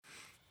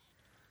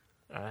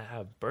I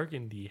have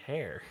burgundy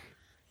hair.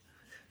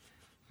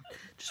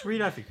 Just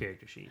read off your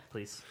character sheet,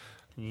 please.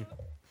 Just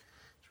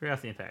read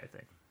off the entire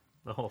thing,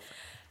 the whole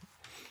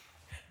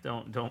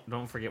thing.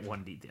 Don't forget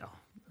one detail.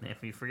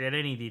 If you forget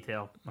any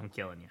detail, I'm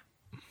killing you.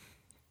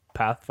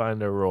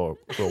 Pathfinder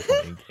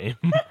role-playing game.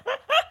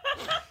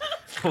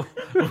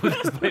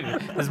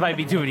 This might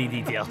be too many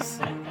details.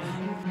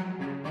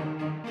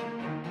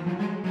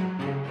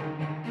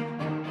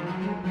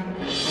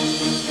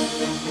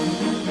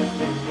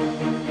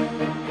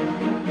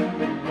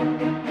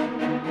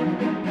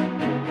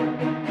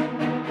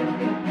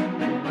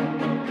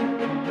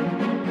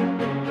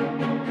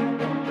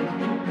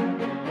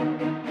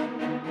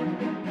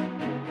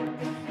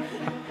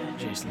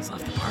 Jason's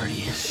left the party.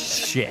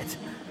 Shit.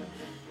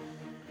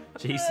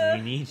 Jason,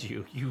 we need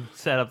you. You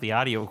set up the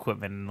audio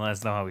equipment and let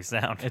us know how we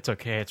sound. It's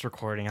okay. It's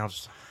recording. I'll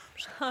just.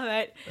 All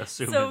right.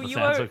 Assuming So it you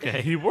sounds are-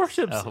 okay. He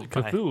worships Oh,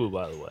 Cthulhu,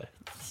 by the way.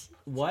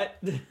 What?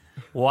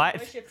 What?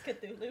 Worships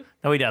Cthulhu.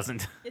 No, he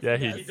doesn't. Yes, Yeah,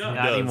 he he does. does.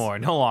 Not anymore.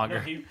 No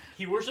longer.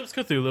 He worships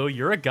Cthulhu.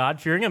 You're a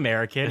God-fearing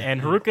American,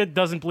 and Haruka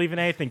doesn't believe in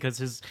anything because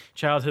his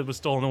childhood was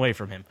stolen away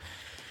from him.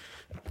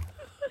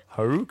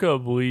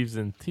 Haruka believes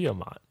in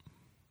Tiamat.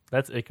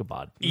 That's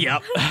Ichabod.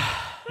 Yep.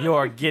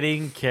 You're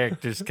getting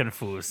characters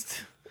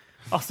confused.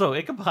 Also,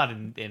 Ichabod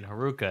and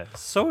Haruka,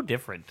 so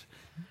different.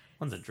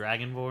 One's a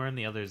dragonborn,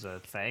 the other's a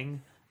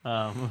thing.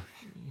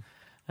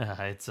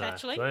 It's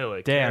Actually, So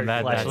anyway, Damn,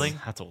 Fleshling?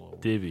 that's a little.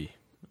 Divvy.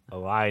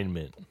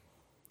 Alignment.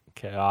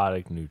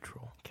 Chaotic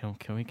neutral. Can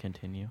we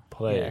continue?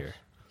 Player.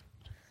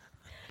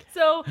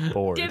 so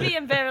Bored. Dibby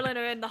and Verilyn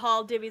are in the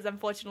hall. Dibby's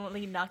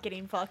unfortunately not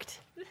getting fucked.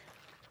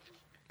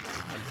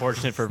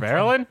 Unfortunate for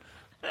Marilyn.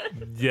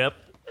 Yep.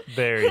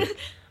 Very.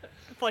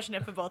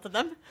 Unfortunate for both of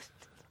them.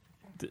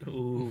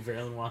 Ooh,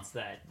 Verlin wants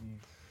that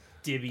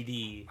Dibby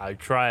D. I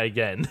try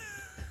again.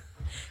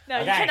 No,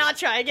 you Okay. cannot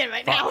try again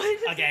right now.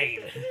 Again.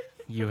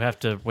 You have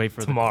to wait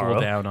for Tomorrow.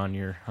 the cooldown on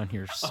your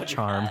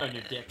charm. On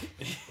your dick.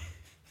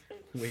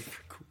 Wait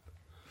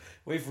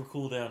for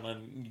cooldown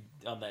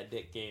on that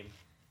dick game.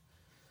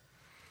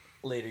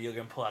 Later, you're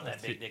gonna pull out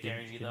that big dick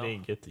energy You though.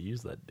 didn't get to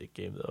use that dick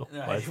game though.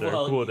 Right, Why is there a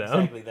well,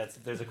 cooldown?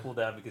 Exactly. There's a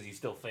cooldown because you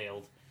still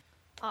failed.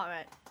 All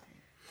right.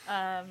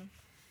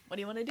 What do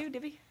you want to do,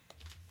 Dibby?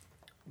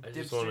 I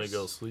just want to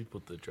go sleep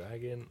with the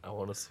dragon. I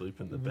want to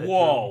sleep in the bedroom.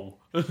 Whoa!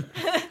 He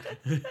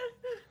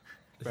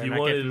Better not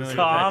wanted get to familiar sleep. with that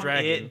Calm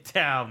dragon. it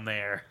down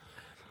there.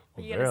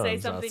 Are you gonna say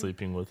Marilyn's not something?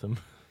 sleeping with him.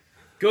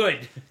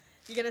 Good.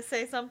 You gonna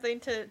say something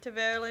to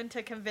Verilyn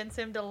to convince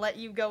him to let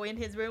you go in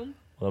his room?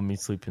 Let me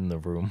sleep in the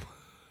room.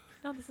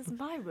 No, this is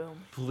my room.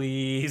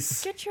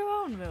 Please. Get your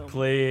own room.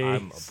 Please.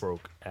 I'm a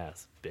broke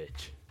ass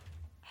bitch.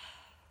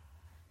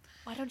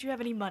 Why don't you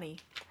have any money?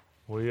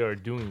 We are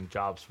doing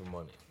jobs for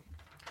money.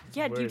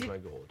 Yeah, Where's my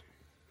gold?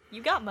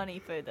 you got money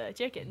for the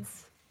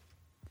chickens.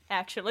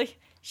 Actually,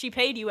 she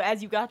paid you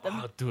as you got them.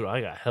 Oh, dude,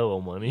 I got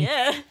hella money.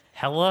 Yeah.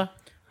 Hella.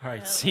 All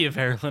right, see you,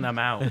 Marilyn. I'm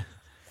out.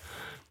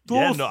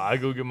 Yeah, no, I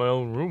go get my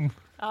own room.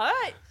 All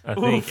right. I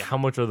think. How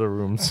much are the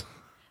rooms?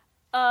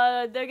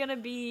 They're gonna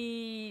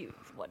be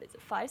what is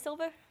it? 5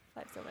 silver?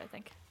 5 silver, I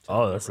think.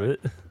 Oh, that's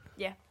it.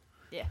 Yeah.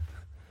 Yeah.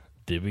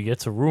 Dibby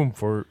gets a room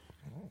for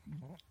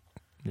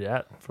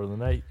the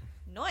night.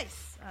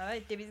 Nice. All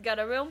right, Dibby's got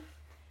a room.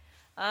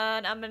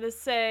 And I'm gonna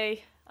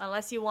say,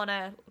 unless you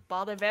wanna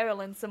bother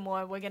Verilyn some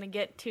more, we're gonna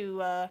get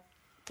to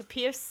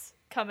Pierce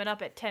coming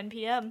up at 10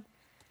 p.m.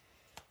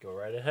 Go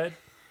right ahead.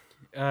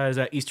 Is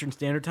that Eastern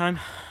Standard Time?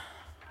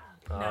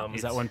 No.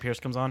 Is that when Pierce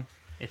comes on?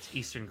 It's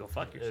Eastern. Go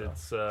fuck yourself.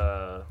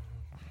 It's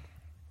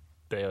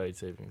daylight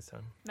savings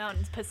time.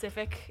 Mountains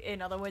Pacific,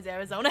 in other words,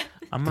 Arizona.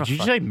 I'm Did you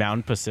say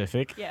Mountain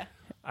Pacific? Yeah.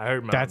 I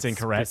heard That's Mountain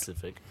incorrect.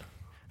 Specific.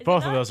 Is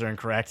Both it of not? those are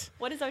incorrect.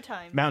 What is our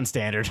time? Mountain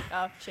Standard.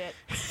 Oh, shit.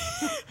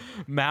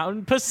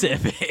 Mountain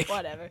Pacific.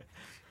 Whatever.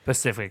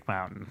 Pacific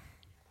Mountain.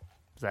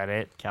 Is that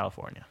it?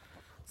 California.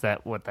 Is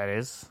that what that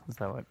is? Is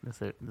that what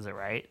is it? Is it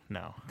right?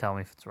 No, Tell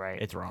me if it's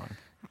right. it's wrong.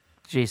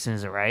 Jason,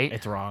 is it right?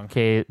 It's wrong.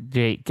 I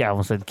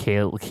almost said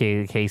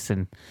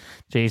Jason.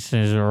 Jason,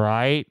 is it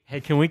right?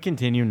 Hey, can we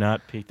continue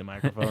not peek the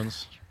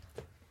microphones?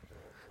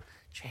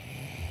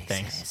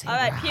 Thanks. All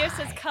right, Pierce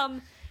has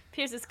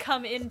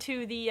come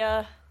into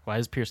the Why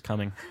is Pierce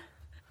coming?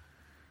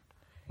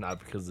 Not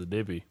because of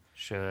Dibby.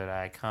 Should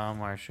I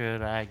come or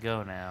should I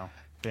go now?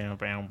 Bam,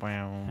 bam,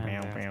 bam,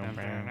 bam,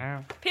 bam,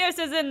 bam. Pierce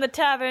is in the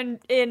tavern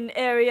in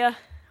area.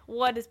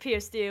 What does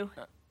Pierce do?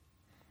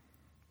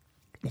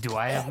 Do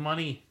I have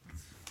money?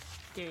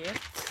 Do you?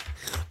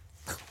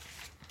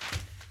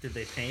 Did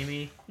they pay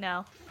me?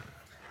 No.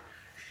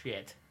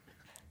 Shit.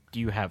 Do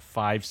you have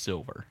 5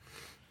 silver?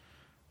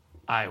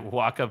 I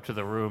walk up to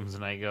the rooms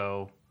and I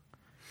go,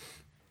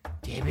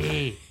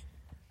 Dibby,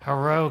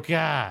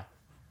 Haruka,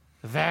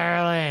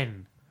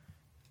 Verilyn.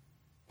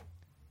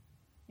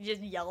 You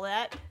just yell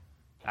that.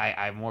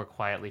 I more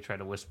quietly try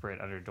to whisper it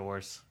under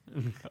doors.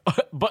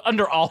 But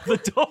under all the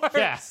doors?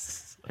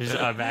 Yes. Just,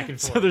 back and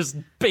forth. So there's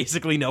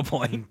basically no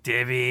point.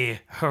 Dibby,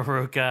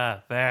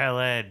 Haruka,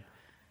 Verilyn.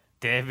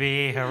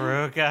 Dibby,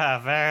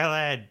 Haruka,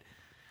 Verilyn.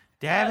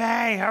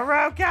 Dibby,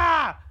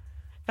 Haruka,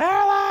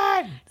 Verilyn.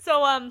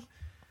 So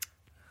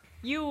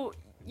you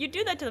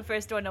do that to the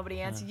first door, nobody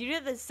answers. You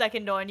do the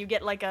second door, and you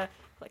get like kind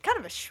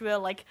of a shrill,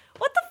 like,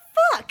 what the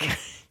fuck?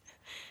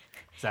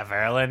 Is that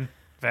Verilyn?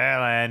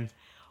 Verilyn,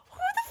 Who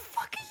the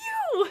fuck are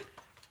you?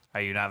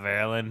 are you not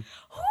Verilyn?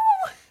 Who?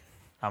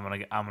 I'm gonna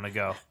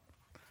go.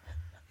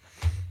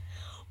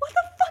 What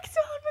the fuck's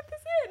wrong with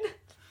this inn?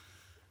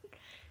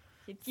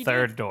 You do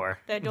Third door.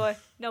 Third door,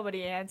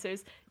 nobody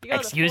answers. You go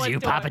to the Excuse fourth you,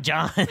 door. Papa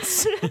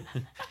John's.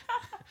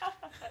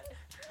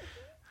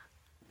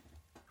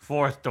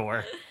 Fourth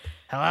door.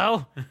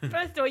 Hello?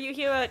 First door, you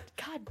hear a,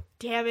 God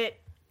damn it,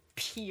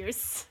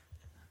 Pierce.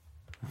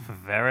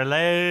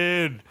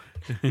 Verilyn.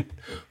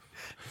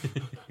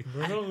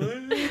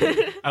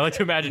 I like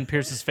to imagine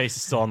Pierce's face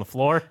is still on the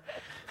floor.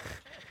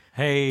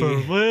 Hey,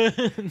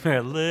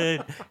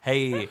 Verilyn.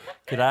 Hey,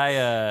 could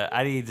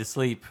I need to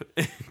sleep.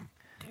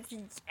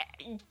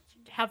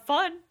 Have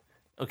fun.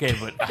 Okay,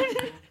 but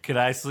could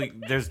I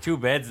sleep? There's 2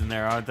 beds in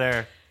there, aren't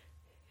there?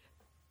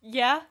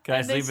 Yeah. Can I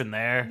and sleep there's- in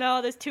there?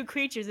 No, there's 2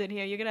 creatures in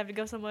here. You're gonna have to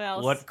go somewhere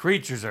else. What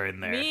creatures are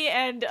in there? Me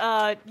and,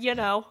 you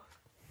know.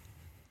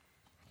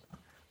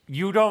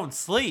 You don't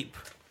sleep.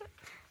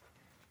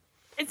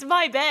 It's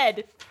my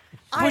bed.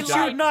 But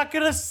you're not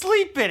gonna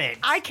sleep in it.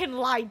 I can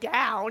lie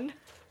down.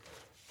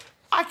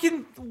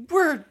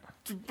 We're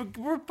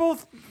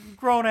both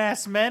grown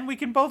ass men. We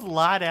can both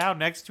lie down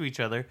next to each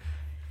other.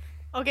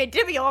 Okay,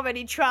 Dibby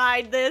already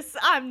tried this.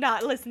 I'm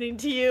not listening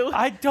to you.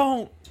 I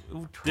don't.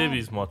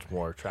 Dibby's much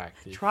more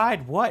attractive.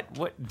 Tried what?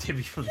 What?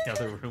 Dibby from the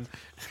other room.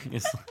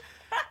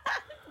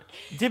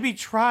 Dibby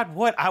tried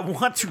what? I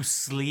want to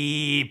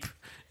sleep.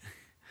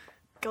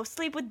 Go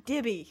sleep with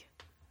Dibby.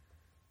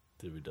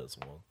 Dibby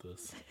doesn't want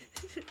this.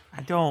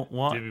 I don't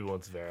want. Dibby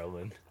wants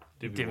Verilyn.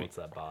 Dibby Dibby- wants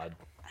that bod.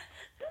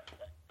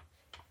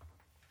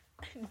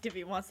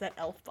 Dibby wants that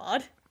elf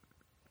bod.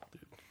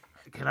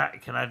 Can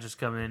I just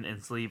come in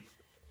and sleep?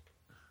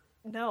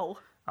 No.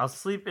 I'll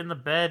sleep in the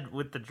bed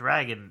with the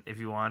dragon if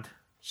you want.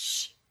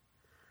 Shh.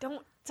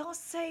 Don't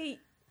say.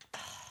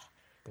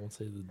 Don't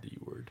say the D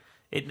word.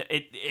 It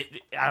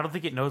I don't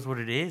think it knows what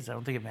it is. I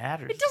don't think it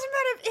matters. It doesn't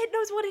matter if it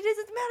knows what it is.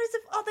 It matters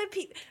if other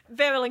people.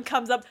 Verilyn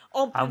comes up,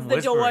 opens I'm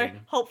the door,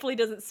 whispering. hopefully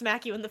doesn't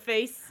smack you in the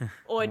face,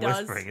 or I'm does.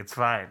 whispering. It's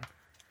fine.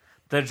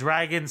 The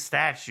dragon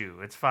statue.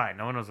 It's fine.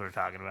 No one knows what we're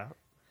talking about.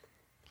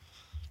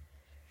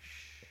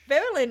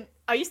 Verilyn,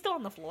 are you still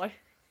on the floor?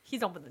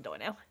 He's opened the door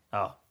now.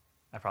 Oh,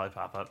 I probably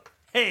pop up.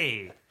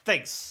 Hey,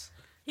 thanks.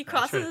 He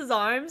crosses his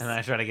arms. And then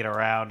I try to get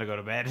around to go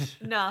to bed.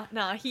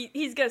 Nah,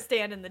 he's gonna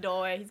stand in the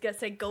doorway. He's gonna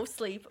say, "Go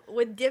sleep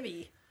with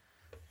Dibby."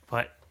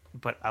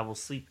 But I will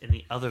sleep in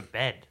the other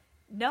bed.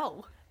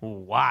 No,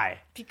 Why?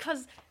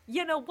 because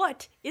you know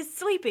what is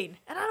sleeping,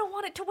 and I don't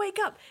want it to wake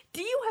up.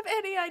 Do you have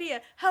any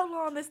idea how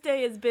long this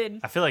day has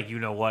been? I feel like you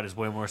know what is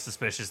way more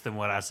suspicious than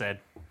what I said.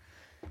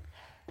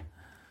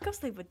 Go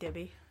sleep with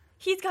Dibby.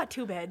 He's got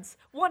 2 beds.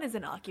 One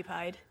isn't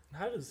occupied.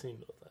 How does he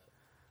know that?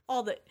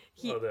 All that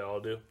he. Oh, they all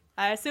do?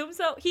 I assume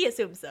so. He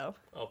assumes so.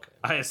 Okay.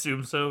 I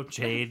assume so.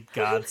 Jade,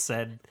 God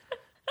said.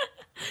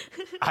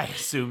 I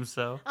assume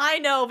so. I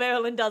know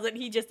Verilyn doesn't.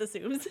 He just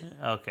assumes.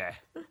 Okay.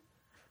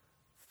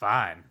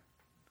 Fine.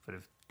 But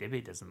if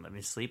Dibby doesn't let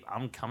me sleep,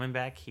 I'm coming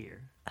back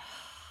here.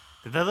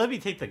 Did they let me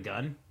take the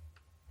gun?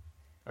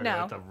 Or do I No.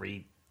 have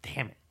to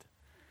Damn it.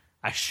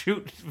 I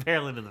shoot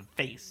Verilyn in the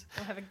face. I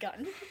don't have a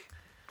gun.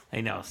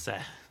 I know,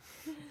 Seth.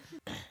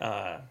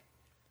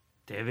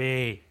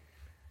 Dibby.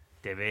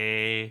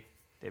 Dibby.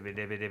 Dibby,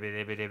 Dibby,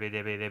 Dibby, Dibby, Dibby,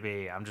 Dibby,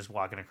 Dibby. I'm just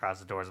walking across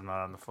the doors. I'm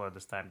not on the floor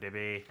this time.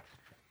 Dibby.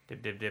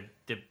 Dib, dib, dib,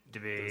 dib,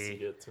 Does he Dibby.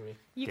 get to me?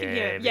 You can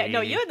hear it. Yeah,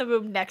 no, you're in the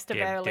room next to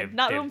Dib, Verilyn. dib,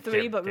 Not dib, room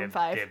 3, dib, but room dib,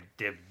 5. Dib,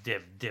 dib,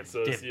 dib, dib,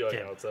 So dib, is he like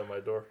dib. outside my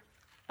door?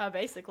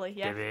 Basically,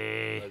 yeah.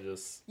 Dibby. I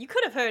just... You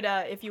could have heard,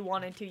 if you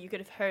wanted to, you could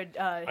have heard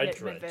hit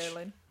drench.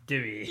 Verilyn.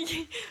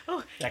 Dibby.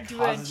 Oh, That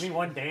drench. causes me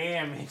 1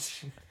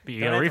 damage. But you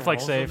Don't got I a have to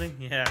reflex roll save.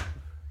 something? Yeah.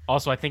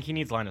 Also, I think he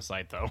needs line of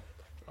sight though.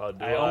 do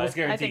I almost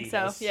guarantee I think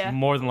so, this. yeah.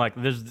 More than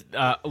likely, there's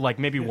like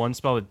maybe one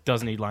spell that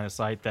doesn't need line of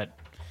sight that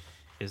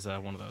is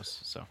one of those.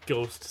 So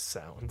Ghost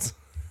sounds.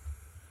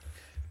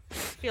 I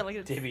feel like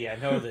it's... Dibby, I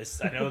know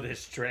this. I know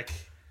this trick.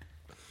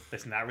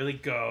 It's not really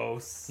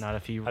ghosts. not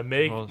if you. I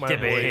make roll- my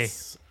Dibby.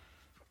 voice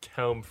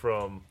come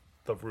from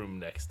the room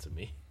next to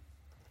me.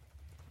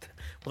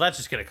 Well, that's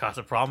just gonna cause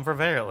a problem for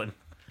Verilyn.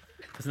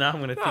 Because now I'm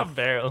gonna Not think.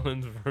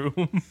 Verilyn's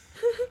room.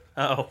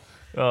 Oh,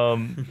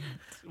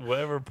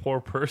 Whatever poor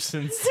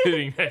person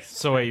sitting next.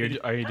 So wait, you're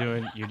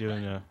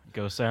doing a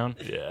ghost sound?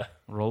 Yeah.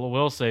 Roll a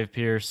will save,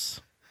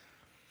 Pierce.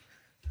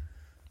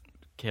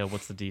 Kale,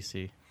 what's the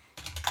DC?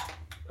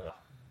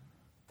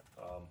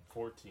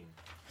 14.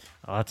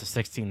 Oh, that's a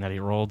 16 that he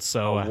rolled.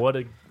 So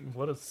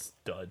What a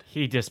stud.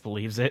 he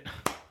disbelieves it.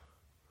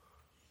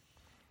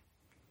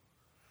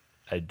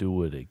 I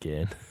do it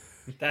again.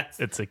 that's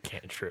It's a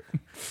cantrip.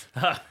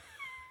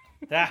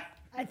 that.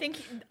 I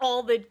think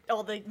all the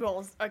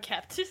rolls are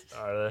kept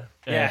Are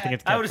they? Yeah, I think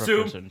it's I kept would for a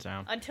assume. certain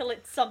sound. until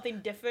it's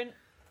something different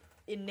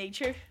in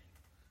nature.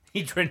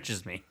 He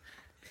drenches me.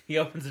 He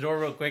opens the door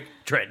real quick.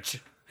 Drench.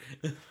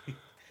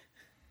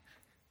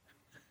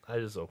 I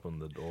just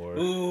opened the door.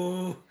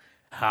 Ooh,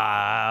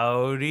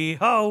 howdy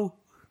ho.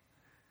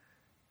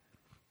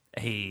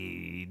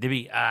 Hey,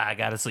 Dibby, I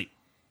gotta sleep.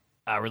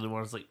 I really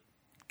want to sleep.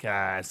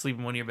 Sleep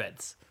in one of your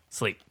beds.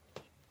 Sleep.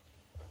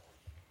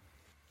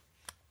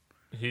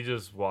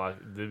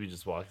 Dibby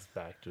just walks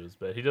back to his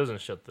bed. He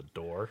doesn't shut the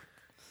door.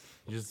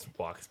 He just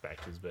walks back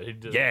to his bed. He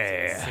doesn't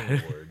say a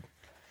single word.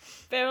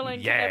 Farrellin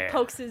kind Yeah. of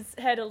pokes his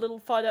head a little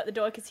farther out the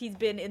door because he's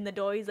been in the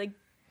door. He's like,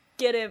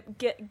 get him,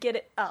 get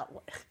it. Oh,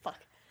 what? Fuck.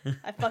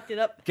 I fucked it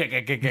up. Get.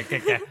 Get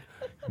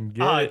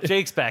it?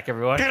 Jake's back,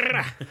 everyone.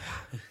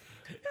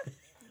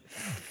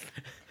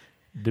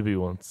 Dibby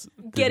wants.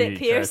 Get it, Dibby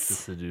Pierce. tries to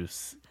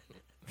seduce.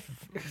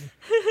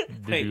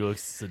 Dibby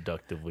looks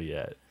seductively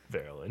at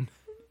Verlin.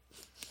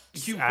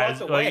 You As-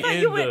 walked like, away.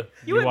 in You went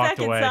you back walked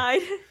away.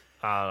 inside.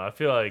 I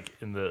feel like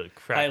in the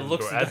crack I of the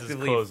look door, as it's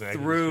seductively closing, I can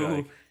just be through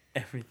like,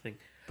 everything.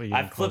 But you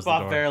I didn't close flip the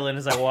off door. Verlin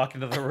as I walk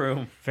into the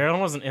room. Farrell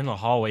wasn't in the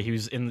hallway. He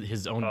was in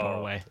his own oh,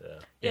 doorway. yeah.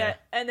 Yeah,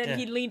 and then Yeah.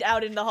 he leaned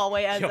out in the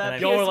hallway as Yo,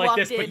 Pierce y'all were like walked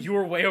this, in. but you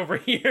were way over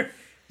here.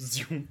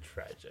 Zoom.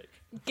 Tragic.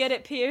 Get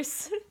it,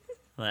 Pierce.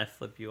 And I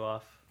flip you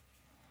off.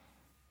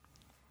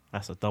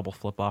 That's a double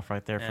flip off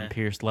right there from Yeah.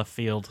 Pierce left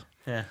field.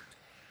 Yeah.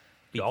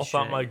 Y'all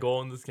thought my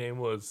goal in this game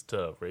was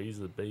to raise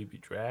a baby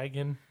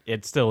dragon?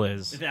 It still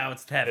is. Now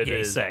it's to have It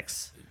gay is.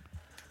 sex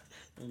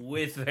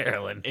with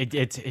Verlin.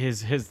 It's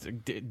his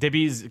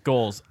Dibby's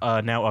goals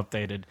now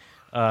updated.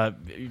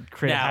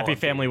 Create a Now happy updated.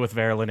 family with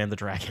Verlin and the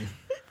dragon.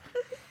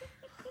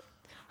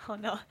 Oh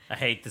no. I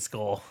hate this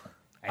goal.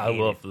 I hate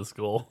love it. this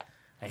goal.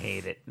 I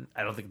hate it.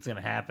 I don't think it's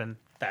gonna happen.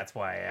 That's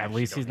why. At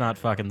least he's not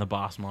fucking the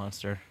boss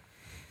monster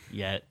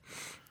yet.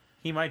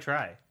 He might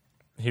try.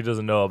 He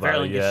doesn't know about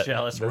Verlin it gets yet.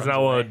 jealous, That's runs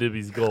not one away. of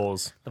Dibby's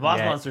goals. The boss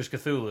Yeah. monster's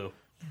Cthulhu.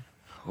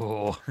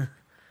 Oh,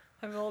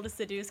 I rolled to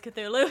seduce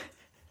Cthulhu.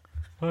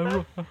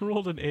 I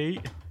rolled an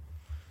 8.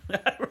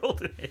 I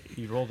rolled an 8.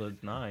 You rolled a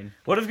 9.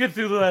 What if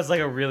Cthulhu has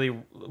like a really?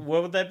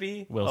 What would that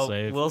be? Will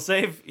save. Will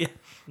save. Yeah.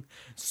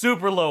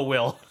 Super low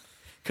will.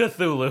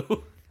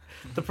 Cthulhu,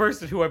 the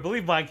person who I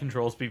believe mind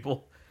controls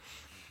people.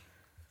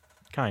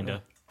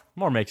 Kinda.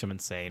 More makes him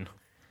insane.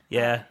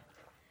 Yeah.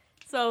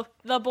 So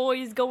the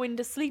boys going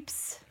to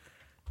sleeps.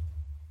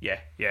 Yeah.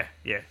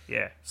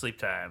 Sleep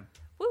time.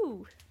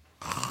 Woo.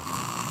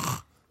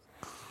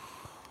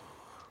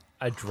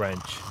 I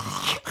drench.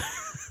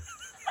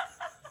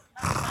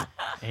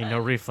 Ain't no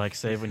reflex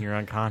save when you're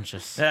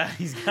unconscious. Yeah,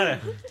 he's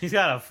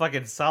got a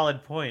fucking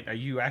solid point. Are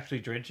you actually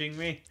drenching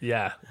me?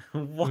 Yeah.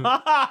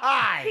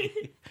 Why?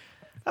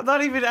 I'm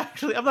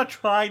not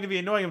trying to be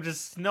annoying. I'm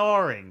just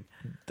snoring.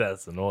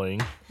 That's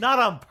annoying. Not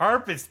on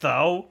purpose,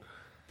 though.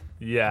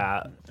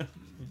 Yeah.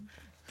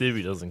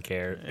 Dibby doesn't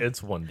care.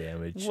 It's 1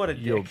 damage. What a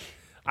dick.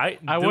 I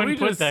did we wouldn't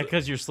put just- that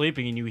because you're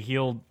sleeping and you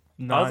healed.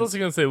 I was also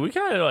gonna say we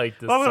kind of like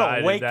I'm gonna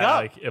decided wake that up.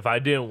 like if I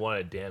didn't want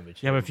to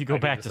damage Yeah, him, but if you go I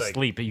could back just, to like,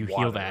 sleep, you heal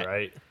water, that.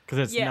 right? Because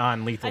it's Yeah.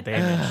 non-lethal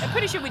damage. I'm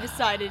pretty sure we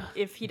decided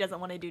if he doesn't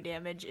want to do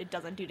damage, it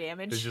doesn't do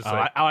damage. It's just Oh,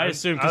 like, I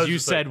assume I because was you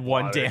just, said like,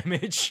 1 water.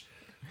 damage.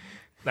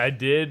 I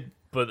did,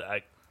 but I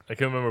can't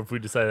remember if we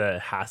decided that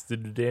it has to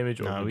do damage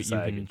or No, we you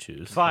decided I can- can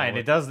choose. Fine, So,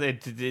 it does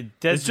It's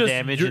just-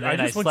 damage, you're- and then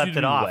I I, just want you slept to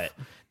it be off. wet.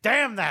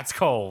 Damn, that's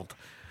cold.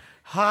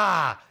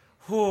 Ha!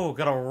 Whew,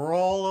 gotta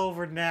roll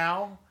over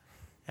now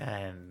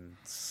and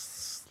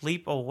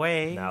sleep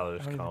away. Now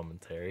there's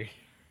commentary.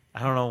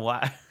 I don't know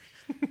why.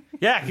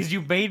 Yeah, because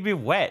you made me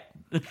wet.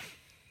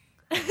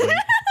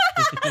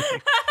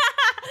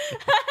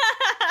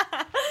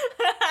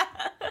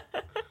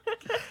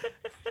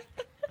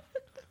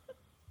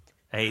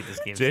 I hate this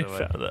game Jake so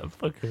much. found that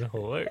fucking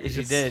hilarious.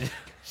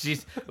 She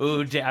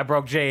did. I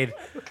broke Jade.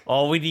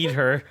 Oh, we need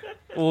her.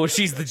 Oh,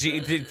 she's the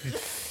G.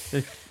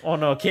 Oh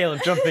no,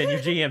 Caleb, jump in. You're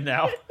GM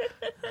now.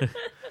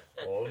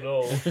 Oh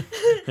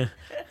no.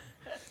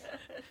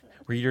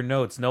 Read your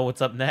notes. Know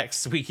what's up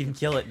next. We can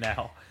kill it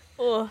now.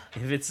 Ugh.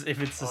 If it's Oh,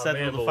 susceptible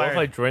man, to but what if I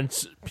fire.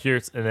 drench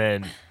Pierce and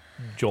then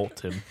jolt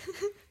him?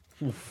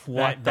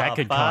 What that the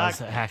could fuck?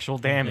 cause actual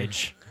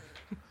damage.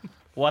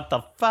 What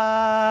the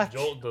fuck?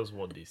 Jolt does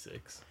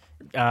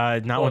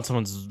 1d6. Not when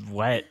someone's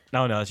wet.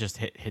 No, it's just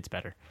hits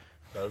better.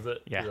 Does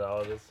it? Yeah. Is that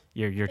all it is?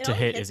 Your to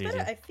hit is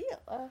easier. I feel.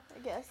 I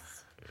guess.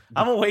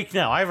 I'm awake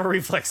now. I have a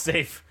reflex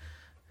save.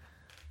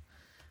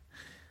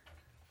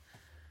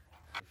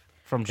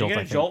 From You jolt, I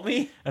gonna think. jolt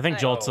me? I think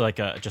Alright. jolt's like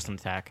just an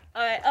attack.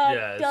 All right.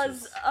 Yeah, it's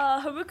Does just-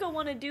 Haruka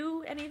want to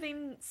do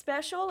anything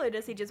special, or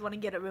does he just want to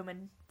get a room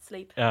and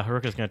sleep?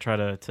 Haruka's gonna try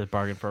to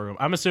bargain for a room.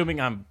 I'm assuming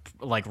I'm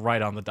like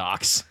right on the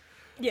docks.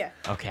 Yeah.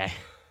 Okay.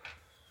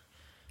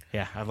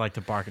 Yeah, I'd like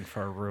to bargain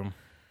for a room.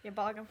 You're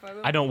bargaining for a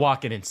room. I don't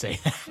walk in and say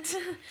that.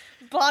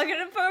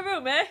 Bargaining for a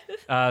room,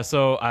 eh?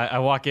 So I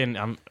walk in.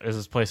 Is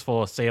this place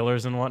full of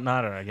sailors and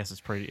whatnot? Or I guess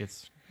it's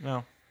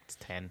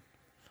 10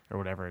 or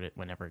whatever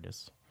whenever it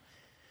is.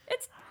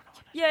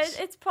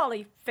 It's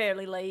probably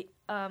fairly late.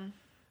 Are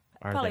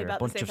Probably there a about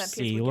the bunch same of time Pierce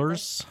would get there.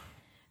 sailors?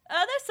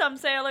 There's some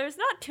sailors,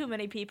 not too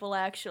many people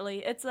actually.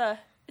 It's a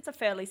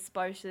fairly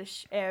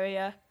sparse-ish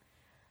area.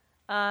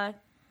 Does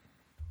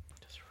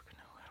Haruka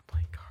know how to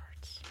play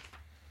cards?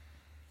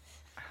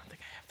 I don't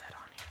think I have that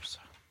on here. So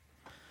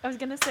I was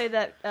gonna say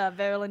that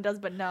Verilyn does,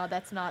 but no,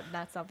 that's not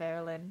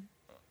Verilyn.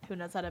 Who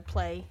knows how to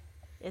play?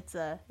 It's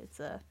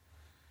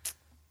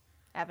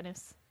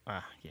Avenues.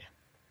 Yeah.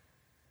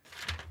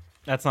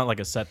 That's not like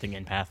a set thing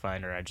in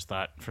Pathfinder. I just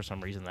thought for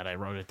some reason that I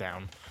wrote it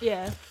down.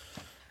 Yeah.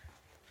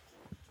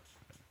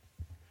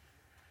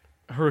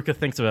 Haruka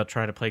thinks about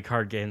trying to play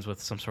card games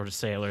with some sort of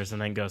sailors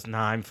and then goes,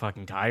 nah, I'm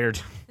fucking tired.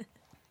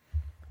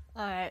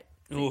 All right.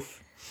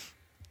 Oof.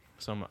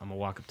 So I'm gonna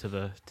walk up to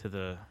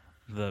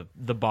the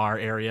bar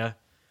area.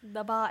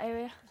 The bar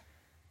area.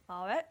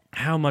 All right.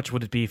 How much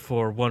would it be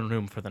for one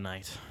room for the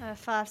night?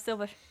 5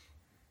 silver.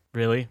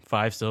 Really?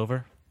 5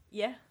 silver?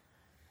 Yeah.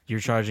 You're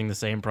charging the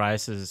same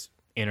price as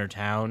inner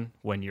town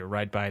when you're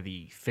right by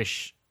the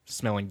fish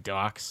smelling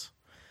docks?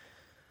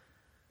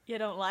 You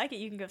don't like it?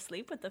 You can go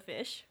sleep with the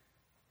fish.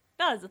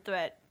 Not as a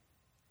threat.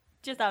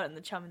 Just out in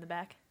the chum in the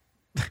back.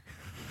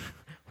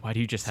 Why do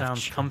you just have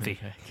Sounds chum comfy. in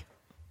the back?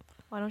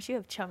 Why don't you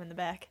have chum in the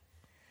back?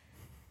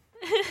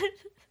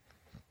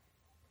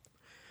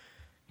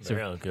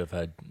 Marilyn could have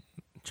had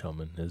chum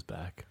in his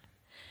back.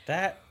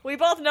 That We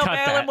both know Cut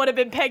Marilyn that. would have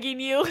been pegging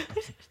you.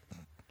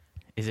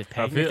 Is it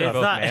pegging? feel- They're it's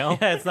both not. male?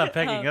 Yeah, it's not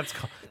pegging. That's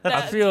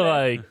I feel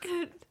like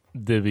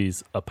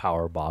Divvy's a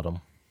power bottom.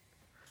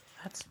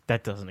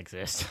 That doesn't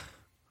exist.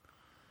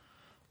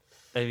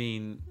 I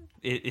mean,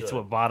 it's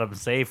what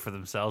bottoms say for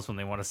themselves when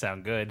they want to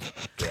sound good.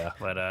 Yeah.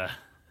 But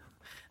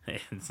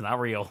it's not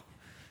real.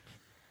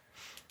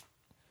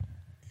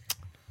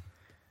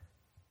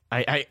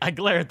 I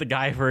glare at the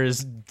guy for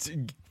his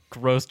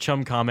gross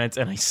chum comments,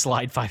 and I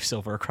slide 5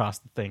 silver across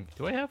the thing.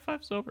 Do I have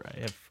 5 silver?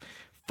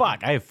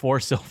 I have 4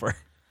 silver.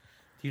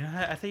 You know,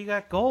 I thought you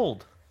got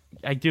gold.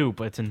 I do,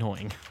 but it's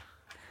annoying.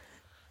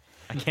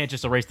 I can't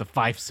just erase the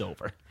 5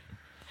 silver.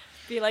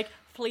 Be like,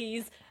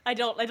 please, I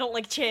don't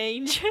like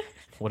change.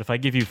 What if I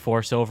give you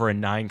 4 silver and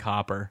 9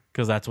 copper?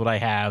 Because that's what I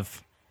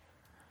have.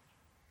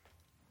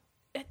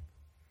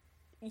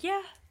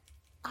 Yeah,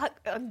 I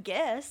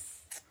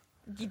guess.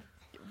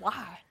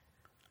 Why?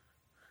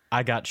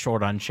 I got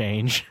short on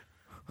change.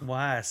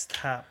 Why?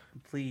 Stop.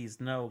 Please,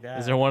 no,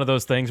 guys. Is there one of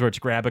those things where it's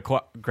grab a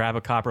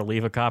copper,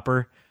 leave a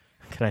copper?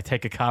 Can I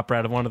take a copper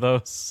out of one of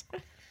those?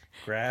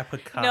 Grab a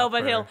copper. No,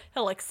 but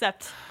he'll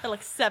accept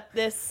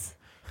this.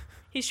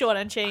 He's short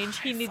on change.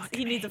 He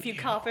needs a few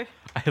copper.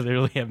 I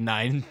literally have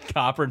 9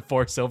 copper and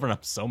 4 silver, and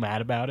I'm so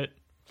mad about it.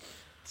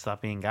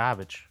 Stop being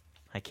garbage.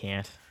 I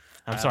can't.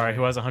 I'm sorry,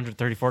 who has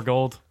 134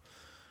 gold?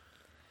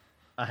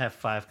 I have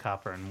 5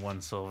 copper and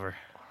 1 silver.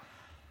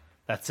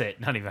 That's it.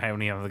 Not even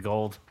any of the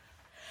gold.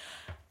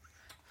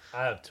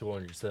 I have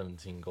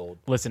 217 gold.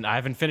 Listen, I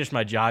haven't finished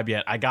my job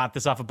yet. I got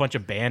this off a bunch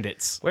of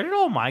bandits. Where did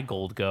all my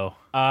gold go?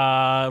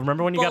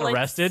 Remember when you got Bullets.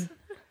 arrested?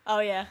 Oh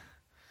yeah.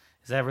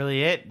 Is that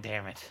really it?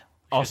 Damn it.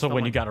 Also, when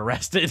someone- you got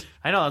arrested.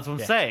 I know, that's what I'm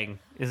Yeah. saying.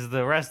 Is the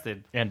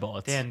arrested. And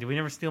bullets. Dan, did we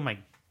never steal my...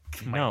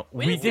 No,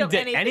 We we didn't steal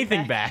didn't get anything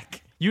anything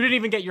back. You didn't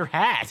even get your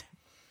hat.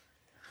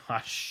 Oh,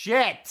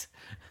 shit!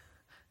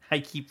 I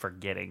keep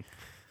forgetting.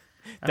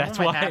 That's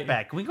I want why- my hat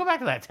back. Can we go back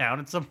to that town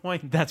at some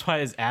point? That's why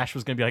his Ash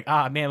was going to be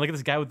like, man, look at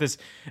this guy with this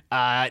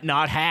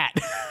not hat.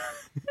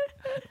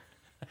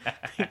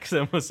 Because I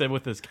almost said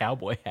with this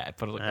cowboy hat.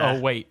 But I was like, oh,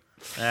 wait.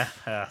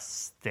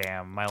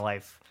 Damn, my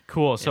life.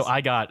 Cool. So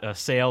I got a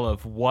sale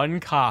of 1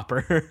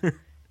 copper.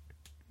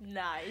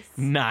 Nice.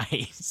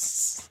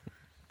 Nice.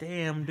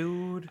 Damn,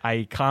 dude. I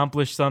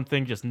accomplished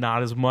something, just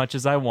not as much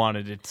as I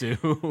wanted it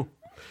to.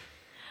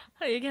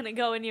 Are you gonna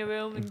go in your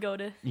room and go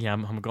to Yeah,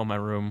 I'm going to go in my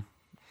room.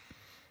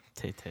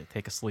 Take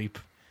a sleep.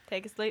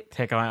 take a sleep?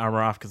 Take my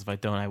armor off, because if I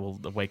don't, I will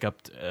wake up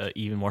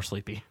even more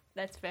sleepy.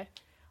 That's fair.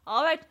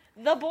 All right,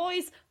 the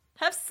boys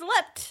have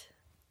slept.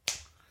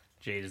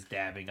 Jade is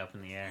dabbing up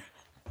in the air.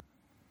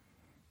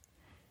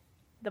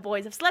 The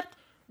boys have slept.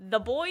 The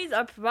boys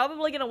are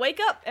probably gonna wake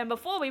up, and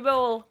before we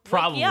roll,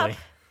 Probably. wakey up,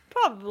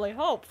 probably,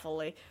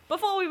 hopefully,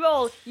 before we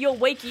roll your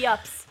wakey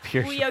ups,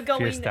 Pierce- we are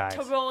pierce going dies.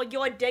 to roll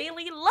your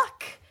daily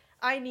luck.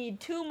 I need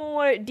 2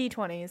 more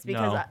d20s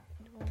because No.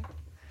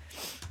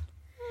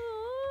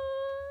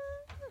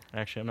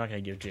 Actually, I'm not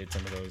going to give Jade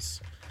some of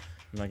those.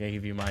 I'm not going to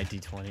give you my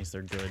d20s.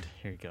 They're good.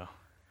 Here you go.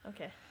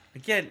 Okay.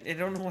 Again, I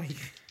don't know why you...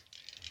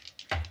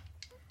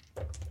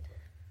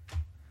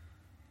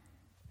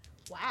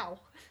 Wow.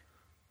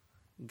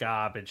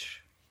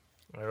 Garbage.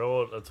 I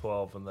rolled a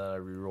 12 and then I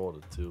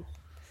re-rolled a 2.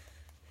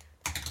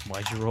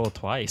 Why'd you roll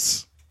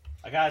twice?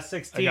 I got a I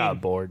 16. got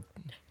bored.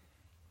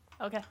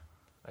 Okay.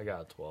 I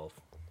got a 12.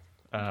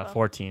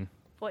 14.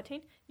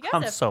 14.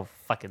 I'm so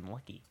fucking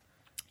lucky.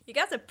 You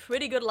guys have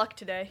pretty good luck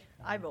today.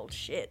 I rolled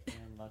shit.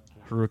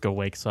 Haruka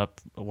wakes up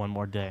one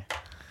more day.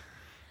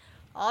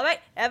 All right,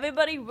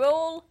 everybody,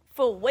 roll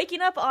for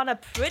waking up on a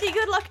pretty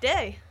good luck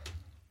day.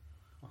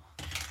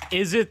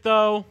 Is it,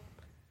 though?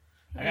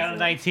 I got a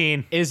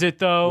 19. Is it,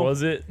 though?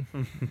 Was it?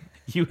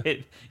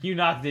 You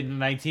knocked it in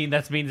 19.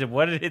 That means it's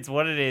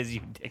what it is,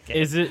 you dickhead.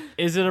 Is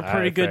it a pretty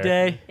Alright, good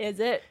fair. day? Is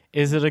it?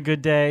 Is it a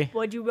good day?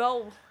 What'd you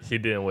roll? He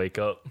didn't wake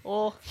up.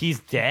 Oh, He's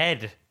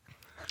dead.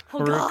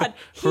 oh God,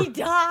 he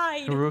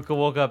died. Haruka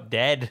woke up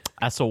dead.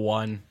 That's a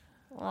 1.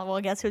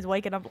 Well, guess who's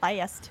waking up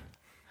last?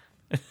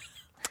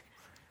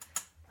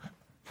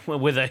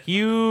 With a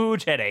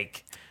huge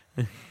headache.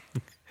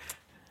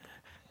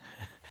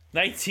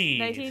 19.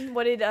 19.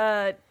 What did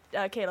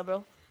Caleb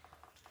roll?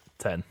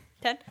 10.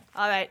 10.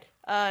 All right.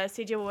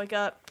 CJ will wake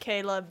up.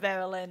 Caleb,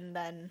 Verilyn,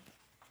 then.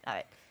 All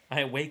right.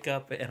 I wake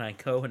up and I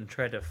go and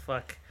try to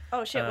fuck.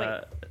 Oh shit!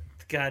 Wait.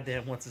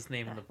 Goddamn, what's his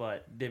name in the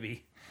butt?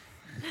 Dibby.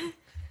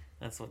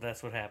 That's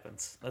what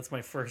happens. That's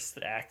my first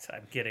act.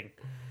 I'm kidding.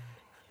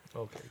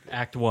 Okay. Good.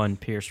 Act 1,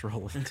 Pierce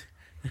Roland.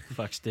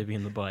 Fucks Dibby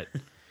in the butt.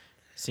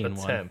 Scene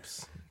 1.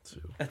 Attempts.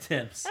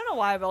 Attempts. I don't know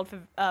why I rolled for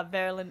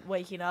Verilyn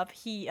waking up.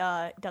 He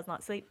does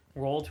not sleep.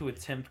 Roll to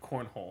attempt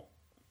cornhole.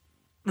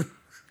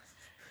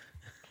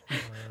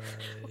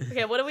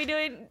 Okay, what are we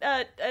doing?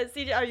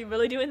 CJ, are you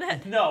really doing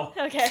that? No.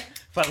 Okay.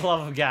 For the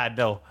love of God,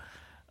 no.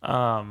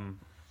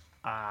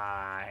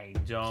 I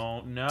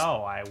don't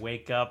know. I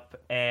wake up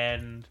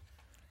and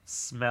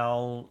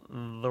smell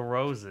the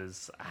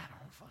roses. I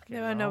don't fucking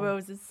know. There are no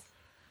roses.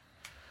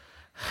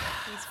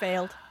 He's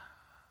failed.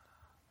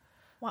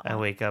 I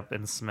wake up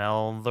and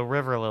smell the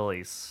river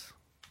lilies.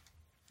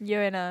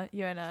 You're in a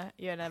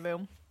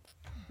room.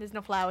 There's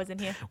no flowers in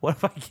here. What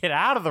if I get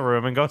out of the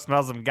room and go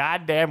smell some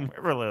goddamn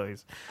river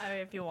lilies? I mean,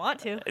 if you want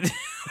to.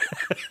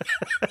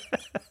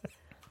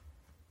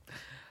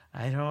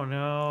 I don't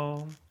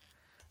know.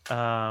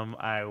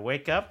 I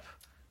wake up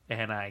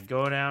and I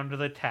go down to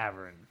the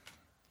tavern.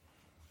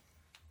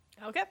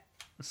 Okay.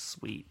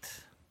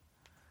 Sweet.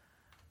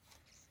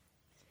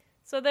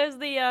 So there's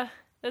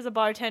a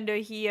bartender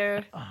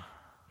here.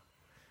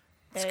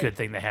 It's a good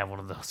thing they have one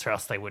of those, or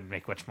else they wouldn't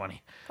make much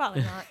money.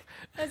 Probably not.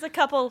 There's a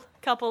couple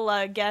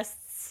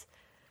guests.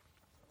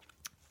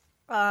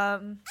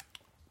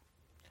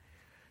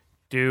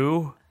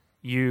 Do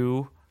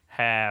you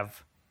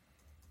have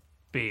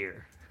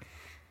beer?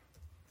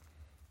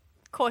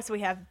 Of course we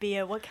have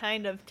beer. What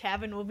kind of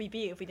tavern would we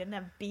be if we didn't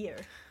have beer?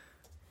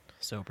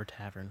 Sober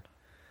tavern.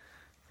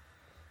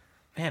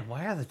 Man,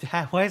 why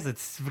is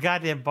the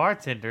goddamn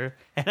bartender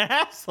an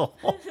asshole?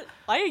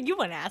 Why are you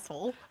an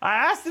asshole? I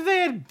asked if they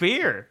had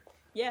beer.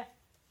 Yeah.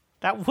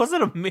 That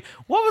wasn't what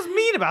was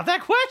mean about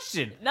that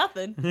question?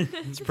 Nothing.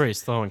 It's pretty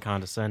slow and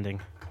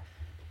condescending.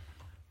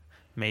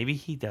 Maybe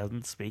he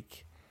doesn't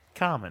speak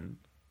common.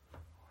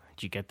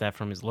 Did you get that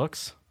from his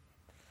looks?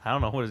 I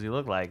don't know. What does he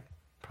look like?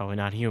 Probably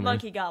not human.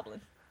 Monkey goblin.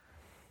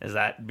 Is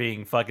that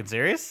being fucking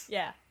serious?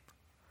 Yeah.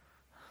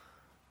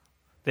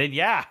 Then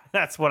yeah,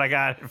 that's what I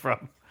got it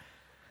from.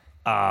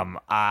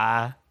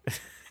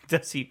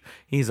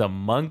 He's a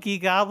monkey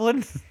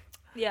goblin?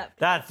 Yeah.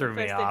 That threw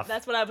me First thing- off.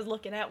 That's what I was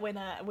looking at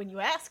when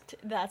you asked.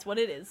 That's what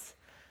it is.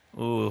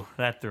 Ooh,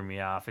 that threw me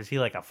off. Is he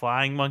like a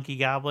flying monkey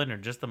goblin or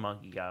just a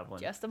monkey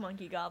goblin? Just a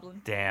monkey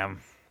goblin.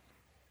 Damn.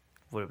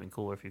 Would have been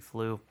cooler if he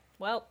flew.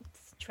 Well,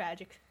 it's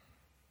tragic.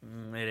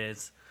 It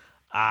is.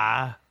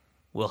 I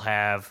will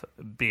have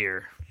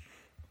beer.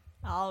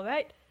 All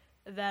right.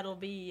 That'll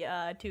be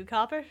 2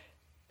 copper.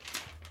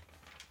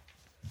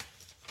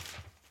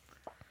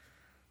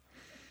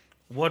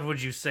 What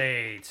would you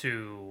say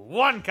to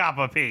 1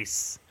 copper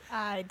piece?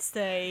 I'd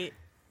say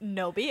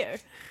no beer.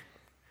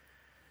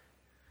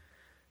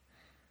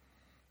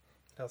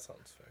 That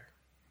sounds fair.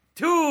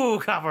 2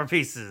 copper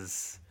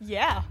pieces.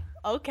 Yeah.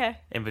 Okay.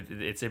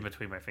 It's in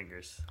between my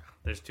fingers.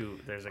 There's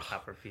a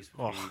copper piece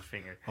between each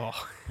finger.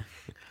 Oh.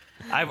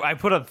 I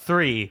put up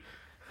 3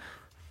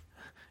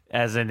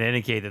 as in to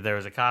indicate that there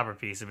was a copper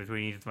piece in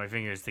between each of my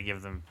fingers to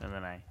give them, and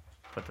then I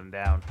put them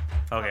down.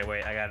 Okay,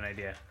 wait, I got an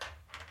idea.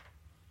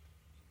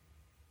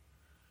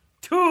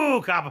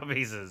 2 copper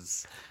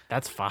pieces.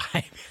 That's 5.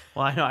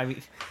 Well, I know. I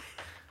mean,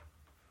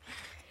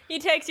 He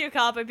takes your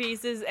copper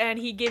pieces and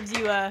he gives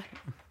you a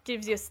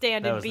that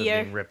standard was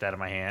beer. being ripped out of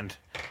my hand.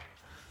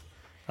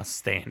 A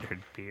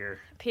standard beer.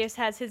 Pierce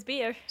has his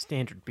beer.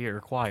 Standard beer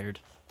required.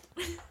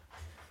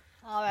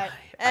 All right.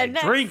 I And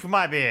next- drink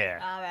my beer.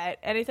 All right.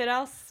 Anything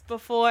else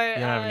before You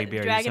don't have any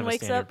beer. Dragon you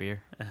just wakes have a up? standard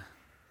beer.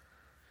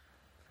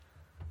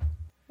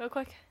 Real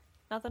quick.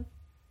 Nothing.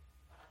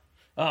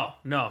 Oh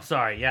no,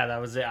 sorry. Yeah,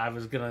 that was it. I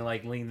was gonna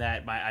lean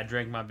that. I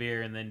drank my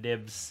beer and then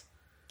dibs.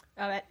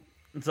 All right.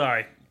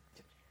 Sorry.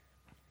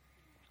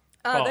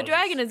 The Apologies.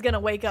 dragon is gonna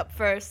wake up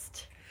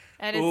first,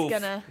 and it's Oof,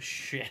 gonna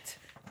shit.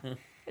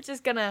 it's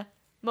just gonna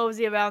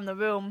mosey around the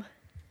room.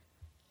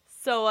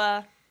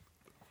 So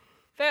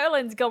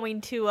Verilyn's going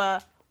to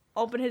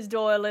open his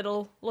door a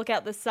little, look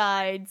out the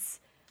sides,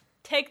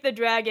 take the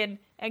dragon,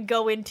 and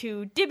go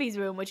into Dibby's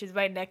room, which is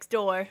right next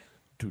door.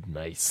 Dude,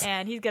 nice.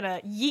 And he's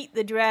gonna yeet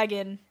the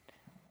dragon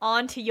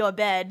onto your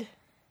bed,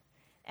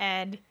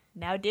 and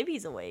now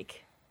Dibby's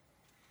awake.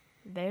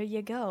 There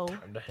you go.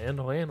 Time to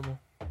handle animal.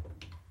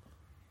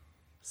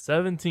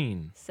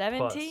 17. 17.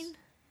 plus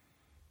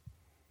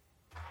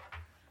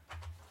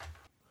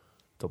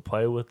to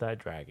play with that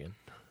dragon.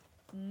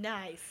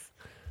 Nice.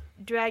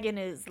 Dragon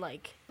is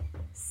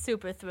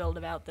super thrilled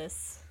about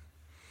this.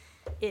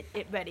 It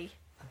ready.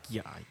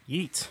 Yeah,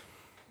 yeet.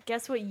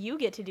 Guess what you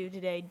get to do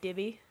today,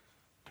 Dibby?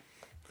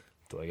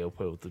 Do I go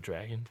play with the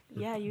dragon?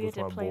 Yeah, you with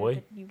get to my play boy?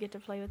 with you get to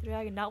play with the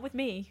dragon. Not with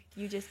me.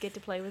 You just get to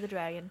play with the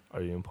dragon.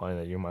 Are you implying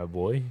that you're my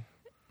boy?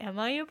 Am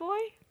I your boy?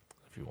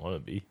 If you want to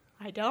be.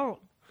 I don't.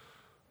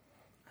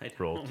 I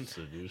Roll don't. to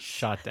seduce.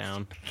 Shot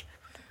down.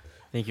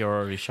 I think you're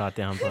already shot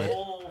down, bud.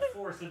 Oh,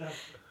 force it up.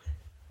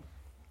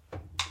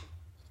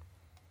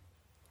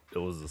 It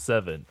was a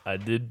 7. I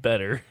did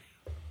better.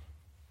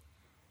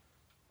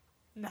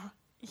 No,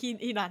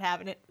 he not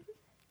having it.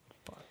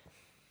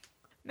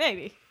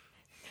 Maybe.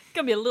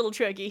 Gonna be a little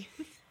tricky,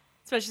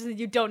 especially since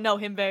you don't know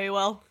him very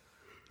well,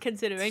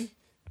 considering.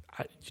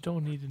 You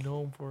don't need to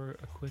know him for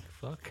a quick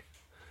fuck.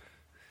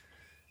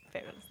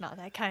 Farrell's not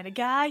that kind of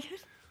guy.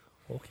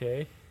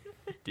 Okay.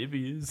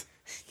 Dibby is.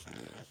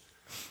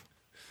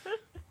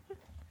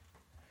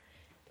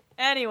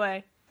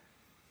 Anyway,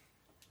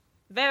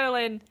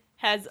 Verilyn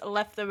has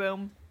left the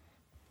room.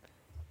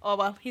 Oh,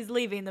 well, he's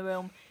leaving the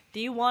room. Do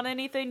you want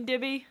anything,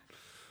 Dibby?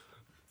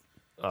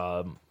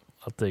 I'll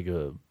take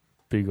a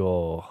big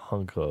ol'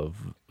 hunk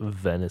of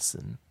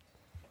venison.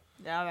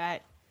 All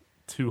right.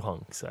 2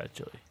 hunks,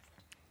 actually.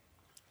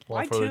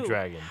 Why One for the 2?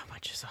 dragon. How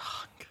much is a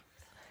hunk?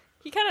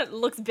 He kind of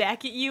looks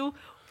back at you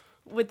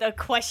with a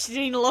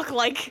questioning look,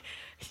 like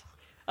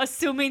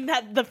assuming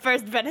that the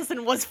first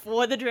venison was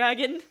for the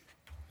dragon.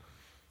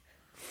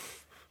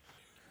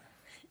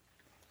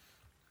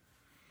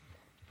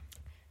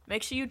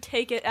 Make sure you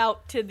take it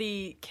out to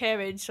the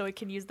carriage so it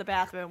can use the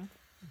bathroom.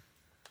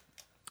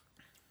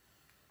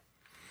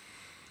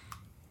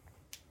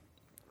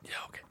 Yeah,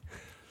 okay.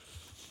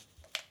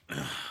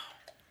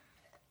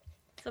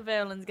 So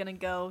Verilyn's gonna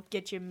go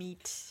get your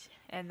meat,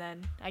 and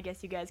then I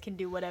guess you guys can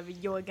do whatever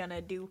you're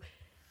gonna do,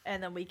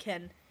 and then we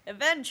can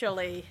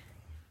eventually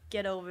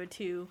get over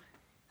to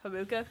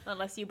Haruka,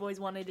 unless you boys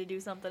wanted to do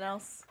something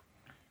else.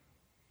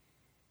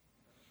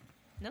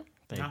 No?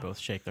 They No. both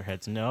shake their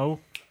heads no.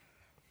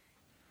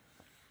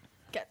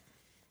 Okay.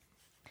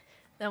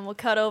 Then we'll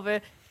cut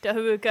over to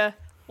Haruka,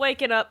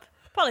 waking up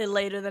probably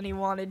later than he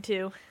wanted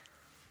to.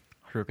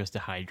 Haruka's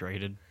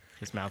dehydrated.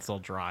 His mouth's all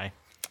dry.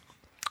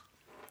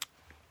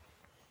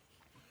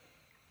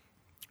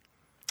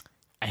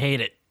 I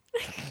hate it.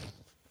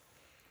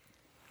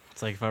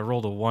 It's like if I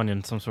rolled a 1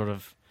 in some sort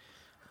of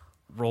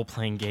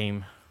role-playing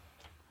game.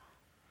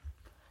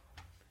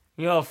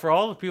 You know, for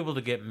all the people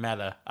to get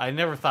meta, I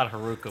never thought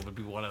Haruka would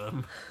be one of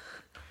them.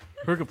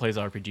 Haruka plays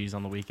RPGs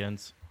on the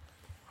weekends.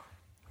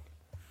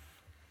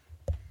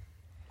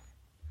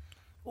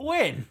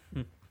 When?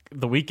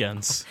 The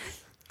weekends.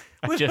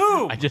 With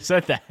whom? I just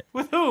said that.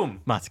 With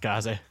whom?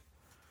 Matsukaze.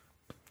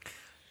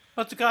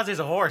 Matsukaze's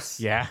a horse.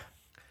 Yeah.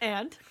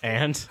 And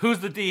And Who's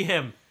the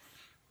DM?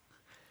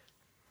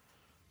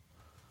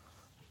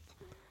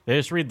 they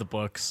just read the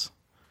books.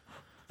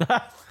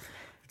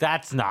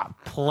 That's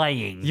not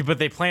playing. Yeah, but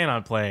they plan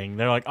on playing.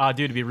 They're like, oh,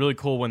 dude, it'd be really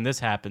cool when this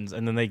happens.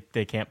 And then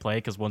they can't play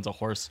because one's a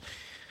horse.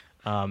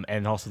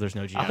 And also there's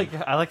no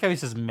GM. I like how he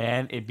says,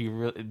 "Man, it'd be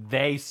really."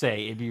 They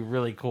say it'd be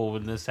really cool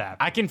when this happens.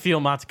 I can feel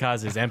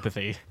Matsukaze's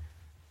empathy.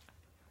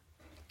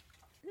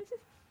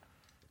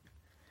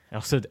 I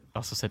also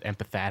said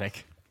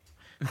empathetic.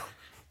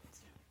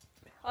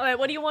 all right,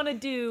 what do you want to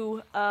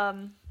do,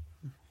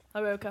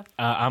 Haruka?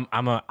 I'm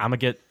gonna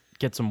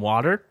get some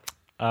water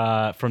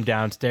from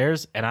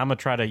downstairs, and I'm gonna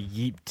try to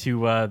yeet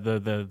to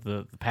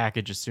the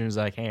package as soon as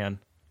I can.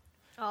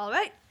 All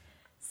right.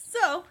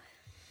 So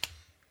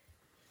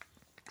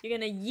you're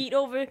gonna yeet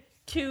over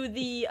to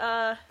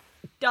the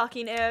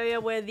docking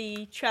area where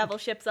the travel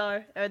ships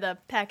are, or the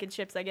package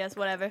ships, I guess,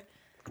 whatever.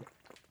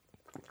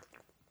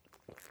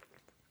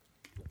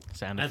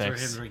 Sound That's for him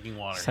effects. drinking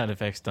water. Sound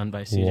effects done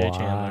by CJ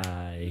Chandler.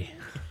 Why?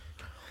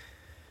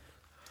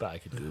 But I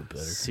could do it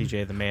better.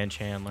 CJ the Man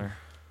Chandler.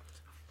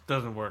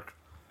 Doesn't work.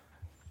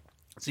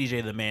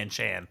 CJ the Man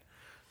Chan.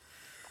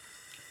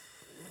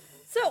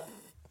 So,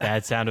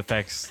 Bad sound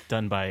effects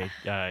done by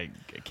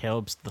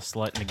Caleb's the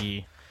Slut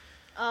McGee.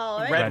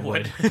 all right.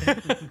 Redwood.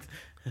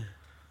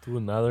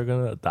 Dude, now they're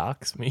gonna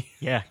dox me.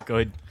 Yeah,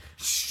 good.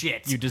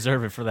 Shit. You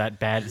deserve it for that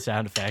bad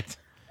sound effect.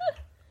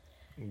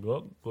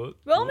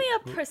 Roll me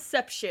a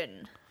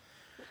perception,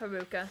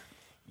 Haruka.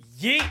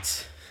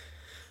 Yeet.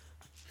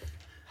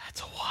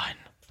 That's a 1.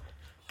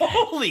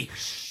 Holy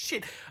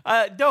shit.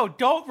 No,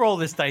 don't roll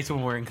this dice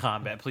when we're in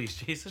combat, please,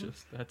 Jason.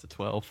 That's a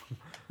 12.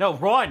 No,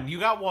 run. You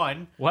got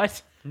one.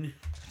 What?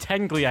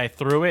 Technically, I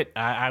threw it.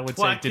 I would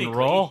say it didn't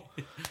roll.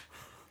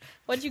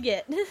 What'd you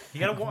get? You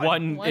got a one.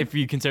 One, One? if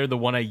you consider the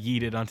one I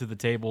yeeted onto the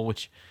table,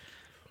 which,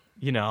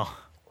 you know.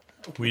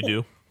 We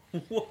do.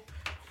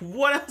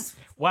 What else?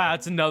 Wow,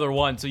 it's another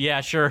 1. So,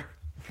 yeah, sure.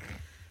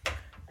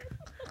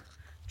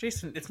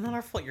 Jason, it's not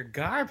our fault. You're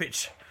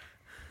garbage.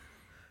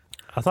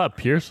 I thought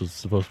Pierce was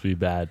supposed to be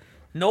bad.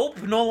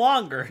 Nope, no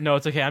longer. No,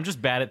 it's okay. I'm just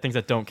bad at things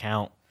that don't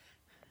count.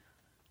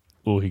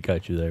 Oh, he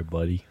got you there,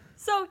 buddy.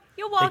 So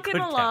you're walking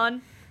could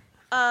along,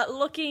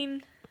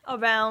 looking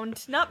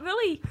around, not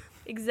really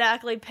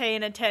exactly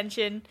paying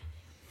attention.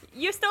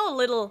 You're still a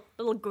little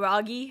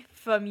groggy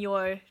from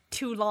your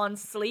too long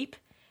sleep,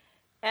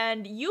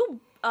 and you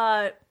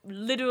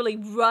literally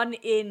run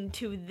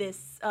into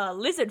this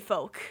lizard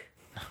folk,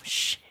 Oh,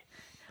 shit.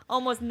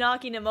 almost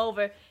knocking him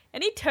over.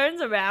 And he turns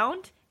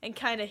around and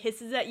kind of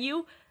hisses at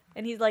you,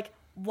 and he's like,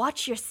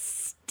 watch your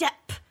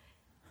step.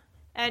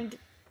 And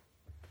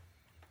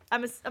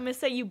I'm gonna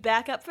say you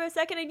back up for a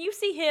second, and you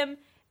see him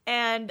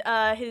and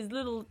his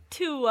little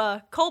two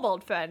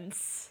kobold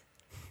friends,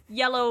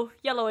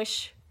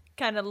 yellowish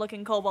kind of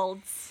looking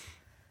kobolds.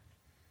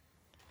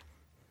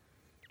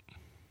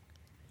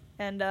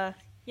 And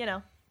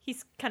he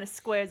kind of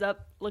squares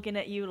up, looking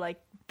at you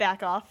like,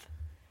 back off.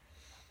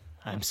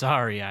 I'm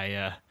sorry,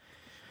 I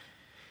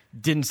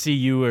didn't see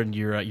you and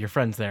your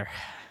friends there.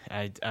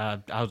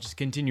 I'll just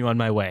continue on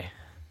my way.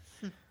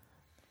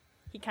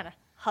 He kind of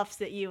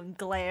huffs at you and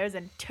glares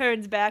and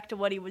turns back to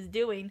what he was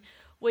doing,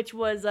 which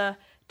was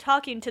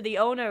talking to the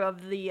owner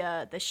of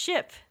the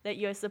ship that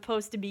you're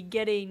supposed to be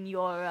getting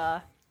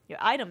your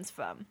items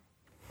from.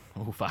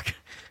 Oh fuck!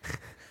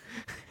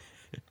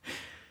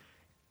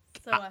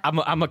 So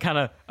I'm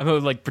gonna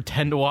like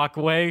pretend to walk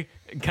away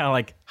and kind of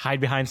like hide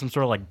behind some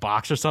sort of like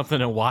box or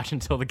something and watch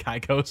until the guy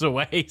goes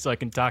away so I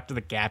can talk to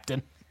the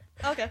captain.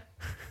 okay.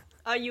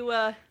 Are you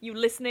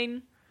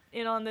listening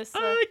in on this?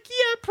 Yeah,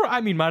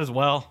 I mean, might as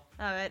well.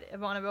 All right. I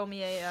want to roll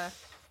me a.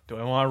 Do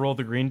I want to roll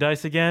the green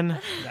dice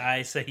again?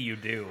 I say you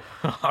do.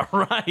 All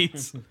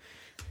right.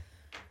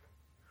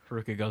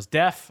 Haruka goes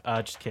deaf.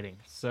 Just kidding.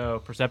 So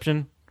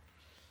perception.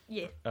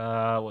 Yeah.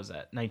 What was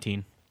that?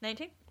 19.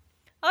 19?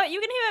 All right,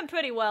 you can hear him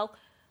pretty well.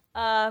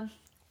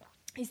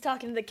 He's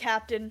talking to the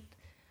captain.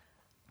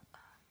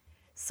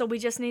 So we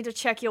just need to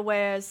check your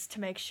wares to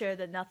make sure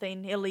that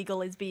nothing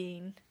illegal is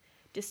being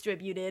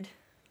distributed.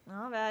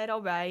 All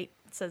right,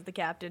 says the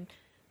captain.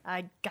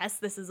 I guess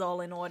this is all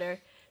in order.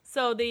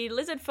 So the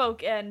lizard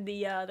folk and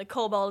the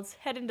kobolds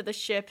head into the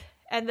ship,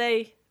 and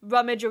they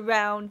rummage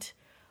around,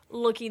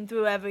 looking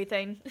through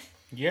everything.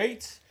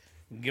 Yates,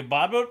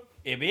 Gababot,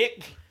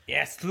 Ibik,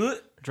 yes.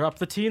 Drop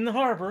the tea in the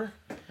harbor.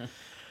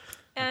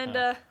 And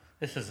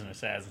This isn't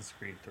Assassin's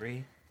Creed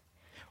 3.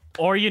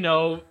 Or,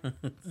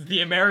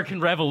 the American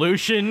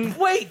Revolution.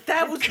 Wait,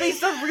 that was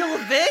based on real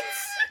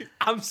events?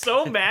 I'm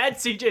so mad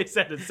CJ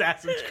said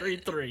Assassin's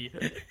Creed 3.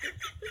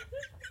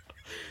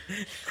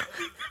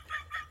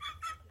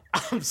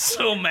 I'm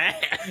so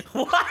mad.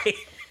 Why?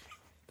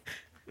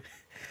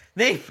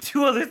 Name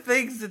 2 other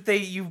things that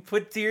you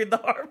put Tear in the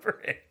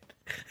Harbor in.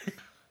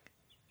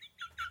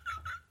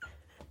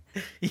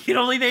 You can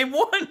only name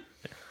one.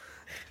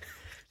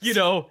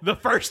 The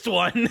first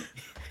one.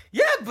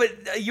 Yeah,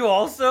 but you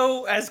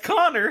also, as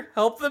Connor,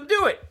 help them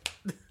do it.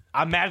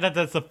 I'm mad that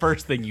that's the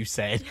first thing you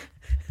said.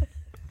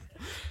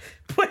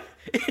 But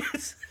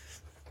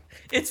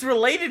it's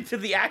related to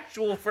the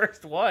actual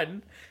first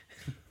one.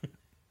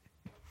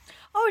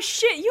 oh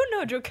shit, you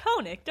know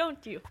Draconic,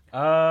 don't you?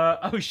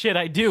 Oh shit,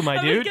 I do, my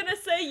I dude. was gonna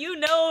say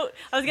I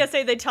was gonna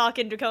say they talk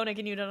in Draconic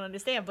and you don't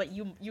understand, but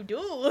you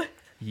do.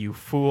 You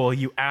fool,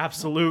 you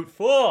absolute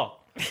fool.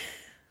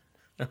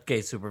 Okay,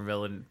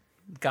 supervillain,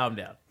 calm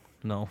down.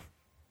 No.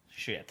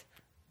 Shit.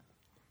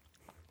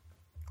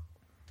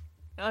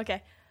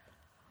 Okay.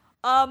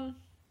 So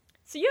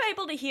you're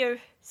able to hear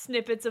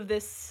snippets of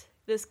this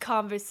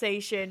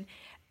conversation,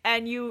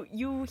 and you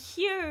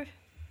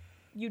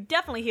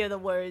definitely hear the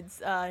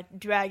words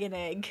dragon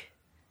egg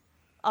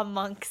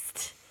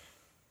amongst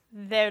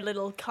their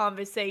little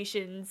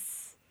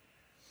conversations.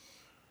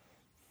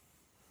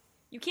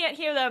 You can't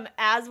hear them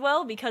as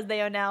well because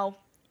they are now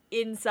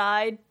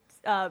inside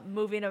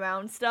moving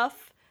around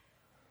stuff,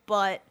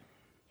 but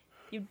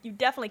you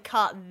definitely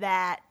caught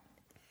that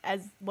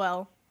as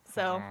well.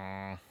 So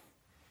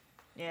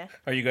yeah.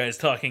 Are you guys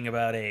talking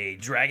about a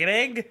dragon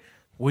egg?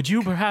 Would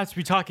you perhaps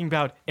be talking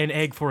about an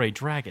egg for a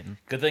dragon?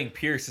 Good thing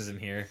Pierce isn't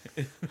here.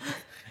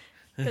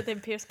 Good thing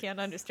Pierce can't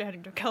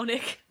understand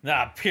Draconic.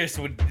 Nah, Pierce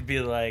would be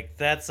like,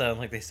 that sounds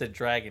like they said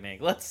dragon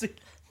egg. Let's see.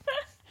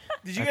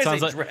 Did you guys say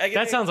dragon egg?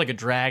 That sounds like a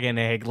dragon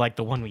egg, like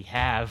the one we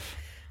have.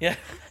 Yeah.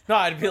 No,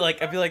 I'd be like,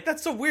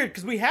 that's so weird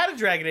because we had a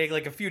dragon egg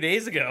like a few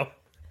days ago,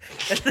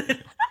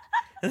 and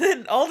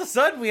then all of a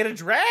sudden we had a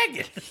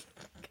dragon.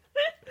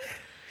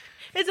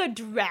 Is a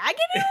dragon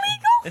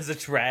illegal? Is a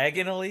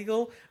dragon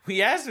illegal?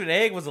 We asked if an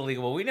egg was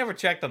illegal, but we never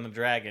checked on the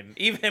dragon.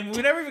 We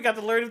never even got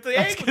to learn if the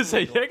I was egg gonna was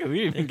say, illegal. yeah, we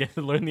didn't even get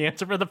to learn the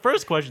answer for the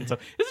first question. So,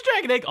 is a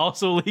dragon egg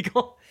also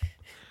illegal?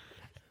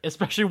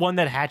 Especially one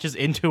that hatches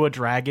into a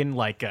dragon,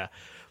 like a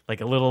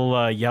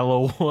little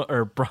yellow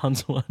or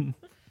bronze one.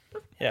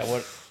 Yeah.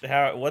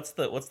 What's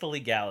the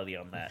legality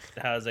on that?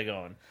 How's it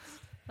going?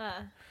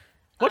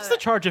 What's the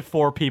charge if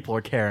 4 people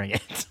are carrying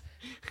it?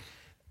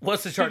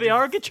 What's the Do charge? they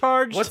all get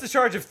charged? What's the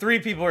charge if 3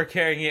 people are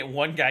carrying it?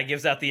 One guy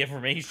gives out the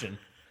information.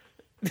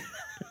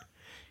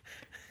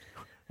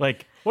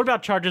 Like, what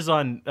about charges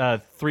on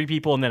 3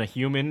 people and then a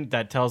human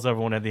that tells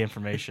everyone the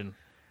information?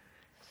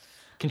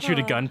 Can shoot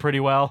a gun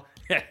pretty well.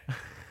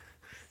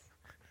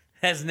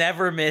 Has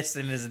never missed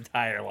in his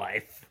entire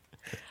life.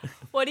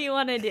 What do you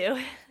want to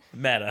do?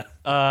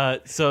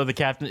 Meta. So the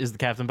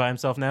captain by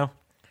himself now,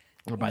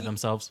 or by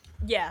themselves?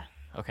 Yeah.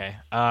 Okay.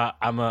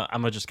 I'm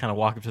gonna just kind of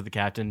walk up to the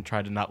captain,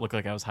 try to not look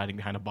like I was hiding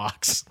behind a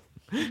box.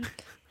 Hey,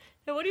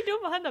 what are you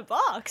doing behind the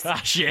box? Ah,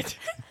 shit.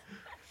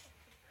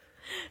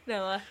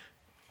 No,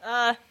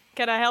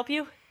 can I help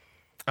you?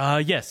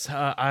 Yes,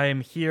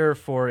 I'm here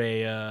for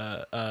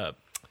a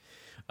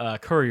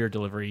courier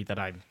delivery that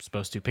I'm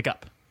supposed to pick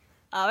up.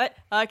 All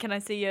right. Can I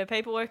see your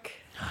paperwork?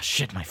 Oh,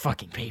 shit, my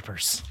fucking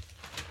papers.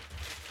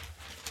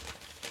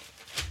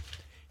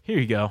 Here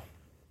you go.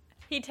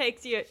 He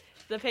takes the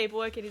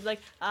paperwork and he's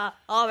like,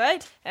 all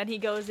right. And he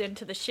goes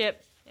into the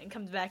ship and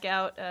comes back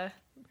out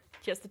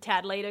just a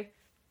tad later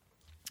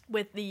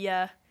with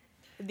the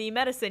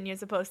medicine you're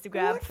supposed to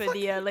grab What for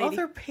the fucking lady.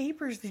 other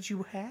papers did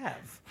you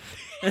have?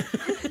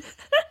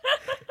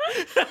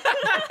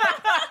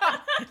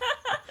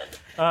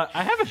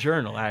 I have a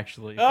journal,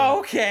 actually. Oh,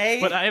 okay.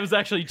 But I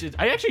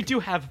actually do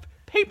have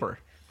paper.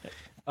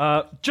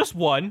 Just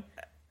one.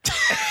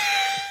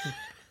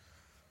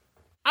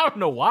 I don't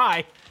know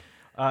why.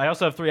 I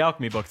also have 3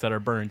 alchemy books that are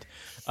burned.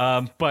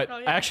 But Oh,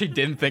 yeah. I actually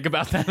didn't think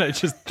about that. I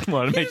just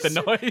wanted to make the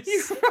noise.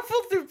 You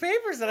ruffled through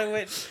papers and I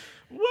went,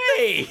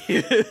 Wait!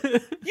 you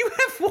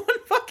have one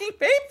fucking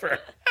paper.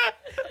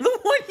 The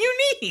one you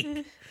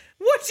need.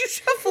 What'd you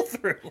shuffle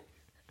through?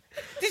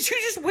 Did you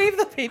just wave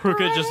the paper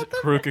around with them?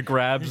 Kruka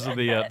grabs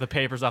the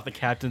papers off the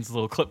captain's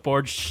little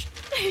clipboard. Shh.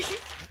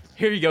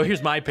 Here you go.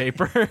 Here's my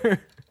paper.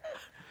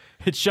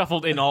 It's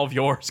shuffled in all of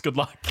yours. Good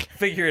luck.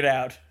 Figure it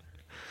out.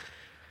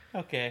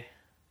 Okay.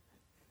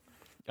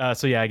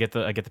 So yeah, I get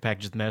the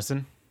package of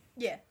medicine.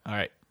 Yeah. All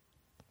right.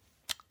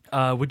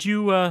 Would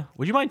you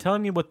mind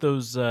telling me what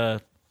those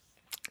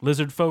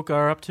lizard folk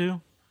are up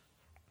to?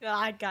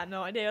 I got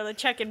no idea. They're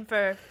checking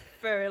for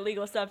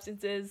illegal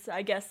substances.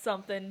 I guess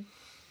something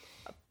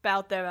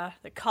about their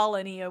the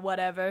colony or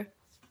whatever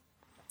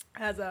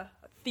has a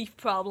thief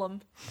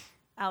problem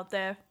out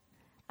there.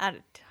 I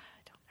don't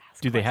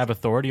ask Do they have questions.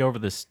 authority over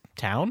this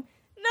town?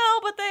 No,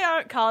 but they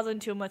aren't causing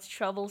too much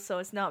trouble, so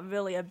it's not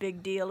really a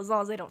big deal. As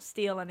long as they don't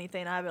steal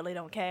anything, I really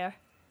don't care.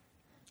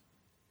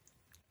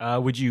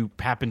 Would you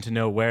happen to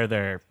know where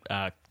their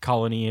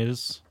colony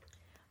is?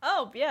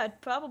 Oh, yeah,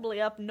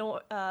 probably up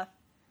north. I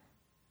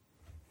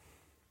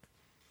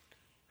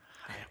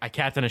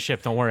captain a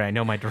ship. Don't worry, I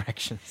know my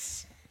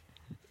directions.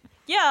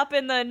 Yeah, up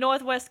in the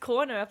northwest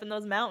corner, up in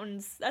those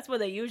mountains. That's where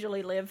they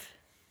usually live.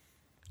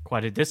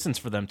 Quite a distance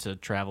for them to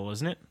travel,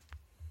 isn't it?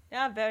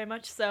 Yeah, very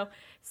much so.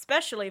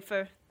 Especially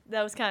for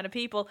those kind of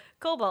people.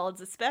 Kobolds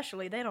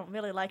especially, they don't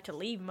really like to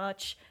leave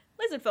much.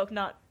 Lizard folk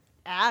not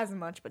as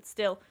much, but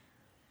still.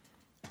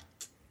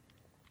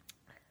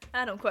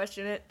 I don't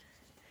question it.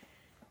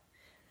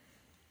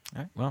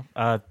 All right,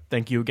 well,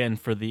 thank you again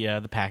for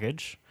the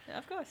package. Yeah,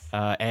 of course.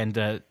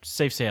 And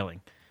safe sailing.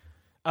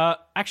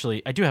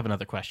 Actually, I do have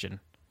another question.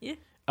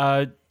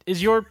 Yeah.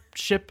 Is your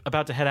ship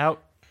about to head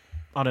out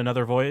on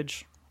another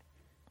voyage?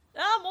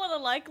 More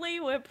than likely,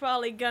 we're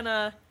probably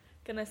gonna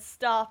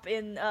stop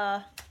in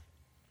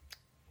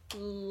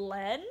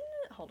Len.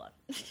 Hold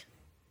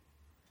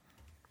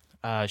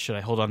on. Should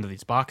I hold on to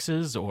these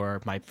boxes, or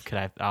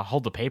I'll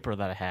hold the paper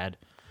that I had.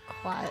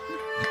 Quiet.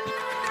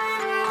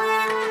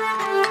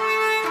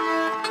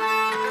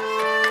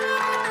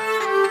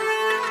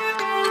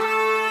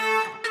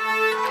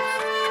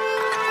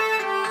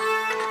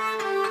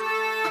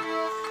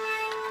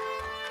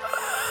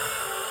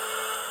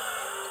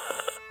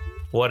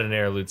 What an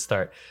interlude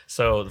start.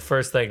 So the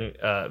first thing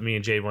me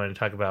and Jade wanted to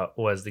talk about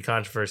was the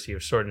controversy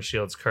of Sword and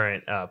Shield's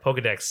current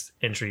Pokedex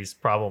entries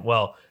problem.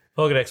 Well,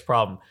 Pokedex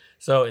problem.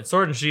 So in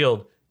Sword and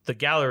Shield, the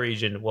Galar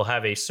region will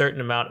have a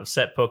certain amount of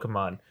set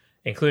Pokemon,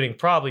 including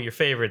probably your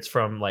favorites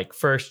from like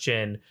first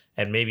gen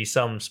and maybe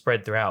some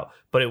spread throughout.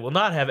 But it will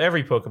not have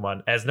every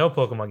Pokemon, as no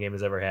Pokemon game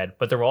has ever had.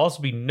 But there will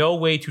also be no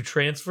way to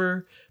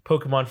transfer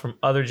Pokemon from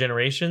other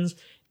generations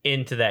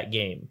into that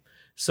game.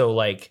 So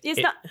like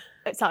It's not.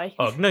 Sorry.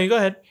 Oh no, you go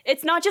ahead.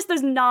 It's not just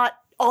there's not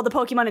all the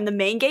Pokemon in the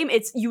main game.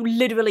 It's you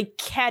literally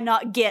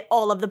cannot get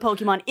all of the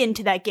Pokemon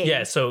into that game.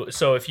 Yeah, so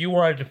if you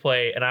wanted to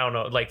play, and I don't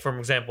know, like for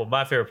example,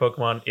 my favorite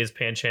Pokemon is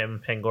Pancham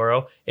and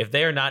Pangoro. If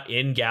they are not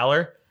in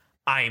Galar,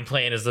 I am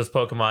playing as those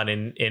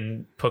Pokemon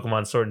in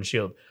Pokemon Sword and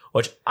Shield,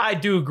 which I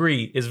do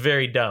agree is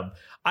very dumb.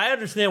 I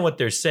understand what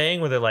they're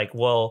saying, where they're like,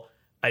 well,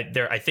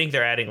 I think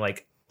they're adding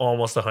like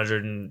almost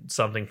 100 and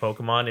something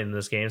Pokemon in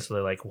this game, so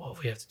they're like, well,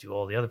 we have to do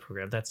all the other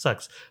programs. That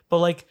sucks. But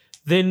like,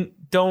 then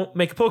don't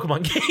make a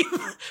Pokemon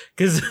game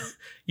because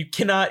you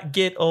cannot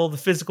get all the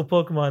physical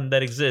Pokemon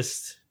that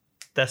exist.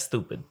 That's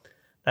stupid.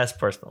 That's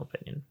personal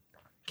opinion.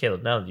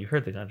 Caleb, now that you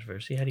heard the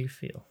controversy, how do you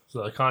feel?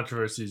 So the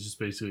controversy is just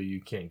basically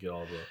you can't get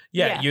all the.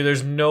 Yeah.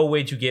 There's no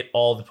way to get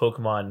all the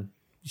Pokemon,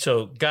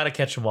 so gotta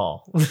catch them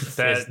all.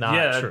 That's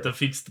not true. That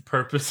defeats the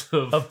purpose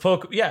of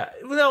Pokemon. Yeah,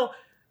 no.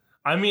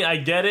 I mean, I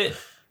get it.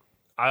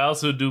 I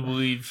also do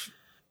believe,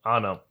 I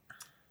don't know.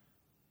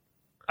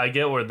 I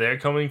get where they're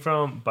coming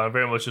from, but I'm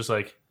very much just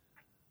like,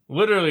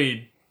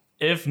 literally,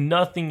 if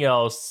nothing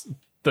else,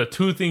 the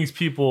two things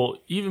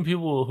even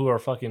people who are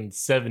fucking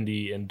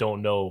 70 and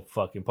don't know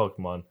fucking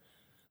Pokemon,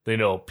 they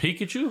know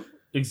Pikachu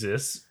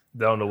exists.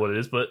 They don't know what it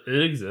is, but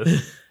it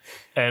exists.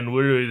 And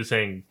we're really just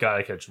saying,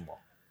 gotta catch them all.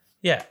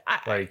 Yeah,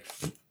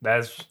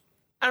 that's.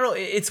 I don't know.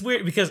 It's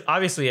weird because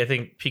obviously I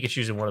think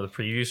Pikachu's in one of the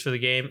previews for the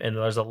game, and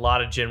there's a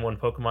lot of Gen 1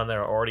 Pokemon that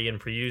are already in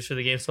previews for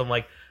the game. So I'm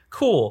like,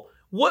 cool.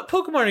 what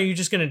Pokemon are you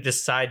just going to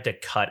decide to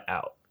cut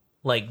out,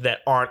 like that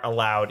aren't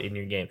allowed in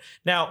your game?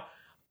 Now,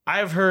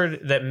 I've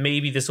heard that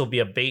maybe this will be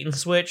a bait and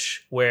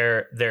switch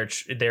where they're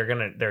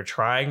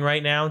trying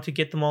right now to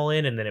get them all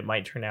in, and then it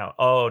might turn out,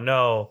 oh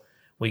no,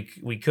 we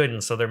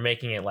couldn't. So they're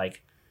making it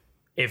like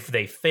if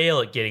they fail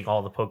at getting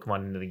all the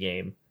Pokemon into the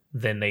game,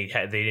 then they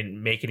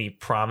didn't make any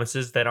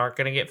promises that aren't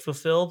going to get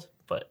fulfilled.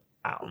 But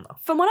I don't know.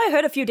 From what I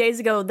heard a few days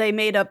ago, they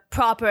made a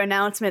proper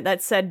announcement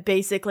that said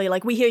basically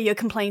like, we hear your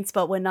complaints,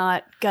 but we're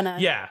not gonna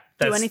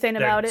do anything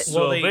about it.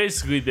 So Well,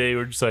 basically, they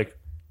were just like,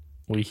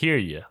 "We hear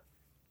you."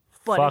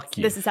 But Fuck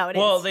you. this is how it is.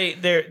 Well,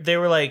 they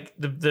were like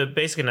the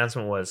basic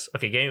announcement was,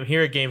 okay,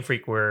 here at Game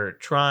Freak, we're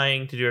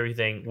trying to do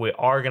everything. We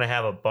are gonna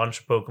have a bunch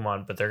of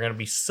Pokemon, but there are gonna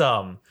be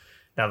some.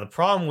 Now the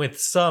problem with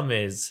some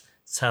is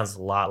it sounds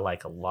a lot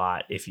like a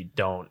lot if you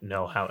don't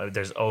know how.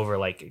 There's over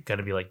like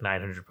gonna be like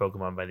 900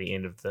 Pokemon by the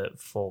end of the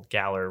full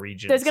Galar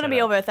region. There's gonna be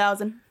setup. over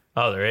 1,000.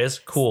 Oh, there is?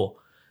 Cool.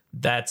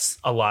 That's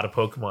a lot of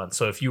Pokemon.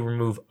 So if you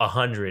remove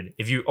 100,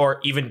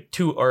 or even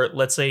 2, or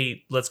let's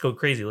go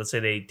crazy. Let's say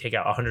they take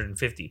out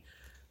 150.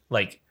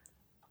 Like,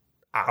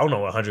 I don't know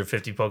what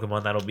 150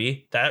 Pokemon that'll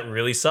be. That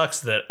really sucks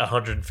that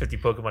 150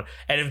 Pokemon.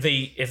 And if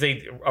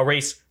they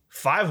erase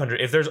 500,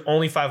 if there's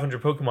only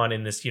 500 Pokemon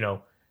in this,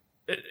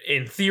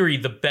 in theory,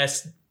 the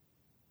best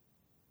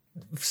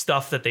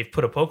stuff that they've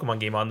put a Pokemon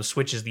game on, the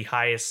Switch is the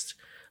highest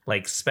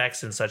like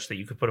specs and such that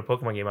you could put a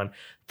Pokemon game on.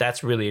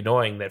 That's really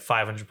annoying that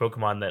 500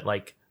 Pokemon that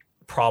like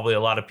probably a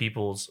lot of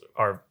people's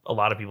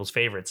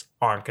favorites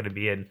aren't going to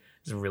be in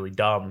is really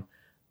dumb.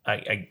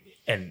 We've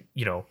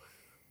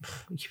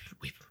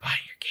been buying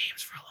your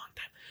games for a long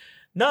time.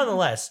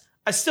 Nonetheless,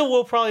 I still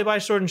will probably buy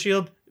Sword and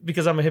Shield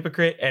because I'm a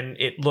hypocrite, and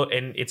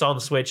it's on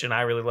the Switch, and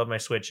I really love my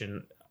Switch,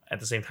 and at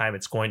the same time,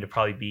 it's going to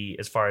probably be,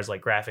 as far as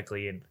like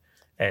graphically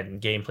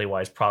and gameplay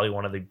wise, probably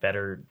one of the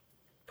better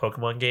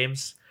Pokemon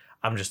games.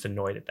 I'm just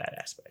annoyed at that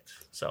aspect.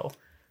 So,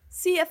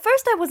 See, at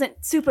first I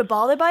wasn't super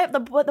bothered by it,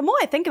 but the more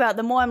I think about it,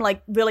 the more I'm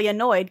like really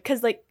annoyed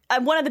because like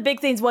one of the big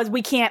things was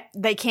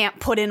they can't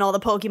put in all the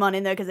Pokemon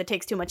in there because it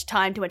takes too much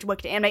time, too much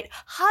work to animate.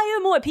 Hire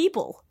more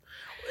people.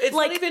 it's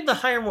Like- not even the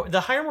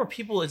hire more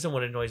people isn't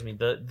what annoys me.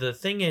 The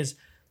thing is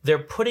they're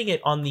putting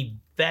it on the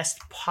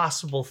best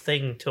possible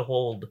thing to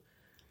hold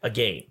a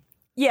game.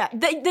 Yeah,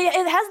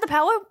 it has the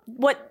power.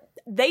 What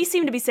they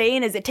seem to be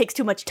saying is it takes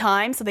too much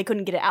time, so they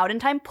couldn't get it out in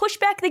time. Push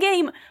back the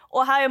game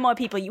or hire more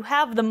people. You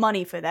have the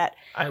money for that.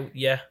 And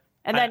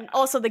then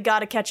also the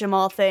gotta catch 'em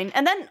all thing.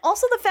 And then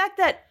also the fact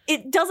that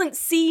it doesn't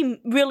seem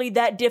really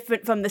that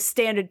different from the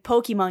standard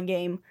Pokemon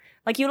game.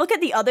 Like you look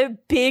at the other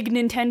big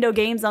Nintendo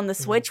games on the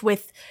Switch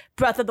with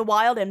Breath of the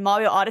Wild and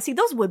Mario Odyssey,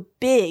 those were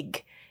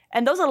big.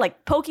 And those are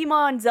like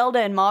Pokemon, Zelda,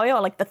 and Mario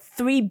are like the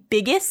 3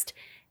 biggest.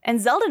 And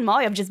Zelda and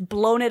Mario have just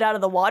blown it out of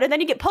the water. Then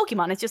you get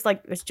Pokemon. It's just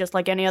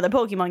like any other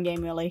Pokemon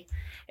game, really.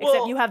 Except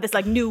Well, you have this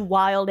like new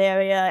wild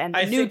area and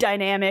I new think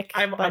dynamic.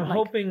 I'm but, like,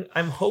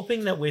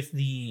 hoping that with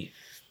the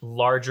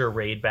larger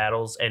raid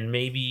battles, and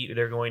maybe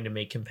they're going to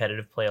make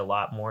competitive play a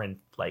lot more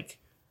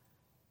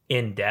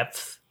in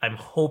depth. I'm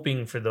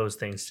hoping for those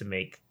things to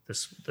make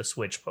the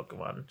Switch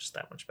Pokemon just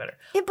that much better.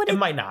 Yeah, but it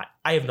might not.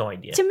 I have no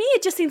idea. To me,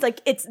 it just seems like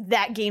it's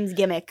that game's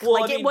gimmick. Well,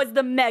 like I it mean- was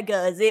the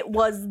megas, it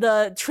was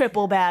the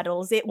triple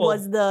battles, it Well,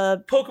 was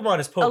the Pokemon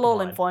is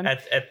Pokemon. Alolan form.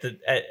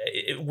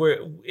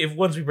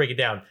 Once we break it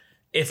down,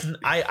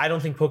 I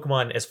don't think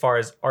Pokemon, as far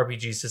as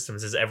RPG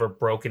systems, has ever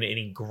broken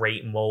any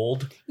great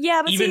mold.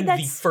 yeah. But Even see, the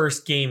that's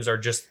first games are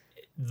just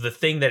the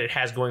thing that it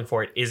has going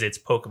for it is its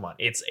Pokemon.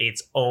 It's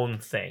its own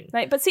thing.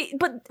 right. But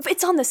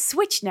it's on the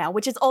Switch now,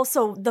 which is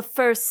also the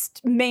first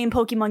main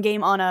Pokemon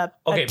game on a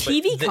But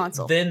TV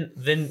console. Then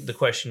the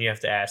question you have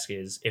to ask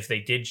is if they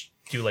did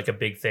do like a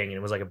big thing and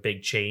it was like a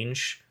big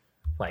change,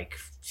 like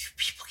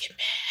people get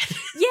mad.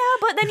 Yeah,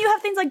 but then you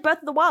have things like Breath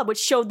of the Wild, which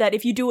showed that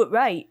if you do it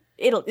right,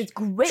 it's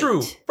great.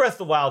 True. Breath of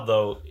the Wild,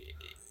 though,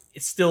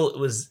 it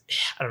was.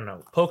 I don't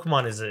know.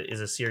 Pokemon is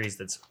a series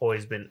that's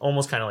always been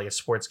almost kind of like a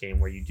sports game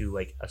where you do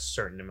like a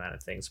certain amount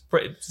of things.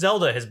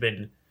 Zelda has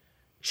been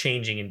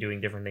changing and doing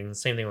different things.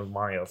 Same thing with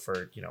Mario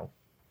for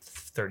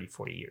 30,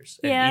 40 years.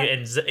 Yeah.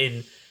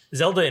 And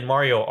Zelda and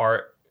Mario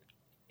are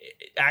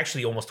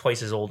actually almost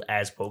twice as old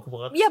as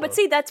Pokemon. Yeah, so- but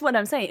see, that's what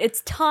I'm saying.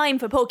 It's time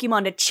for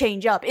Pokemon to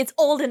change up. It's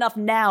old enough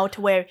now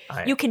to where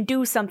you can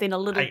do something a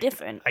little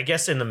different. I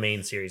guess in the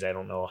main series, I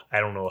don't know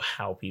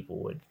how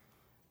people would.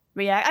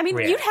 React. I mean,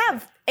 React. you'd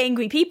have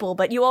angry people,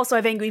 but you also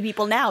have angry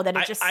people now that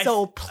are just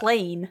so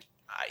plain.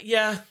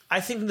 I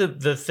think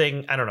the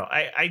thing, I don't know.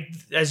 I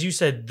as you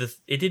said,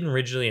 it didn't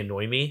originally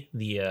annoy me,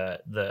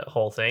 the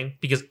whole thing,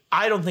 because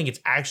I don't think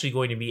it's actually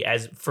going to be,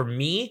 as for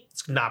me,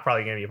 it's not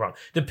probably going to be a problem,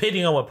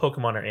 depending on what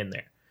Pokemon are in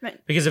there. Right.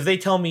 Because if they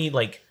tell me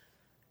like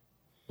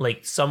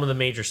some of the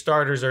major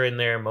starters are in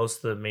there,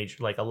 most of the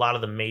major, like a lot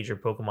of the major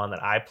Pokemon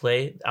that I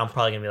play, I'm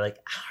probably gonna be like,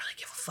 I don't really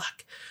give a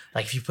fuck.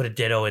 Like if you put a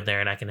Ditto in there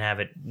and I can have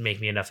it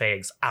make me enough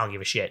eggs, I don't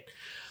give a shit.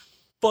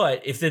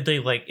 But if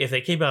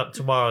they came out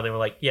tomorrow and they were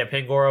like, yeah,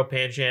 Pangoro,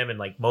 Pancham, and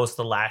like most of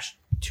the last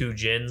 2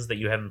 gens that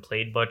you haven't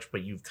played much,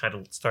 but you've kind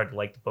of started to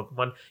like the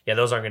Pokemon, yeah,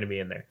 those aren't going to be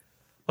in there.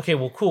 okay,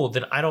 well, cool.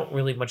 Then I don't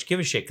really much give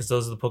a shit because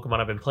those are the Pokemon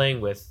I've been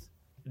playing with.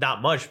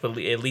 Not much, but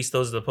at least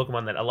those are the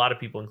Pokemon that a lot of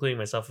people, including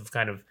myself, have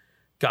kind of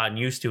gotten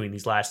used to in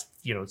these last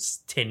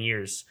 10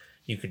 years.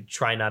 You could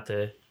try not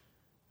to.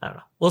 I don't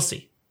know. We'll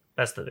see.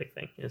 That's the big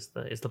thing. Is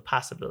the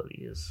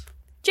possibility is.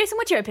 Jason,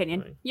 what's your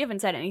opinion? You haven't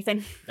said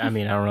anything. I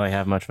mean, I don't really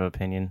have much of an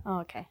opinion.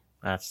 Oh, okay.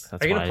 That's Are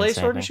you gonna play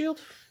Sword and Shield?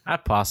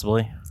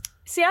 Possibly.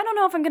 See, I don't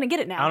know if I'm gonna get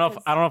it now. I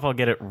don't know if I'll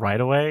get it right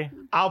away.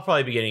 I'll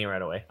probably be getting it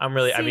right away. I'm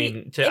really.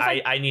 See,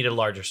 I need a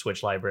larger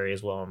Switch library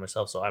as well on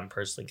myself, so I'm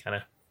personally kind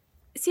of.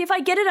 See, if I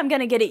get it, I'm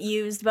gonna get it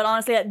used. But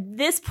honestly, at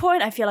this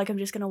point, I feel like I'm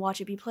just gonna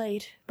watch it be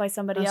played by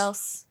somebody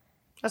else.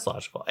 That's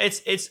logical.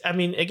 It's. I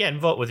mean, again,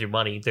 vote with your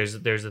money. There's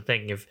a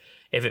thing.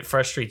 If it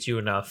frustrates you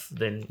enough,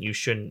 then you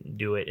shouldn't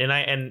do it. And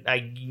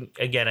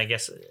I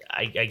guess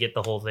I get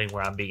the whole thing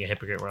where I'm being a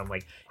hypocrite. Where I'm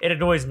like, it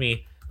annoys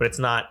me, but it's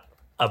not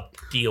a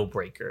deal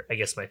breaker. I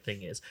guess my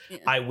thing is,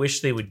 I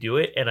wish they would do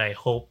it, and I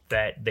hope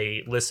that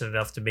they listen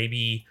enough to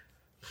maybe.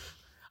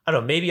 I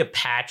don't know, maybe a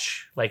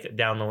patch like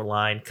down the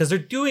line because they're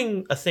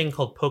doing a thing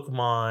called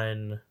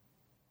Pokemon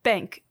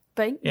Bank.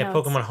 Yeah, no,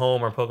 Pokemon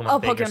Home or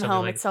Pokemon Bank or something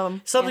Home. like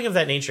It's something of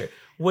that nature,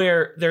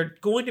 where they're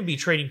going to be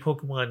trading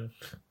Pokemon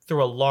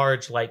through a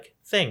large like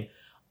thing.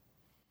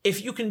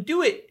 If you can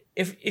do it,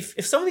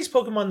 if some of these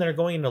Pokemon that are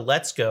going into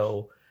Let's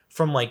Go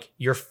from like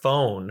your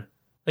phone,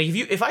 like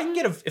if I can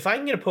get a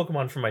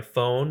Pokemon from my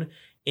phone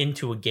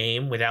into a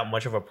game without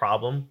much of a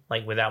problem,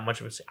 like without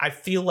much of a, I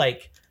feel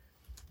like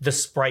the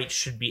sprites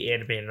should be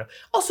animated.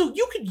 Also,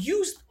 you could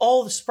use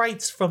all the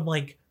sprites from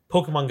like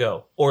Pokemon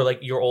Go or like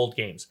your old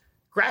games.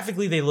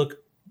 Graphically, they look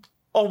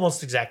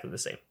almost exactly the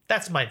same.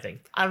 That's my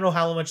thing. I don't know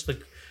how much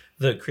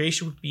the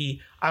creation would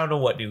be. I don't know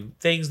what new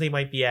things they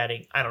might be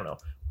adding. I don't know.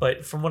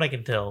 But from what I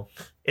can tell,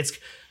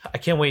 I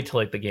can't wait till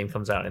like the game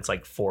comes out and it's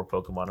like 4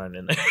 Pokemon on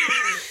in there.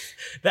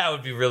 That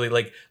would be really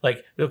like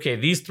okay,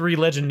 these 3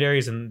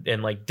 legendaries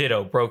and like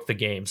Ditto broke the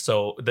game.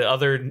 So the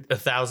other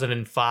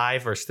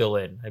 1,005 are still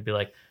in. I'd be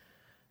like,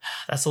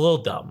 that's a little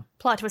dumb.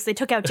 Plot twist: they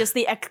took out just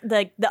the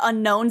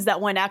unknowns that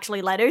weren't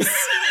actually letters.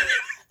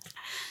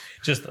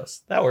 Just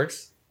us. That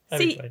works.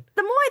 See,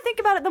 the more I think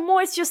about it, the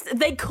more it's just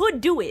they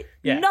could do it.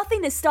 Yeah.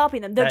 Nothing is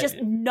stopping them. They're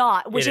just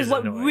not, which is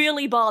what annoying.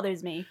 really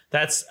bothers me.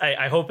 That's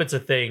I hope it's a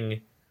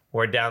thing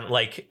where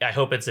I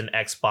hope it's an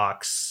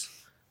Xbox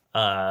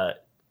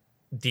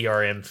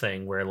DRM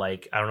thing where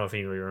like I don't know if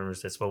anybody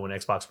remembers this, but when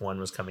Xbox One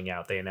was coming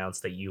out, they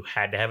announced that you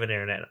had to have an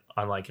internet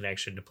online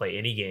connection to play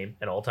any game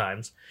at all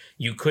times.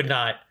 You could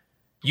not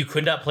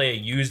play a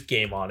used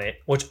game on it,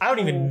 which I don't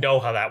even know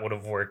how that would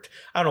have worked.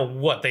 I don't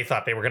know what they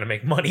thought they were going to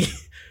make money.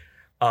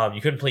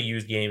 You couldn't play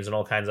used games and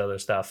all kinds of other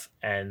stuff.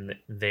 And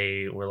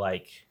they were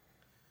like,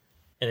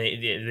 and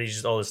they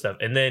just all this stuff.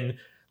 And then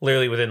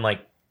literally within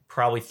like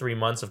probably 3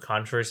 months of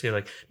controversy, they're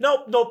like,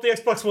 nope, the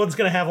Xbox One's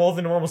going to have all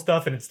the normal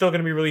stuff and it's still going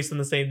to be released on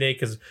the same day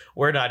because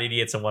we're not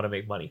idiots and want to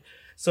make money.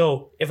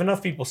 So if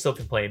enough people still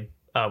complain,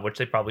 which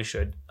they probably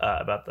should,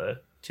 about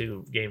the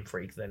 2 Game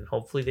Freak, then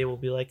hopefully they will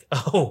be like,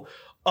 oh,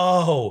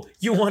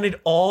 you wanted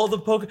all the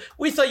Pokemon?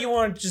 We thought you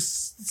wanted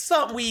just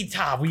some. We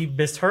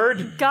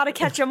misheard. Gotta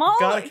catch them all.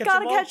 Gotta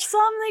catch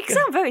some. They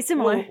sound very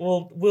similar.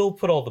 We'll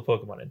put all the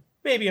Pokemon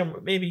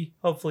in.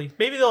 Hopefully,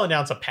 they'll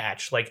announce a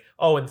patch. Like,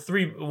 in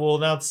 3, we'll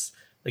announce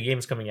the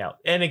game's coming out.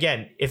 And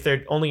again, if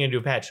they're only gonna do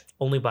a patch,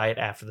 only buy it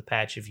after the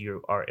patch. If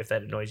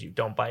that annoys you,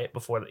 don't buy it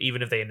before.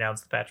 Even if they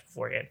announce the patch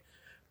beforehand,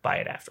 buy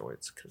it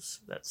afterwards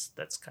because that's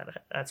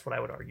what I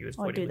would argue is.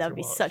 Oh, dude, that would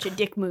be such a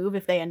dick move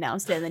if they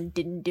announced it and then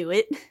didn't do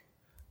it.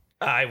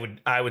 I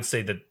would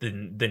say that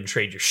then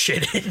trade your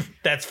shit in.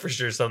 That's for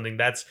sure something.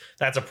 That's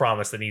a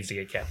promise that needs to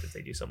get kept if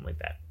they do something like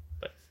that.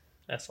 But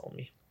that's all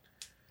me.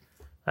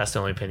 That's the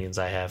only opinions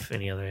I have.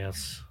 Any other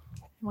else?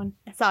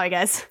 Sorry,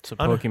 guys. So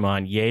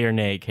Pokemon, yay or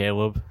nay,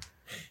 Caleb?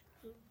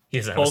 He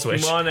doesn't have a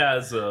Switch. Pokemon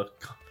as a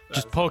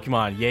Just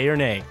Pokemon, yay or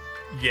nay?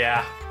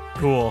 yeah.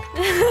 Cool.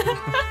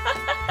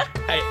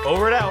 Hey,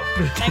 over and out.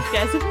 Thanks,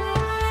 guys.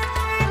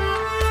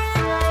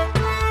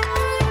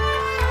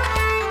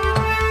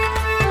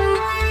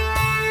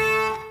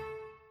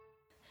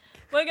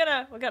 We're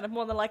gonna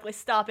more than likely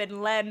stop at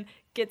Len,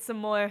 get some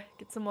more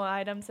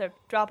items or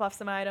drop off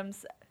some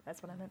items.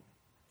 That's what I meant.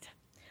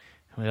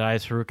 I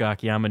asked Haruka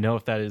Akiyama know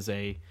if that is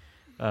a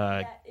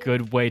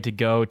good way to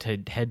go to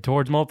head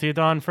towards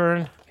Multiodon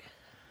Fern.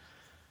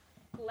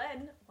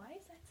 Len, why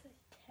is that a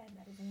 10?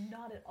 That is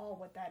not at all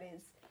what that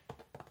is.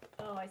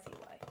 Oh, I see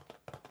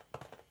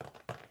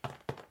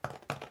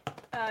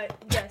why.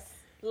 Yes.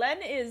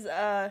 Len is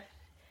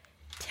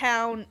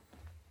town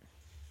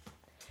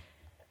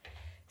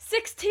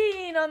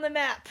 16 on the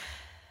map.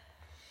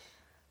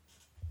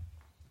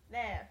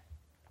 There.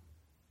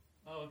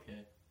 Oh, okay.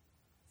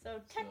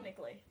 So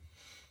technically,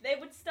 they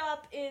would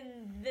stop in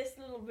this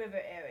little river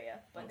area,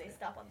 but they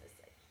stop on this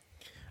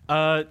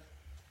side.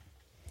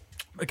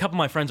 A couple of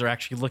my friends are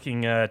actually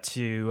looking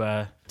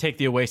to take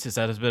the Oasis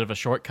as a bit of a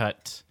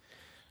shortcut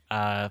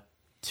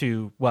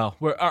to, well,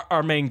 where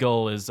our main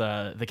goal is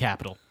the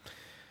capital.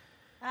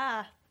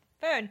 Ah,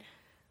 Fern.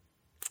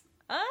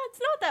 It's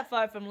not that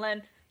far from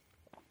Len.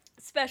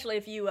 Especially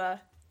if you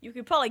you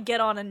could probably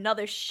get on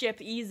another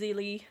ship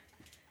easily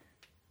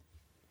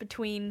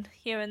between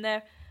here and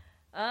there.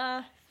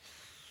 I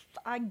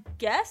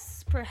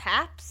guess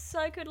perhaps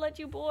I could let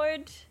you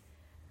board.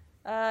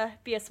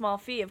 Be a small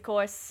fee, of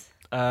course.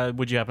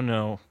 Would you happen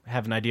to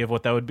have an idea of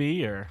what that would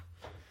be, or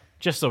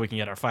just so we can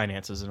get our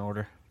finances in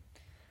order?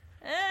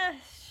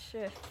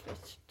 Sure.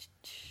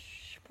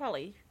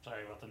 Probably.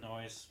 Sorry about the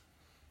noise.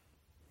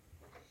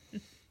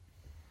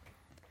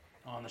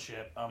 On the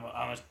ship. I'm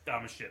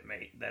a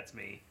shipmate. That's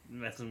me.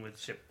 Messing with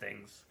ship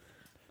things.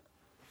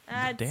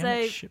 I'd Damn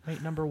say it,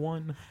 shipmate number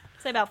 1.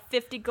 say about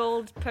 50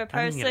 gold per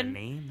I didn't get a person.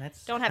 name.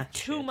 That's Don't have that's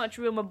too shit. much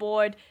room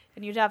aboard,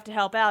 and you'd have to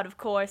help out, of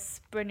course.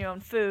 Bring your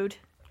own food.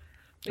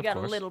 We Of got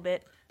course. a little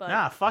bit, but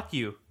Nah, fuck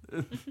you.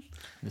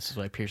 This is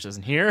why Pierce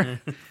isn't here.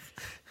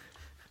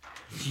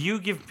 You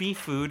give me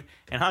food,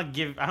 and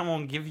I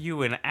won't give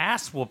you an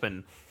ass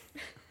whooping.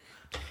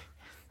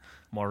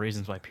 More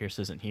reasons why Pierce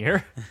isn't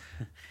here.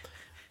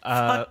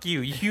 Fuck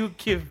you. You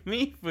give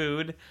me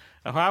food,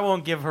 or I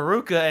won't give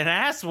Haruka an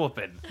ass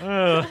whooping.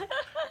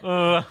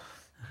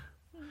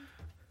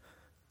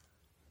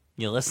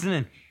 You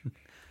listening?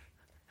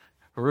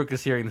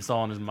 Haruka's hearing this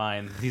all in his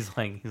mind. He's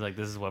like,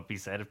 this is what he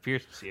said if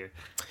Pierce was here.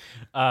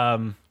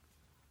 That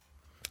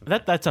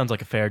sounds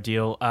like a fair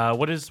deal.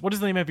 What is the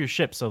name of your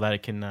ship so that I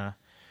can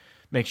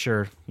make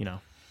sure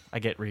I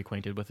get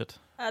reacquainted with it?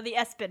 the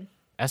Espen.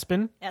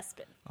 Espen.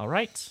 Espen. All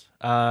right.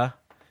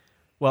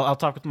 Well, I'll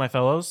talk with my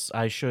fellows.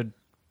 I should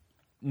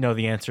know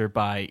the answer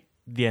by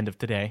the end of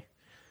today.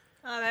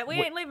 All right, we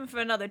ain't leaving for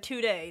another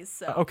 2 days,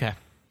 so. Okay,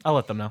 I'll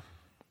let them know.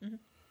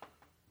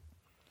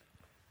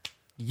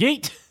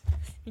 Yeet.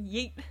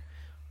 Yeet.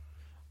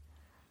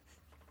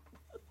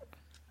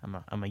 I'm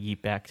a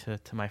yeet back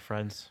to my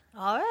friends.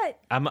 All right.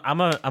 I'm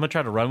gonna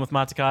try to run with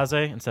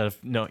Matsukaze instead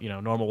of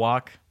normal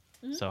walk.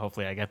 So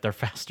hopefully I get there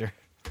faster.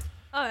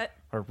 All right.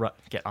 Or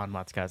get on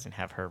Matsukaze and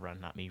have her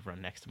run, not me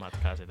run next to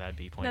Matsukaze. That'd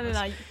be No, pointless.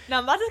 no.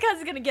 Now,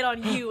 Matsukaze's gonna get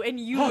on you, and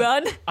you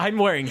run. I'm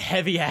wearing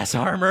heavy ass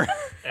armor,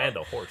 And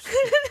a horse.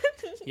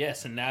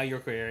 Yes, and now you're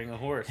carrying a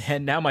horse.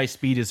 and now my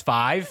speed is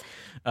 5.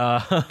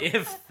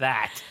 If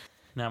that.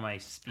 Now my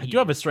speed. I do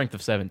have a strength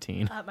of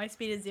 17. My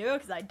speed is 0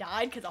 because I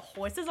died because a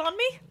horse is on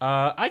me.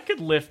 I could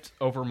lift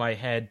over my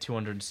head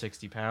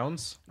 260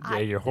 pounds. Yeah,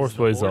 your horse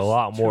weighs a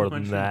lot more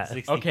than that.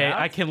 260 Okay,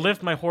 I pounds? can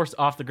lift my horse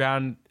off the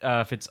ground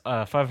if it's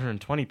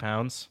 520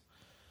 pounds.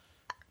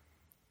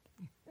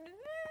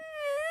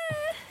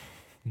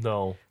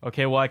 No.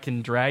 Okay, well I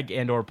can drag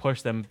and or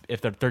push them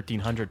if they're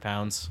 1,300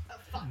 pounds.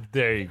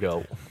 There you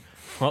go.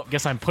 Well,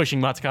 guess I'm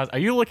pushing Matsukaze. Are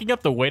you looking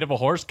up the weight of a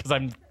horse? Because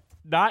I'm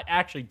not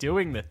actually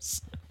doing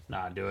this.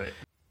 Nah, do it.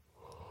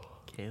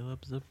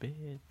 Caleb's a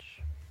bitch.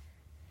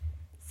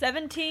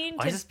 17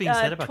 Why to is this being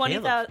said about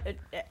 20,000.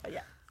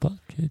 Yeah,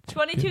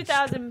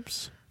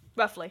 22,000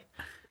 roughly.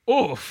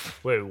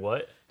 Oof. Wait,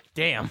 what?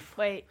 Damn.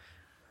 Wait,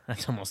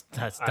 That's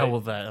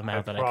double the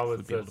amount that I promise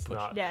could be able to that's push.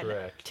 not yeah,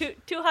 correct.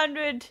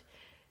 200.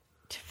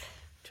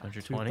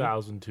 220.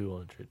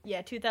 2,200.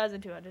 Yeah,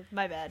 2,200.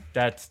 My bad.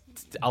 That's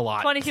a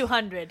lot.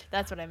 2,200.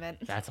 That's what I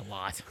meant. That's a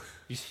lot.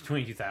 You said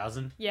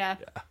 22,000? Yeah,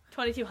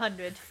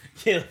 2,200.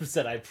 Caleb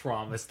said, I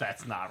promise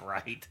that's not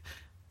right.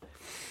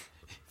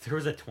 If there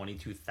was a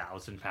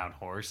 22,000 pound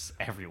horse,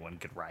 everyone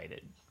could ride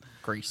it.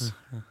 Grease.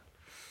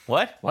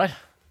 What? What?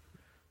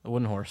 A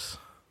wooden horse.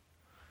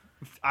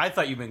 I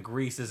thought you meant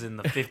Grease as in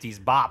the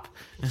 50s bop.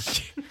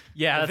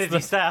 Yeah, The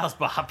that's 50s styles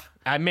bop.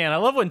 man, I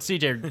love when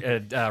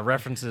CJ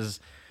references.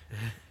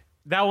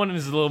 That one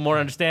is a little more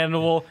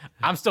understandable.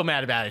 I'm still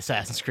mad about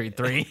Assassin's Creed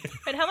 3.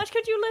 Wait, how much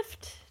could you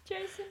lift,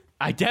 Jason?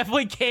 I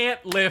definitely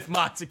can't lift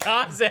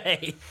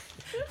Matsukaze.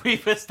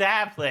 We've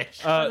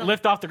established.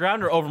 Lift off the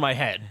ground or over my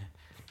head?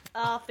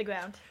 Off the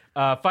ground.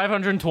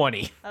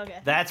 520. Okay.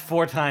 That's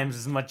 4 times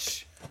as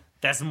much.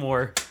 That's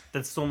more.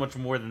 That's so much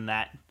more than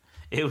that.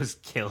 It was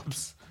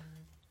Caleb's.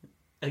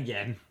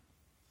 Again.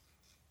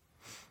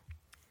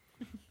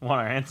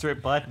 Want to answer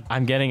it, bud?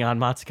 I'm getting on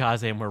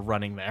Matsukaze and we're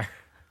running there.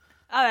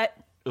 All right.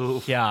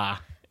 Ooh. Yeah.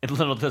 And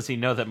little does he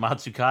know that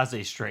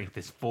Matsukaze's strength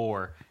is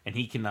 4, and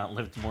he cannot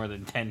lift more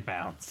than 10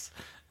 pounds.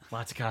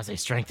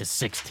 Matsukaze's strength is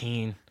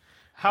 16.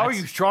 How are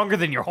you stronger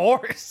than your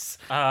horse?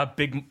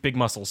 Big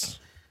muscles.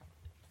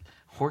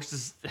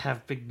 Horses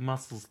have big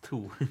muscles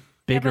too.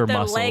 Bigger But their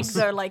muscles. legs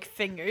are like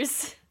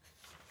fingers.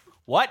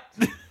 What?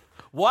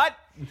 What?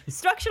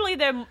 Structurally,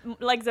 their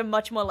legs are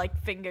much more like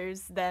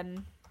fingers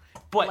than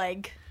But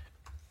leg.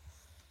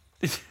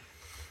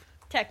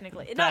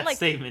 Technically, that not like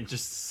statement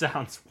just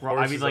sounds wrong.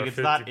 I mean, like it's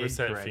not 50%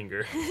 incorrect.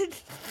 finger.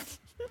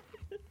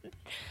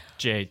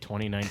 J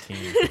 2019.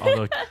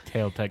 Although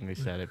Caleb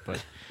technically said it,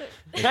 but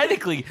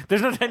Technically,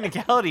 there's no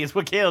technicality. It's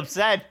what Caleb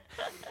said.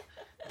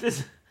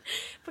 This.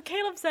 But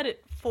Caleb said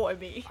it for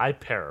me. I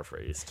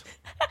paraphrased.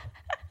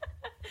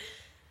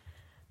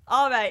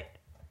 All right.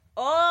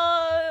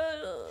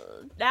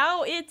 Oh,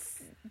 now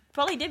it's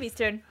probably Dibby's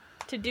turn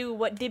to do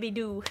what Dibby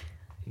do.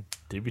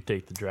 Did we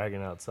take the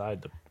dragon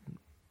outside to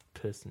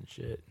piss and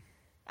shit?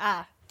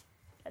 Ah,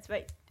 that's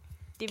right.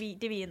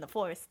 Dibby in the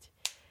forest.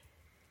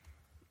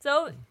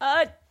 So,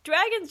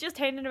 Dragon's just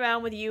hanging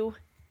around with you.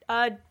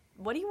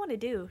 What do you want to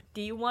do?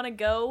 Do you want to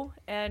go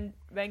and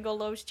wrangle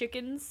those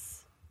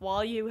chickens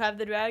while you have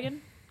the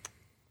dragon?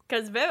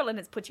 Because Verilyn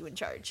has put you in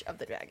charge of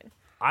the dragon.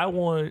 I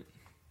want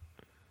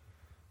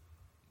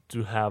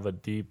to have a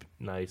deep,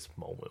 nice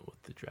moment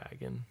with the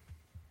dragon.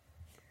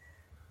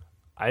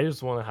 I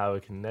just want to have a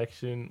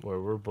connection where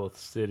we're both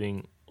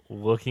sitting,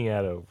 looking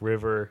at a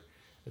river.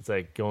 It's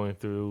like going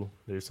through.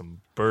 There's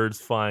some birds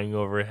flying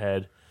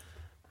overhead,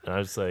 and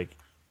I'm just like,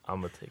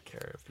 I'm gonna take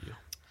care of you.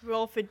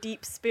 Roll for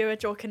deep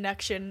spiritual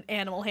connection,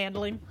 animal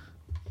handling.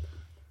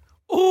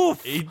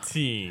 Oof.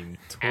 18,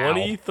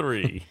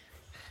 23.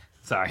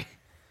 Sorry.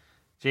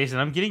 Jason,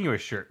 I'm getting you a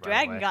shirt, by the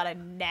Dragon way. got a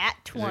nat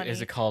 20.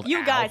 Is it called You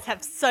ow? guys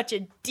have such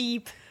a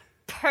deep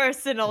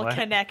personal What?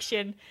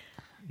 connection.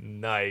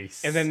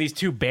 Nice. And then these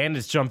two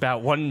bandits jump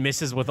out. One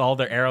misses with all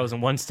their arrows,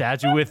 and one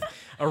stabs you with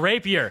a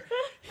rapier.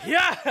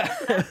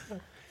 Yeah.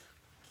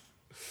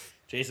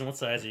 Jason, what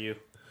size are you?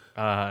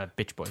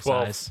 Bitch boy 12.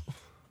 size.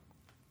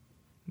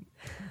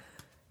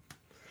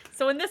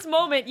 So in this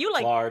moment, you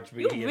like Large,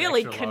 you medium,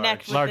 really extra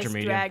connect with Larger this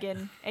medium.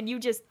 dragon, and you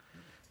just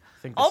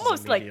I think this is a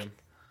almost like medium.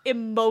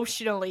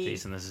 emotionally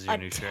Jason, this is your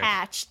new shirt.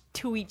 attached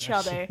to each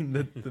other.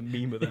 the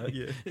meme of that.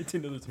 Yeah, it's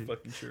another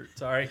fucking shirt.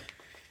 Sorry.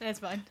 That's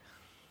fine.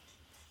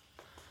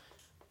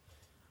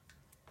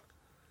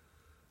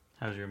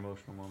 How's your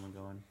emotional moment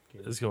going?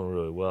 It's going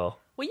really well.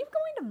 Were you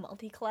going to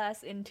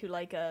multi-class into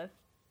like a?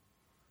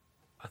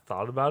 I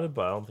thought about it,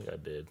 but I don't think I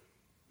did.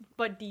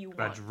 But do you want?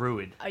 That's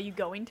Druid. Are you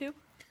going to?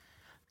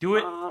 Do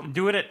it.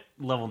 Do it at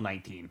level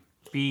 19.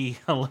 Be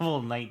a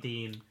level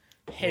 19.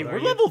 Hey, What we're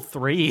are you? level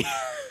 3.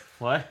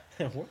 What?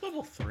 We're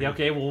level 3. Yeah,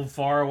 okay, well,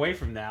 far away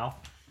from now.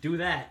 Do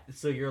that.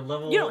 So you're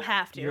level. You don't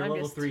have to, You're I'm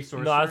level just- 3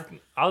 sorcerer. No,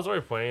 I was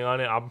already planning on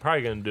it. I'm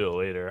probably going to do it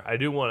later. I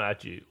do want to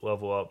actually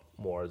level up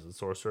more as a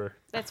sorcerer.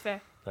 That's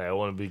fair. Like, I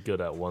want to be good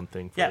at one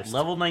thing yeah, first.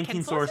 level 19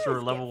 Can sorcerer,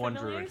 sorcerers level get 1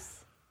 druid.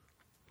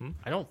 familiars?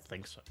 I don't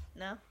think so.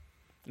 No.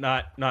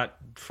 Not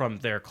from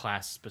their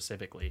class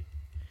specifically.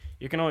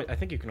 You can always. I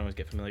think you can always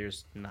get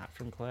familiars not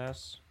from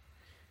class.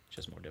 It's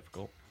just more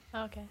difficult.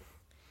 Okay.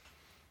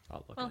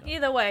 I'll look Well, it up.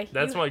 either way,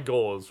 That's you- my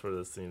goal, is for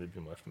this thing to be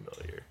my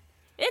familiar.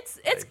 it's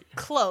like-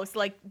 close.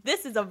 Like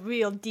this is a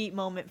real deep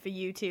moment for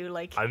you two.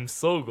 Like I'm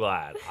so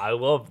glad. I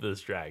love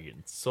this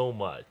dragon so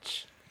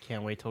much.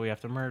 Can't wait till we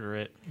have to murder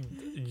it.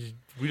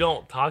 We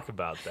don't talk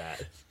about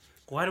that.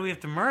 Why do we have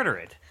to murder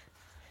it?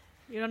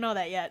 you don't know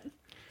that yet.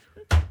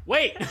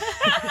 Wait.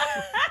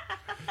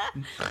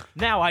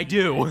 Now I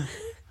do.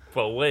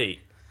 But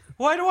wait.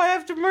 Why do I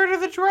have to murder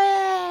the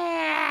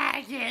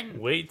dragon?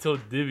 Wait till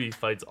Dibby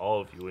fights all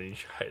of you when you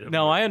try to.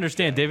 No, I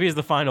understand. Divvy is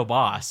the final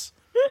boss.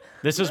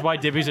 This is why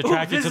Divvy's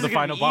attracted this to the is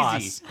gonna final be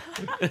boss.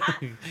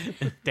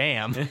 easy.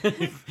 Damn.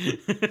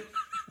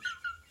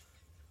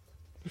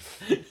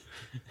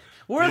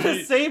 We're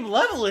the same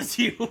level as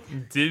you.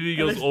 Dibby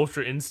goes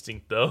Ultra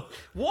Instinct, though.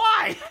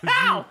 Why?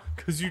 How?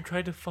 Because you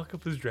tried to fuck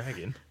up his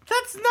dragon.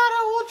 That's not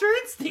how Ultra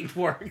Instinct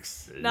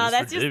works. No, It is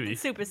that's for just Dibby.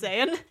 Super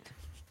Saiyan.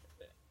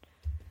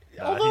 He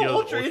Although goes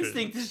Ultra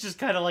Instinct is just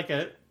kind of like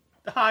a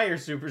higher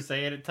Super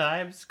Saiyan at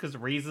times because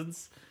of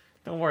reasons.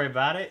 Don't worry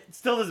about it. It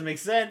still doesn't make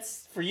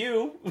sense for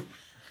you.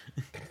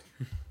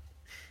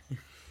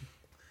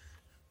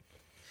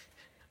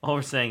 All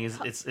we're saying is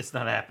it's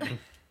not happening.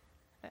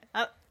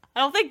 I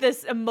don't think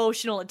this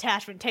emotional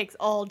attachment takes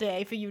all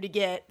day for you to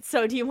get.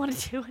 So do you want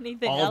to do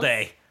anything else? All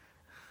day.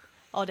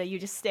 All day. You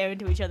just stare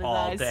into each other's All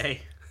eyes.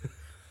 day.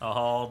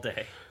 All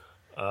day.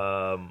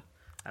 I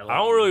I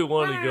don't really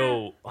want to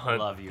go hunt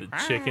love you. the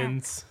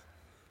chickens.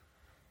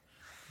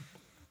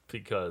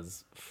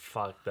 Because,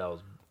 fuck, that was.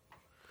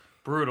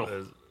 Brutal.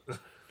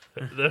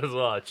 There's a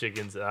lot of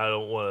chickens, and I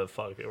don't want to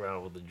fuck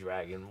around with the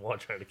dragon while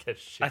trying to catch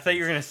chickens. I thought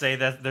you were gonna say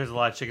that there's a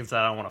lot of chickens that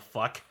I don't want to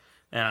fuck,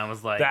 and I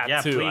was like, that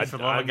yeah, too. please, for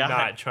the love I'm of God.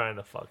 not trying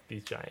to fuck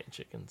these giant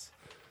chickens.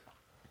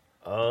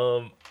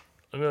 I'm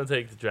gonna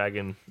take the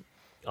dragon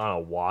on a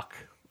walk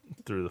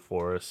through the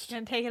forest.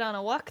 Gonna take it on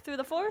a walk through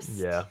the forest?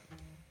 Yeah,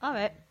 All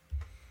right.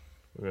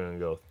 we're gonna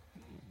go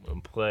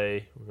and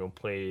play. We're gonna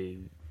play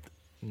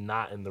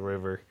not in the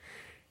river.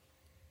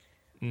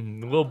 A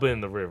little bit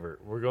in the river.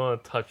 We're gonna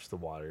touch the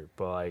water,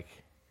 but like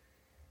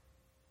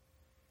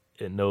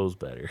it knows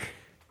better.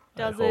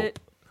 Does I hope. it?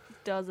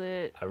 Does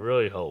it? I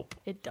really hope.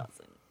 It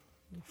doesn't.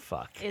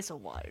 Fuck. It's a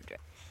water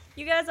dragon.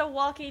 You guys are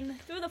walking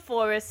through the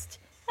forest,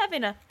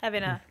 having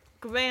a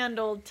grand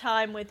old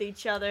time with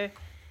each other.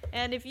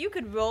 And if you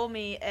could roll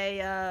me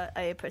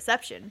a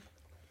perception.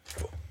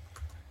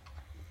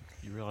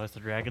 You realize the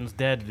dragon's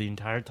dead the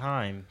entire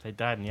time. They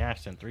died in the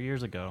accident 3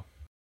 years ago.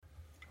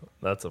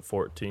 That's a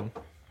 14.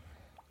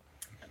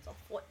 That's a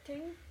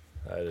 14.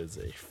 That is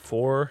a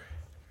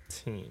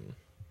 14.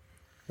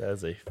 That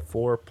is a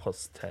 4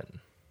 plus 10.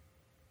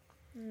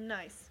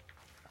 Nice.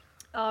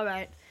 All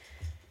right.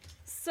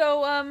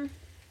 So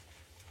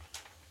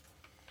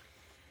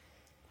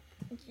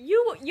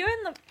you're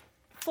in the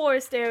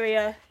forest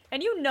area,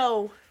 and you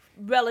know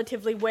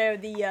relatively where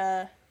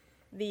the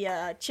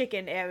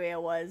chicken area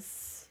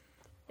was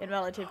in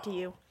relative to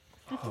you.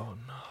 Oh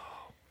no.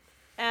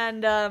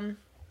 And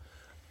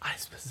I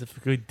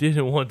specifically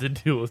didn't want to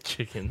deal with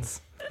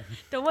chickens.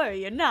 Don't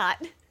worry, you're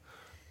not.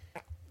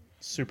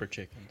 Super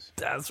chickens.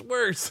 That's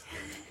worse.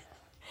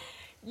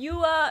 You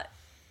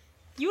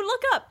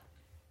look up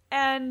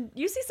and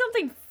you see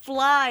something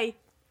fly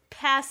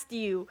past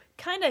you,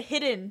 kind of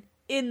hidden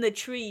in the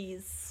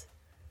trees.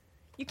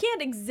 You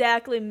can't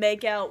exactly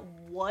make out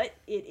what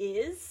it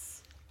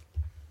is,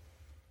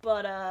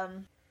 but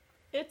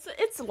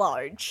it's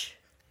large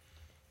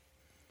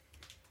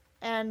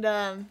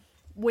and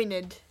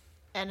winged,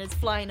 and it's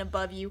flying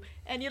above you.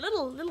 And your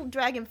little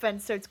dragon friend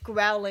starts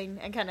growling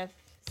and kind of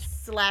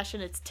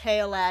slashing its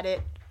tail at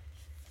it.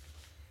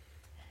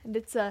 And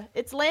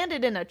it's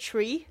landed in a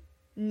tree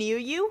near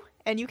you,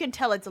 and you can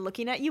tell it's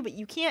looking at you, but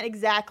you can't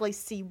exactly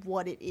see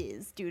what it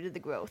is due to the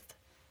growth.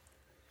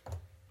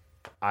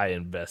 I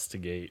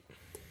investigate.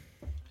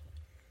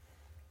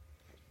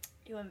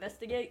 You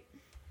investigate?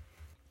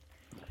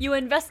 You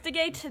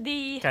investigate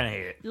the Kind of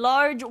hate it.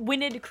 large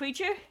winged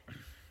creature.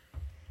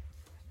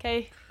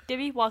 Okay,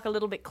 Dibby, walk a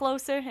little bit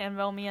closer and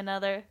roll me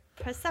another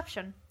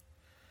perception.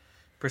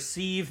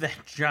 Perceive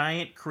that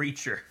giant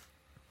creature.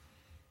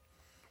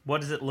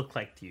 What does it look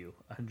like to you?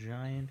 A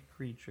giant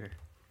creature.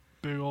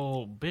 Big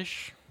old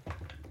bish.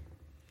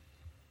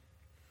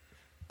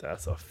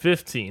 That's a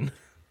 15.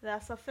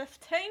 That's a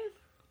 15.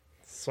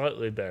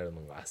 Slightly better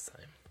than last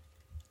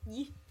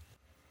time.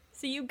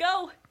 So you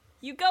go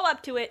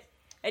up to it,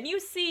 and you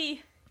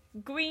see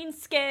green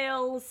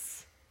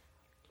scales,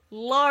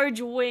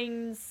 large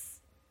wings,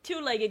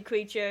 two-legged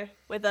creature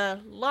with a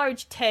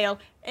large tail,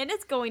 and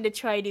it's going to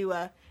try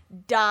to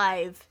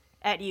dive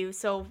at you.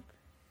 So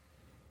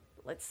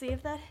let's see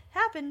if that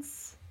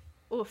happens.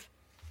 Oof.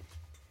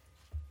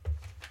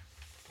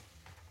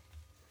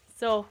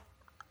 So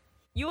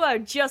you are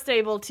just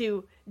able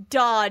to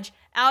dodge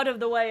out of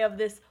the way of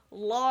this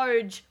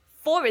large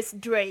forest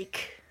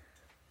drake.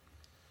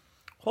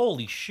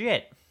 Holy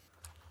shit.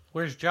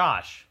 Where's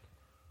Josh?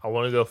 I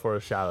want to go for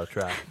a shadow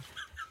trap.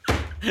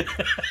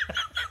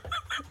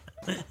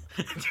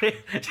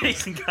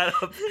 Jason got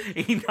up,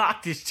 he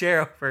knocked his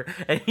chair over,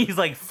 and he's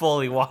like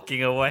fully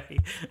walking away.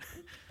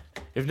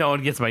 If no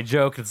one gets my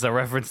joke, it's a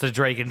reference to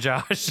Drake and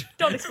Josh.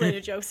 Don't explain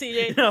a joke,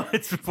 CJ. No,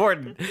 it's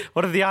important.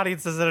 What if the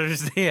audience doesn't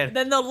understand?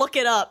 Then they'll look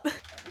it up.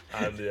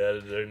 I'm the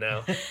editor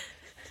now.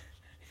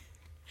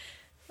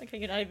 Like,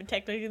 you're not even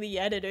technically the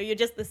editor, you're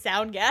just the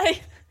sound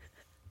guy.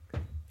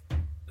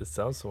 It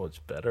sounds so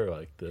much better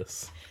like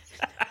this.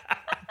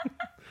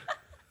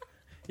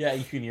 Yeah,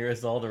 you can hear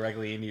us all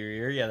directly into your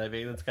ear. Yeah,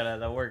 that's kind of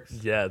how that works.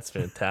 Yeah, it's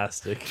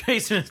fantastic.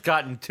 Jason has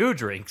gotten 2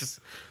 drinks,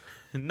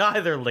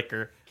 neither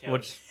liquor.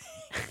 Which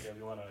Yeah,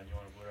 you want a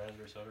blue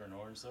raspberry soda or an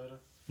orange soda?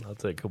 I'll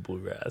take a blue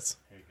raz.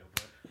 Here you go,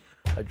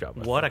 bud. I dropped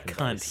my what a fucking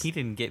cunt! dice. He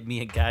didn't get me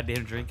a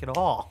goddamn drink at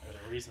all. There's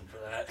a reason for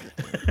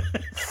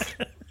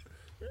that.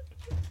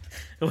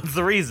 What's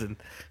the reason,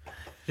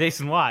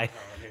 Jason? Why?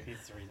 Maybe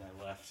it's the reason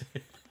I left.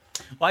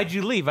 Why'd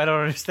you leave? I don't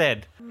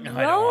understand. No,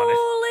 I don't Roll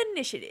want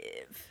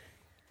initiative.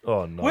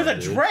 Oh no. it. With a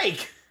dude.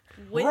 Drake,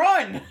 With-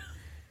 run!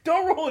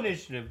 Don't roll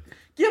initiative.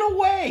 Get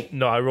away!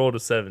 No, I rolled a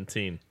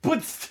 17.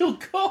 But still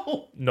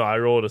go. No, I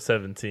rolled a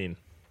 17.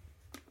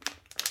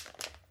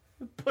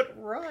 But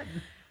run.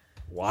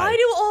 Why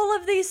do all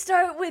of these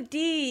start with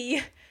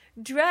D?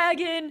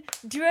 Dragon,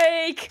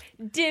 Drake,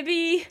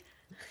 Dibby.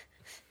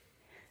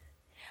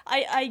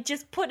 I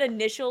just put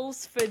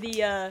initials for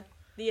the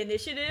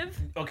initiative.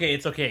 Okay,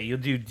 it's okay. You'll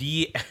do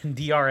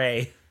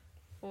DRA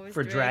What was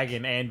for Drake?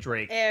 Dragon and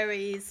Drake.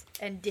 Aries,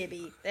 and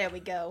Dibby. There we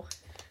go.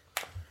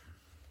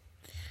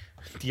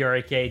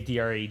 DRAK,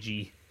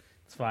 DRAG.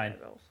 It's fine.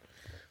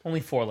 Only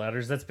 4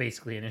 letters. That's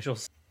basically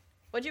initials.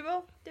 What'd you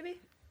roll, Dibby?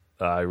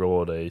 I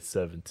rolled a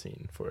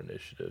 17 for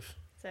initiative.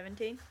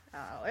 17.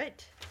 All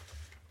right.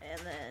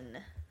 And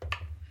then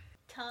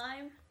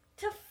time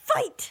to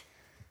fight.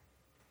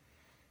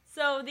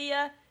 So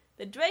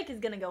the Drake is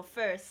gonna go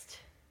first.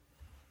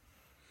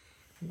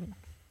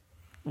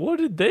 What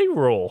did they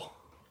roll?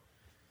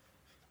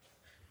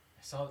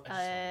 I saw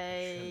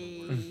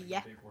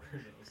Yeah. big word.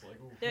 And it was like,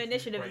 ooh, Their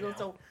initiative is right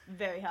now. also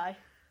very high.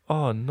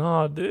 Oh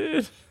no,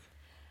 dude.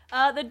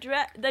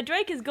 The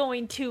Drake is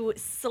going to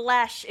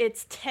slash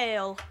its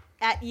tail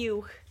at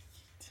you.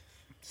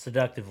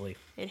 Seductively.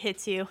 It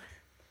hits you.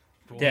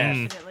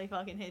 Death. Definitely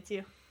fucking hits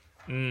you.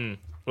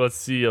 Let's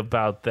see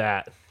about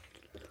that.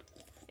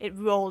 It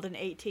rolled an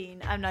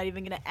 18. I'm not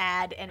even gonna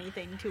add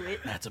anything to it.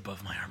 That's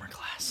above my armor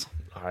class.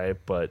 Alright,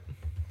 but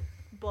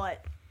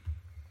But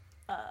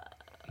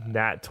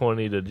nat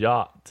 20 to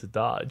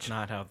dodge.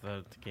 Not how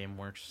the game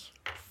works.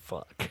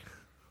 Fuck.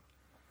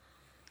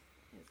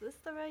 is this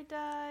the right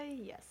die?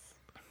 Yes.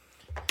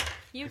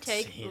 You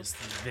take. Is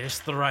this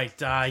the right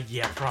die?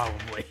 Yeah,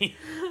 probably.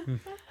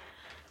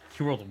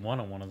 You rolled a 1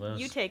 on one of those.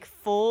 You take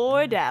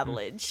 4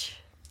 damage.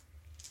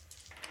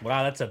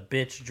 Wow, that's a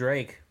bitch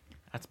Drake.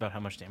 That's about how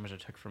much damage I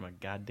took from a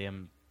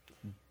goddamn.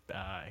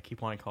 I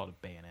keep wanting to call it a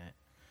bayonet.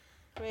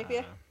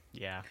 Rapier.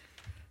 Yeah.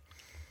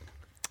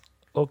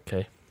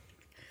 Okay.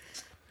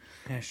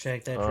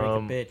 Hashtag that Drake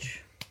a bitch.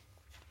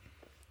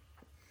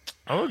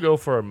 I'm gonna go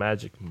for a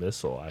magic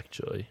missile,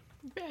 actually.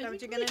 Is that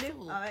what you're gonna do?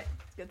 All right.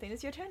 Good thing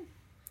it's your turn.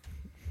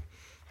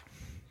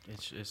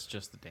 It's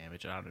just the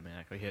damage. It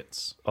automatically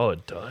hits. Oh,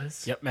 it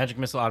does? Yep, magic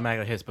missile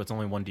automatically hits, but it's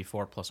only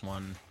 1d4 plus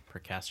 1 per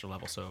caster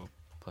level, so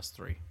plus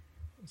 3.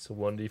 So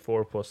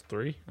 1d4 plus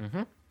 3? Mm-hmm.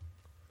 What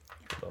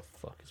the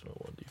fuck is my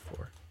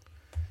 1d4?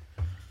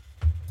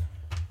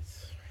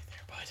 It's right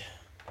there, bud.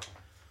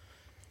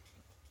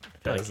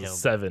 That's a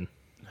 7.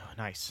 Oh,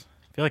 nice.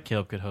 I feel like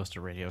Caleb could host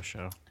a radio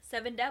show.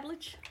 7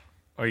 dabblage.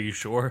 Are you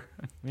sure?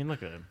 I mean,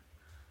 look at him.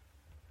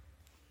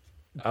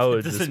 I would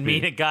It just doesn't be,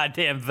 mean a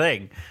goddamn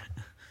thing.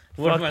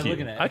 What am I fuck you.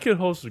 looking at? I could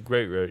host a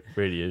great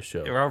radio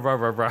show. Rah, rah,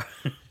 rah, rah.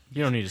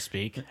 You don't need to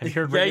speak. Have you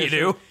heard Yeah, radio you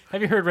shows? do.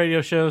 Have you heard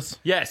radio shows?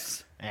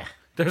 Yes. Eh.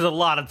 There's a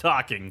lot of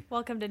talking.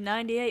 Welcome to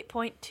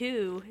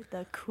 98.2,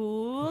 the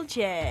Cool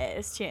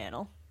Jazz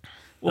channel.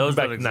 Welcome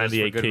back don't to exist for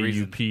 98 good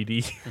reason.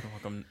 KUPD.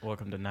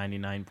 Welcome to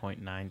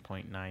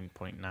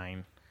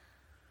 99.9.9.9.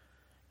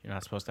 You're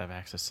not supposed to have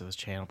access to this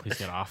channel. Please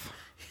get off.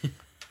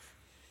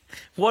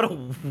 What a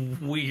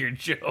weird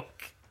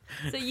joke.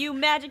 So you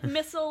magic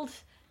missiled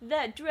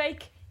that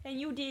Drake, and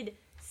you did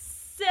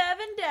 7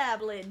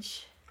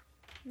 dabblage.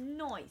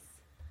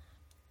 Nice.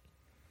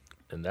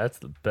 And that's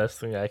the best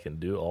thing I can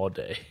do all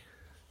day.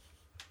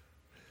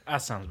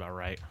 That sounds about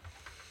right.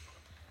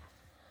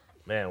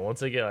 Man,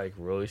 once I get like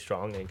really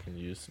strong and can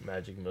use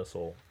magic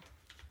missile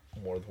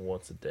more than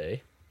once a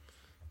day.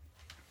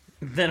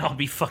 Then I'll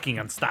be fucking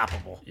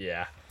unstoppable.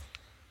 Yeah.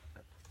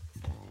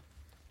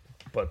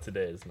 But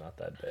today is not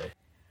that day.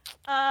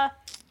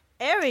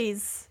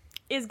 Ares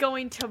is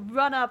going to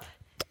run up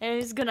and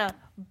is gonna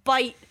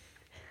bite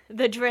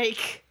the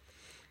Drake.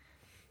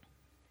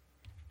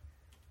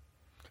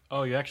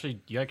 Oh, you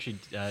actually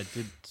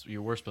did.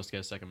 You were supposed to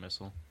get a second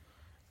missile,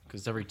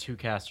 because every 2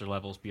 caster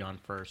levels beyond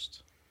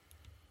first,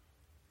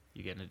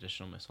 you get an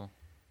additional missile.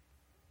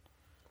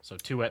 So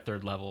 2 at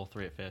 3rd level,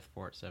 3 at 5th,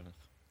 4 at 7th.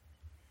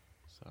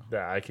 So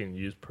That I can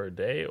use per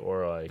day,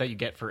 or like. that you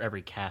get for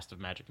every cast of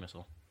magic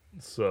missile.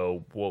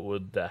 So what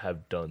would that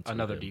have done to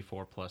Another him?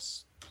 D4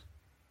 plus.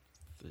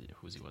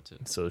 What's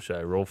it? So should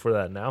I roll for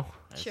that now?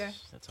 Sure.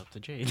 That's up to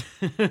Jade.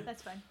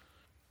 That's fine.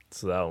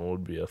 So that one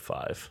would be a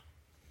 5.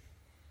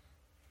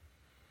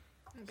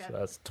 Okay. So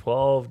that's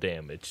 12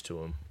 damage to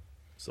him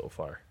so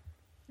far.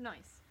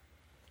 Nice.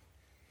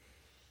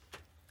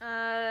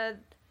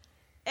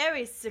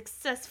 Ares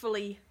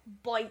successfully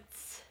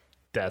bites,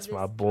 That's This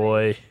my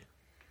boy.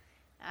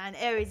 and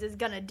Ares is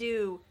gonna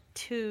do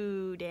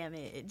 2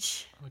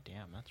 damage. Oh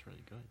damn, that's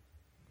really good.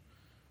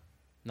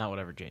 Not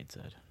whatever Jade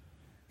said.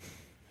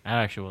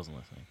 I actually wasn't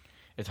listening.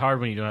 It's hard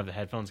when you don't have the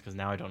headphones because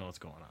now I don't know what's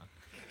going on.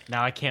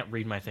 Now I can't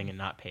read my thing and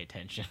not pay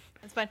attention.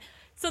 That's fine.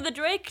 So the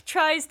Drake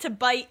tries to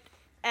bite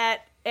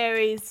at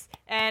Ares,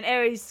 and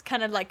Ares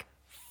kind of like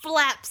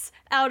flaps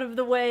out of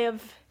the way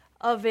of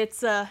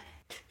its What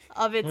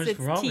is its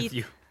wrong teeth. with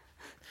you?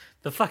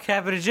 The fuck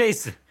happened to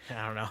Jason?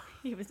 I don't know.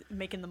 He was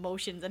making the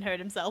motions and hurt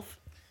himself.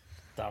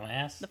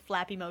 Dumbass. The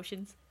flappy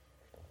motions.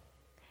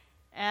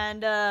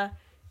 And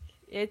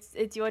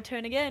it's your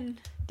turn again,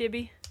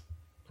 Dibby.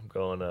 I'm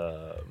going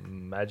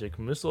magic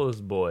missile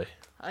this boy.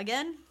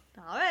 Again?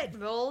 Alright,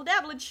 roll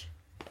dabblage.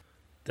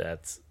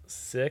 That's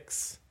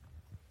 6.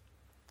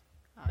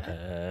 Alright.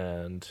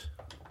 And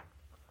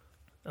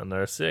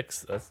another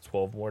 6. That's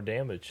 12 more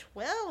damage.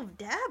 12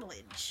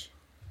 dabblage.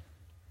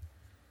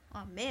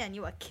 Oh man,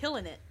 you are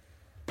killing it.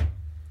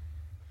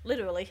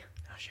 Literally.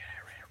 Oh shit,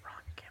 I read it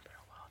wrong again, but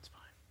oh well, it's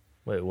fine.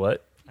 Wait,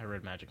 what? I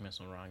read magic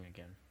missile wrong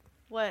again.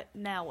 What?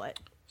 Now what?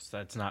 So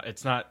it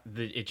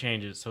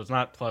changes. So it's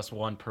not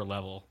 +1 per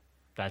level.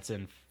 That's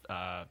in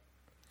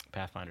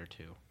Pathfinder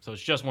 2. So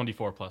it's just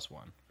 1d4 plus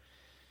 1.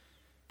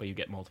 But you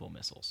get multiple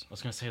missiles. I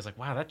was going to say, I was like,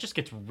 wow, that just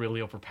gets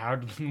really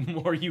overpowered the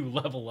more you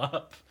level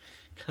up.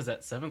 Because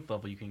at 7th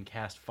level, you can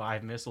cast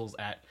 5 missiles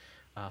at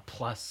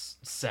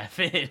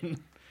 +7.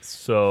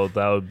 So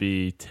that would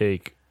be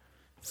take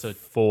So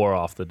 4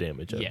 off the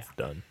damage Yeah. I've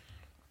done.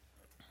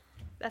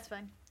 That's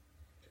fine.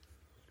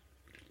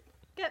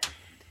 Good.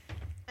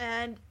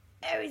 And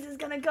Ares is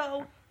gonna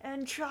go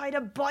and try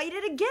to bite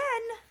it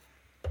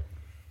again.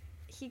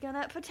 He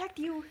gonna protect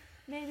you,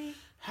 maybe.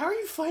 How are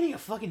you fighting a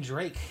fucking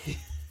Drake?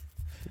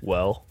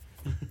 Well,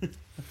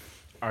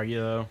 are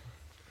you, though?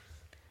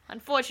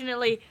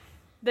 Unfortunately,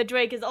 the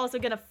Drake is also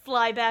gonna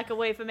fly back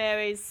away from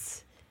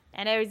Ares,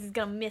 and Ares is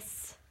gonna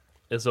miss.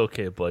 it's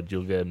okay, bud.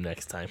 You'll get him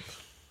next time.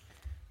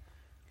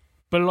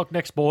 Better luck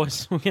next,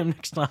 boys. We'll get him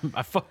next time.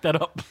 I fucked that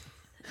up.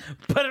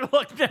 Better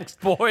luck next,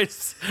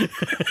 boys.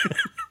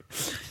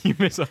 You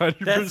miss 100%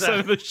 That's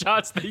of the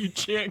shots that you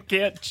can't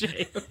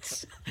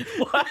chance.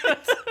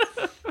 What?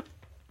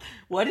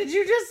 What did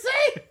you just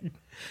say?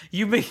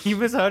 You miss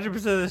 100%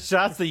 of the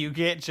shots that you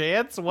can't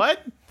chance?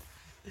 What?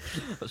 I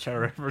was trying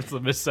to reference the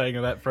missaying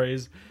of that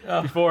phrase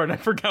before, and I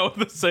forgot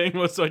what the saying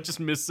was, so I just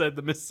missaid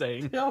the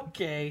missaying.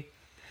 Okay.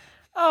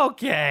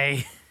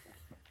 Okay.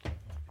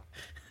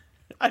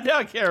 I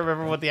now can't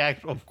remember what the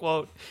actual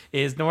quote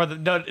is, nor the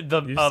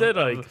You said,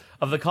 like,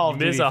 of the Call of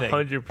Miss Duty thing.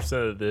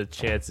 100% of the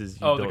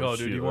chances you Oh, the don't Call of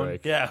Duty shoot. one?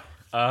 Like, Yeah.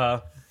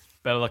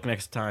 Better luck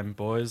next time,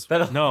 boys.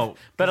 Better luck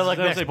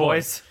next,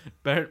 boys.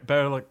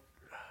 Better luck.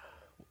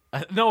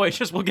 No, wait,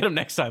 just we'll get him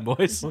next time,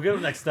 boys. We'll get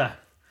him next time.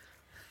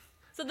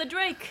 So the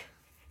Drake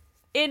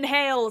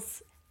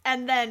inhales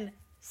and then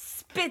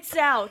spits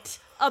out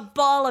a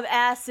ball of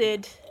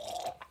acid.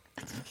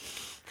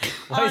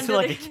 Why is it onto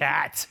like the- a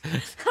cat?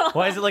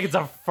 Why is it like it's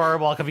a fur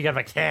ball coming out of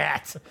a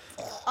cat?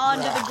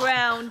 Onto the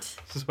ground.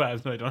 This is what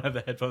happens when I don't have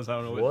the headphones. I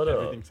don't know What what up?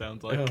 everything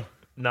sounds like.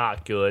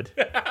 Not good.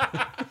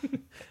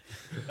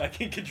 I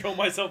can control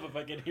myself if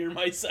I can hear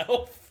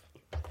myself.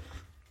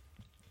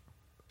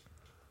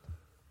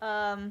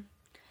 And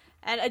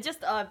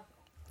just a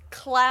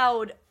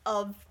cloud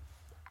of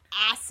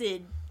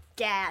acid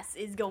gas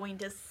is going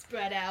to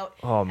spread out.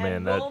 Oh And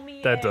man, roll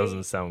me that a-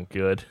 doesn't sound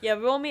good. Yeah,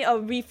 roll me a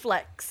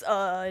reflex.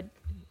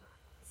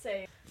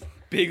 Say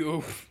Big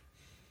oof.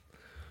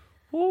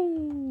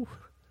 Woo.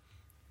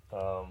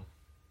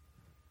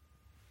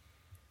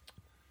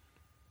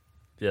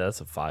 Yeah,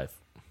 that's a 5.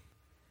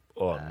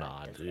 Oh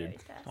nah, does dude. Aries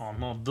pass? Oh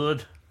no,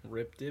 dude.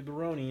 Rip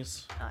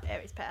dibberonis.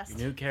 Aries passed.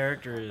 Your new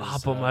character is.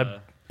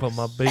 But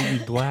my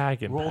baby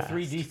dragon. Roll passed.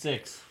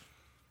 3d6.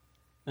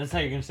 That's how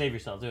you're gonna save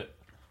yourself. Do it.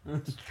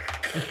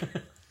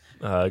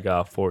 I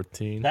got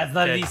 14. That's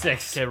not a Okay.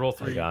 d6. Okay, roll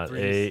I three. got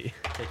threes. 8.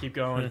 Okay, keep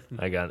going.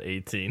 I got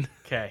 18.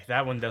 Okay,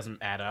 that one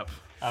doesn't add up.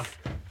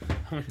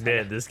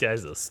 Man, this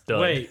guy's a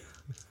stud. Wait.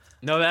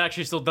 No, that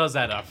actually still does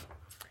add up.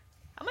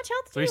 How much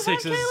health do 3 you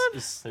have, 6 Caleb?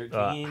 is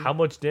 13. How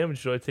much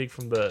damage do I take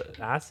from the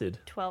acid?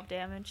 12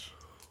 damage.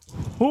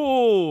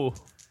 Ooh.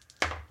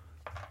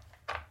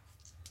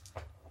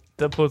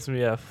 That puts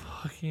me at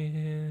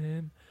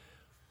fucking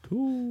 2.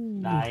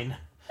 9.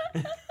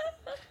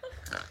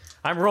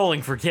 I'm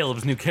rolling for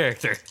Caleb's new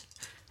character.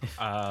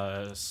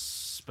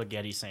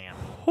 Spaghetti Sam.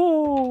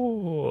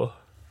 Ooh.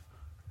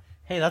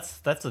 Hey,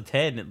 that's a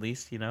 10 at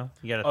least, you know?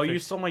 You got Oh, you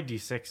stole my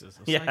d6s. I was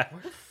Yeah. like,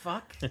 where the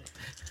fuck?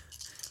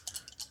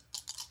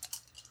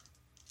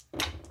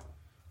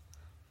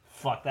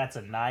 Fuck, that's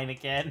a 9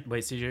 again.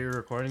 Wait, CJ, you're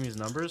recording these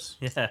numbers?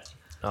 Yeah.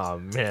 Oh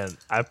man,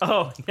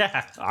 Oh,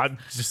 yeah.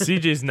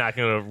 CJ's not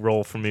gonna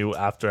roll for me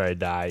after I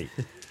die.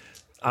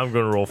 I'm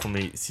gonna roll for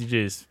me.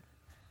 CJ's.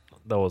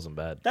 That wasn't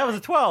bad. That was a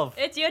 12.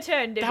 It's your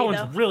turn, That Divino.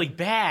 one's really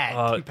bad.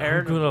 I'm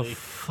comparatively. gonna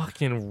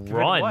fucking Compared to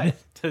run. what?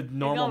 To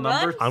normal gonna run?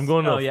 numbers? I'm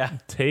going to Oh, yeah.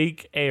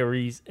 take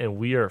Ares, and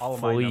we are All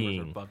of my numbers are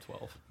fleeing. above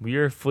 12. We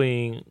are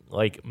fleeing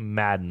like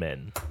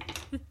madmen.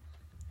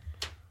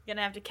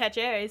 Gonna have to catch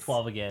Aries.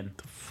 12 again.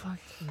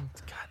 Fucking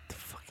God, the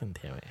fucking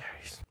damn it,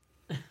 Ares.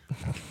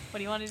 What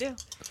do you want to do?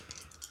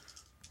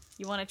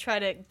 You want to try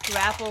to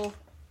grapple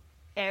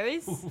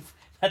Aries?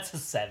 That's a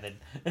 7.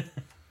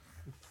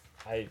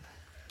 I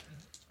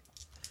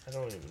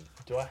don't even.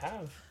 Do I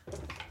have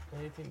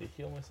anything to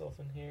heal myself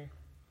in here?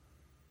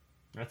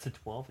 That's a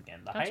 12 again.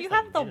 The Don't highest you I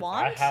have can the get is-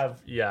 wand? I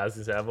have. Yeah, I was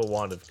gonna say I have a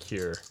wand of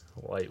cure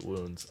light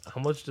wounds.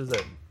 How much does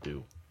that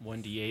do?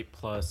 1d8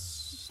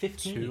 plus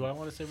 15. 2, I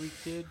want to say we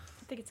did.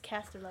 I think it's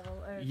caster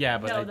level. Or, Yeah,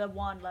 but no, I- the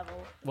wand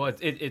level. Well,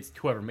 it's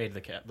whoever made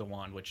the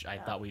wand, which I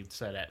thought we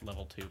said at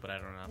level 2, but I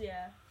don't know.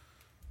 Yeah.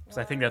 Because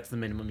I think that's the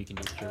minimum you can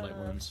do with cure light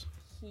wounds.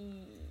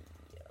 Healing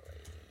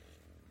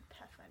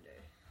Pathfinder.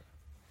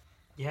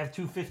 You have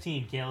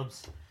 215,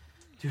 Caleb's.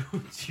 You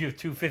have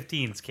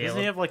 215s, Caleb. Doesn't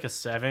he have like a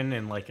 7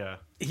 and like a...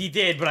 He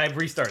did, but I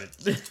restarted.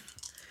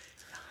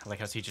 I like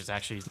how teachers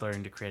actually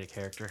learning to create a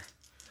character.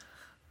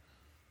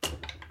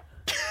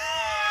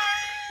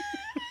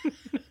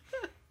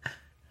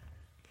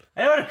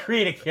 I want to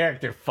create a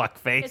character,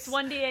 fuckface. It's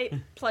 1d8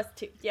 plus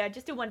 2. Yeah,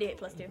 just do 1d8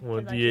 plus 2. 'cause I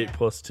 1d8 can't.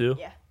 plus 2.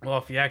 Yeah. Well,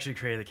 if you actually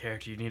create a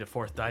character, you need a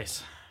 4th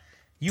dice.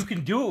 You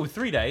can do it with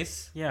 3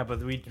 dice, Yeah, but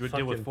we did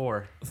Fucking- with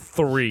 4.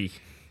 3.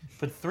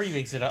 but 3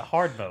 makes it a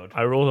hard mode.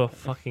 I rolled a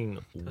fucking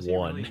Does he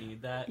 1. really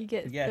need that? You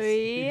get Yes,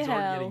 3 He's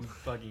already getting health.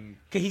 fucking...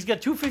 Okay, he's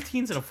got 2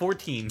 15s and a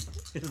 14.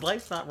 His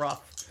life's not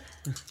rough.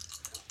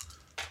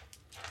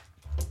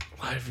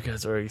 Why have you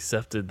guys already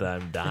accepted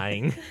that I'm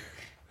dying?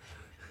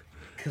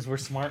 Because we're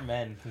smart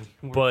men.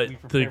 We But the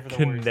prepare for worst.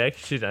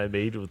 connection I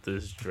made with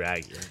this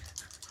dragon.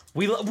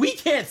 We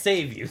can't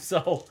save you,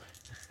 so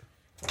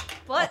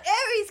But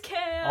Aries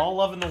can! all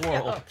love in the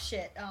Yeah, world. oh,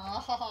 shit.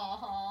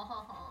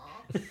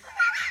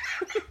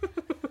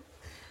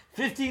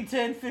 15,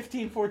 10,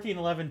 15, 14,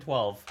 11,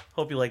 12.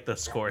 Hope you like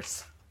those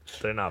scores.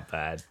 They're not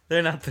bad.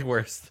 They're not the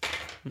worst.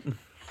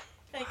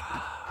 Thank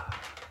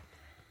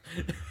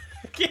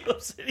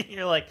Caleb's sitting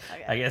here like,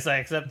 Okay. I guess I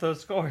accept those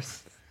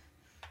scores.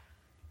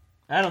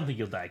 I don't think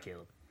you'll die,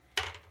 Caleb.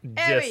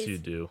 Yes, Ares. you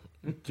do.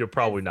 You're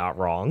probably not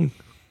wrong.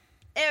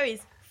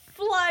 Aries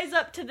flies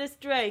up to this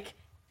Drake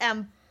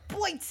and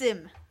bites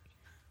him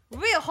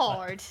real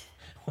hard.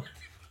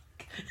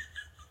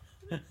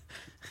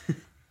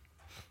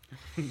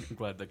 I'm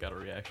glad that got a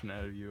reaction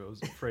out of you. I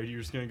was afraid you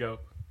were just going to go...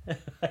 Oh,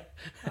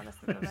 that's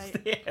not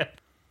right. Yeah.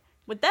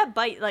 With that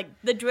bite, like,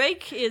 the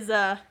Drake is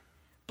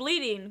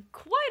bleeding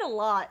quite a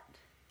lot.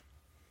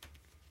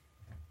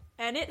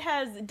 And it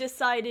has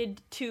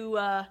decided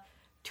to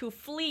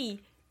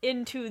flee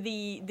into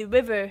the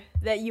river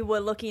that you were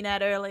looking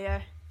at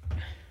earlier.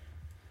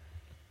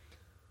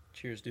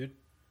 Cheers, dude.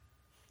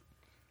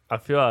 I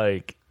feel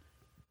like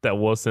that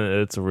wasn't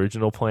its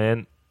original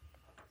plan.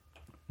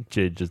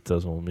 Jade just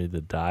doesn't want me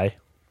to die,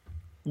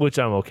 which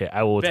I'm okay.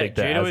 I will take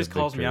that. Jade as always a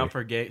calls me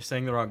victory. out for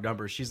saying the wrong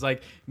number. She's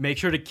like, make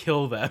sure to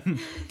kill them.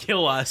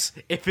 Kill us.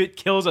 If it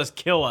kills us,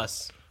 kill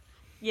us.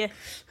 Yeah.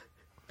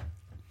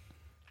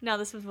 Now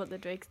this is what the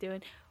Drake's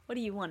doing. What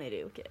do you want to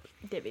do,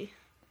 Dibby?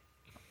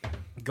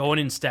 Go in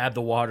and stab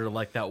the water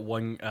like that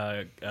one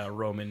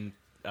Roman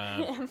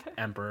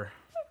emperor.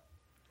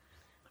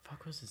 The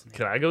fuck was his name?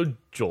 Can I go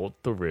jolt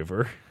the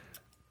river?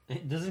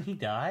 Doesn't he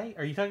die?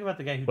 Are you talking about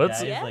the guy who Let's-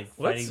 dies Yes. like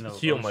Let's fighting the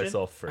heal ocean?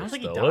 myself I don't first,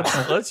 think he though.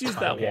 died. Let's use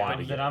that Okay, wine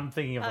then again. I'm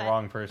thinking of the Alright.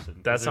 wrong person.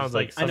 That There's, sounds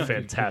like I know a who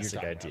you're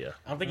fantastic talking about. idea.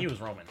 I don't think he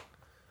was Roman.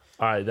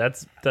 All right,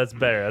 that's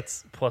better.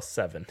 That's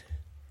 +7.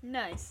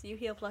 Nice. You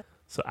heal plus.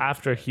 So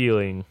after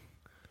healing,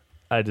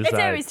 I It's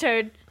decide Ares'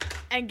 turn.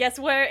 And guess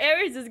where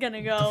Ares is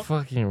gonna the go?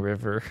 fucking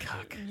river.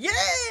 Yeah!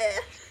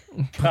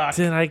 But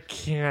then I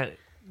can't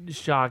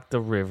shock the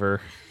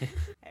river.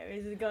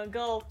 Ares is gonna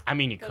go. I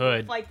mean, you Go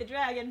could. fight the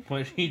dragon.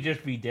 Would he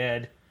just be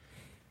dead?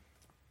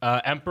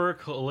 Emperor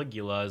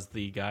Caligula is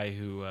the guy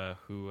who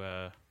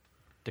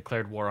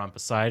declared war on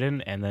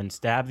Poseidon and then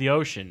stabbed the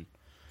ocean.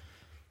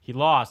 He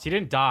lost. He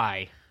didn't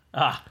die.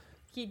 Ah,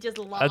 He just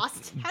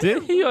lost. How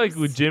Didn't do he you like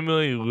lose?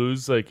 legitimately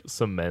lose like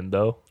some men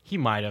though? He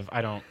might have.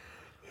 I don't.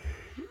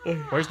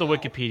 Where's the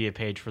Wikipedia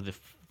page for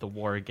the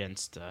war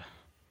against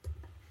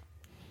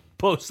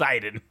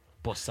Poseidon.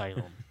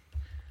 Poseidon?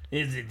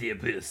 Is it the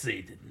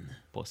Poseidon?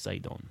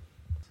 Poseidon.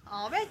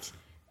 All right.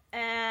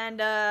 And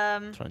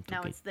Trying to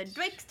now get it's the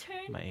Drake's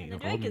turn. my And the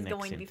Drake is Roman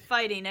going to be accent.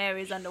 fighting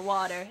Ares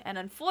underwater. And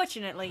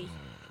unfortunately,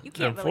 you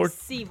can't really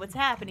see what's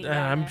happening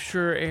down I'm there.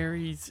 sure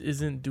Ares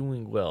isn't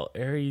doing well.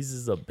 Ares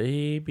is a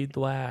baby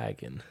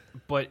dragon.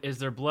 But is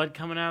there blood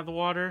coming out of the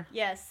water?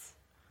 Yes.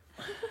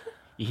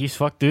 He's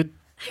fucked, dude.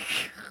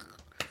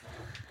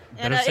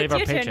 And Better save it's our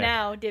your turn paycheck.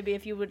 now, Dibby,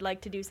 if you would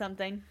like to do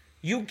something.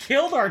 You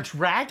killed our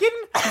dragon?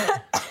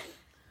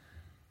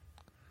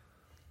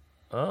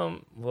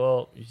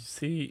 Well, you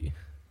see,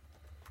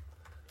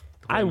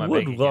 I My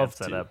would bank love account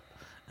set to,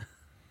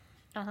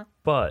 up.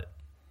 but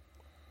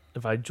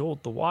if I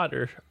jolt the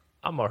water,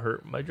 I'm gonna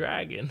hurt my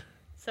dragon.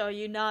 So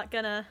you're not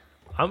gonna.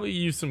 I'm gonna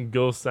use some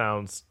ghost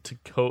sounds to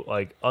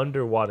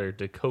underwater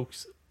to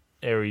coax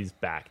Ares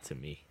back to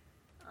me.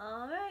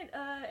 All right,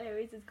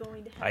 Ares is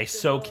going to have I to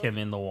soak roll- him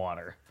in the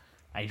water.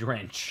 I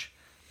drench.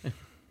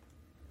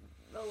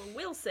 Roll a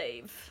will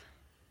save.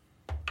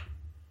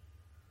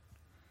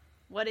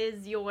 What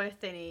is your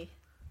thingy?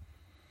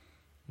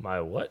 My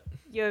what?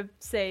 Your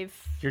save.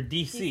 Your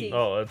DC. DC.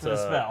 Oh, it's For the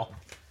spell.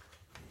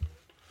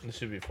 It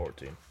should be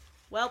 14.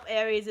 Welp,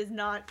 Ares is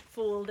not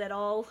fooled at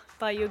all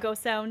by your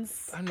ghost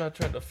sounds. I'm not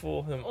trying to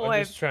fool him. Or-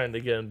 I'm just trying to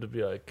get him to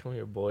be like, "Come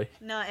here, boy."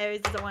 No,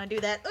 Ares doesn't want to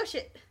do that. Oh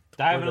shit.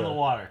 Dive Or into the- the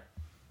water.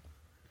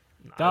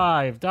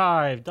 Dive,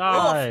 dive,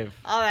 dive.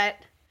 All right.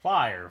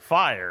 Fire,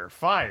 fire,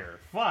 fire,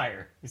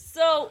 fire.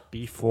 So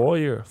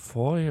Fire.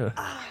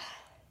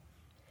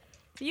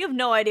 you have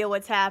no idea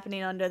what's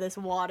happening under this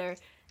water,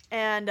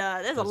 and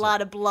there's a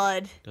lot of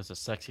blood Does a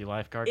sexy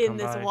lifeguard in come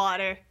this by?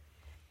 water,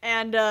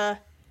 and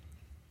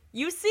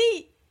you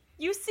see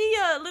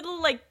a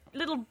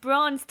little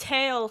bronze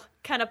tail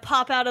kind of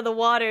pop out of the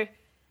water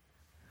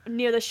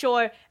near the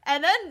shore,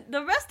 and then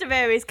the rest of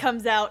Ares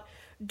comes out,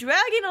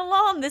 dragging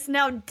along this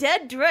now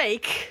dead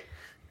Drake.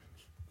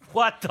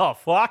 What the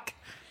fuck?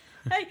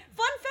 Hey,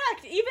 fun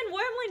fact: even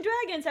wormling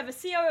dragons have a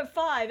CR of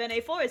 5, and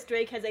a forest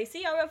drake has a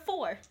CR of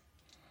 4.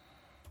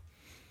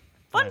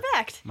 Fun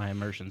fact. My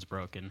immersion's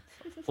broken.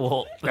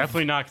 Well,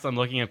 Definitely not because I'm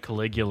looking at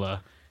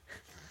Caligula.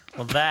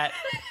 that.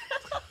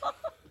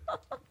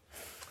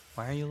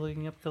 Why are you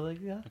looking up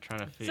Caligula? I'm trying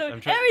to So I'm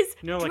trying, Ares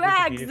you know, like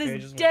drags Wikipedia this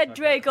pages when dead they talk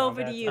Drake about over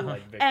to combat you, stuff,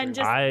 like victory and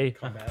just I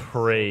combat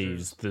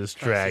praise soldiers. this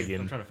I'm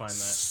dragon trying to find that.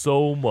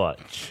 so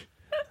much.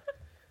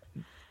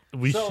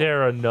 We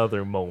share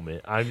another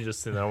moment. I'm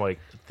just sitting there, I'm like,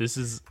 this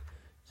is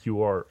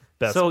your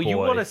best So boy. you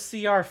want a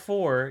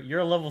CR4, you're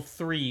a level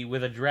 3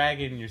 with a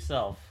dragon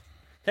yourself.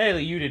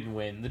 Technically, you didn't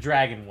win. The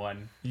dragon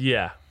won.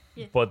 Yeah.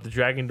 Yeah. But the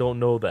dragon don't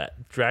know that.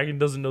 Dragon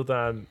doesn't know that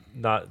I'm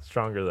not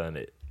stronger than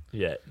it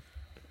yet.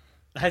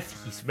 I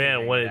think he's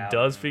Man, when figuring it out.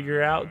 does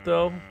figure out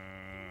though,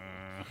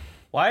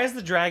 Why is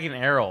the dragon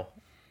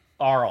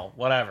Arl,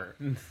 whatever.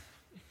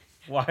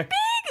 Why?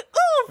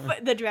 oof,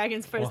 the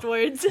dragon's first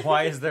words.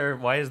 Why is there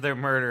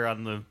murder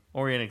on the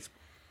Orient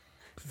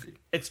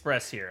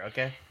Express here?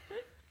 Okay,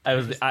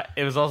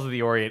 it was also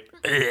the Orient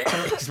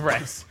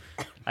Express.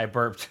 I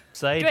burped.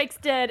 Say Drake's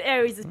dead.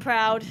 Ares is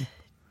proud.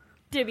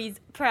 Dibby's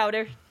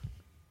prouder.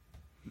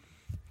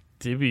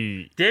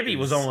 Dibby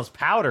was almost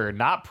powder,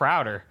 not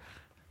prouder.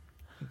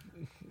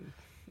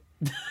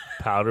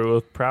 powder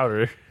with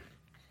prouder.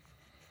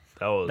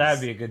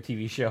 That'd be a good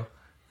TV show.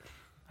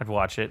 I'd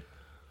watch it.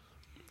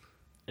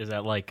 Is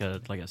that like a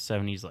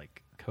 70s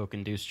like Coke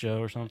induced show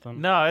or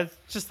something? No, it's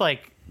just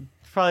like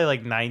probably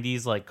like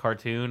 90s like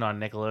cartoon on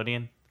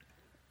Nickelodeon.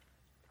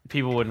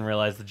 People wouldn't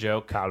realize the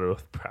joke. powder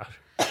with prouder.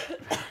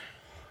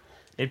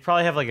 It'd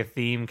probably have like a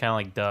theme, kind of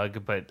like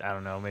Doug, but I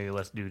don't know, maybe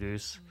less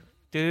doo-doos.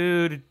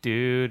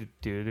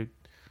 Do.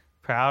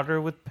 Prouder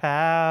with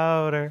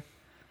powder.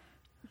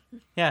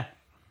 Yeah.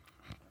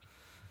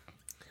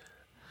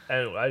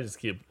 And I just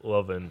keep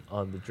loving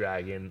on the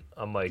dragon.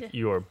 I'm like,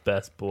 you are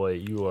best boy.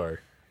 You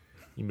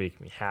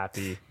make me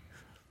happy.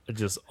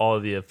 Just all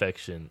the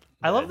affection.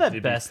 I love that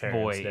Dibby's best parents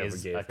boy never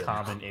is gave a him.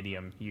 common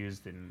idiom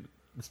used in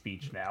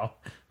speech now.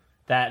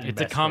 That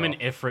it's a best common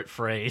girl. Ifrit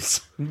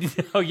phrase.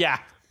 Oh yeah,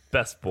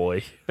 Best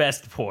boy.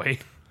 best boy.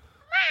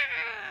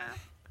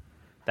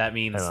 That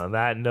means And on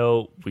that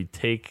note, we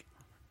take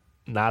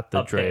not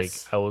the A Drake.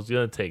 piss. I was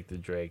gonna take the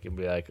Drake and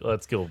be like,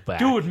 let's go back.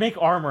 Dude, make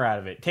armor out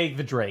of it. Take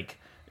the Drake.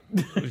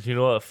 You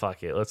know what?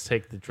 Fuck it. Let's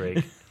take the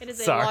Drake. It is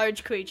a Sorry.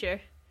 large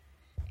creature.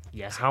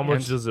 Yes. How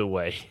much does it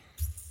weigh?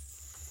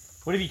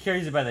 What if he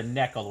carries it by the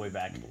neck all the way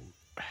back?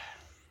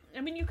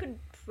 I mean, you could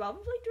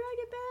probably drag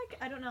it back.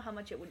 I don't know how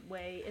much it would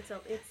weigh. It's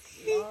large.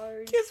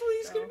 Guess what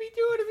he's so- gonna be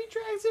doing if he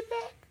drags it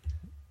back?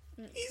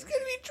 He's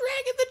gonna be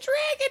dragging the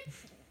dragon.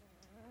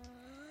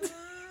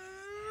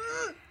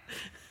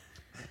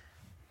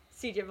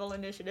 CJ, roll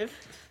initiative.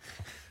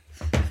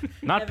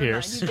 Not Never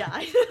Pierce. mind,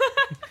 you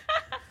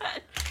died.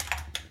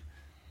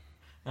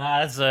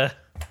 That's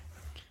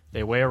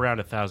They weigh around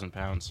 1,000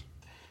 pounds.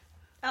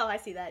 Oh, I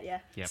see that. Yeah,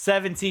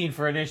 17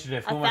 for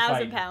initiative. Who am I 1,000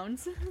 fighting?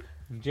 pounds.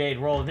 Jade,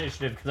 roll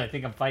initiative because I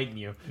think I'm fighting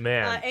you.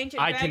 Man,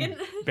 Ancient I dragon.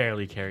 can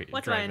barely carry.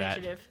 What's my drag that.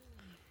 initiative?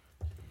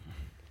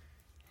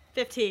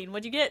 15.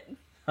 What'd you get?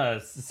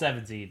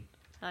 17.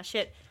 Oh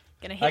shit.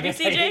 Gonna I hit me, guess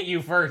I hit CJ.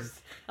 you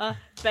first.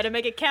 Better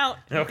make it count.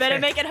 Okay. Better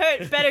make it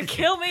hurt. Better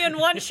kill me in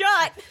one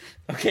shot.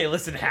 Okay,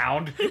 listen,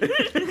 Hound.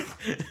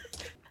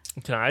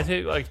 can I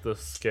take like the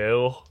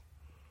scale?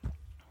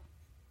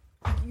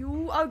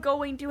 You are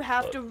going to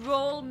have to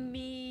roll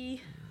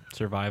me.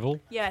 Survival.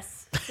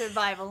 Yes,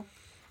 survival.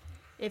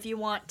 If you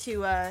want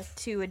to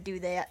do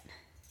that.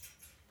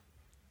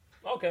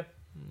 Okay.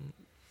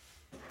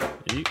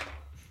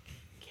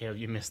 Kale,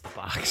 you missed the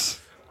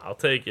box. I'll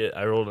take it.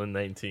 I rolled a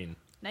 19.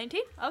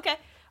 19? Okay.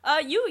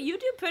 You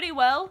do pretty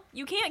well.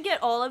 You can't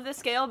get all of the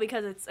scale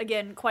because it's,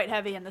 again, quite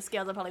heavy, and the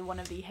scales are probably one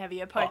of the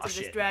heavier parts Aw, of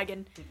this shit.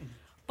 dragon.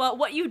 But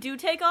what you do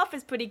take off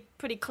is pretty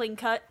clean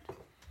cut.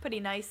 Pretty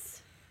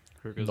nice.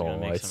 Kruger's gonna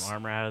make Nice. some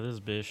armor out of this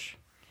bish.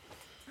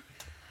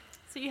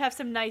 So you have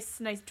some nice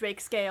Drake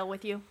scale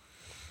with you.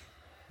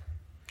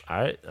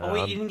 All right. Oh,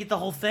 wait, you didn't get the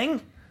whole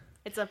thing?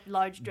 It's a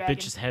large dragon.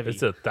 Bitch is heavy.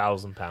 it's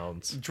 1,000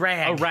 pounds.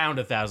 Drag. around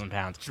 1,000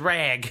 pounds.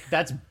 Drag.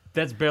 That's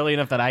barely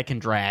enough that I can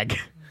drag.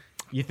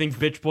 You think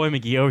Bitch Boy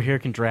McGee over here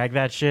can drag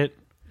that shit?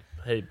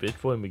 Hey, Bitch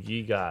Boy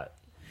McGee got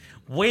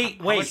Wait.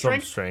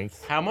 some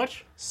strength. How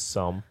much?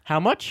 Some How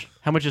much?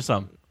 How much is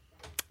some?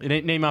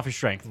 Name off your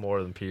strength.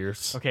 more than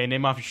Pierce. Okay,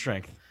 name off your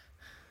strength.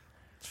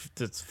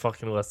 It's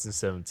fucking less than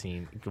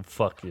 17. You can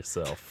fuck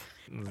yourself.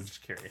 I'm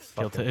just curious.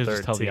 He'll Fucking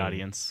just tell the 13.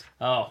 audience.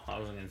 Oh, I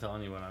wasn't going to tell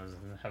anyone.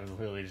 I was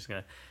literally just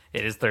going to.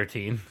 It is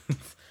 13.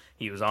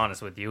 He was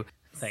honest with you.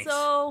 Thanks.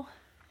 So,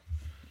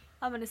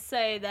 I'm gonna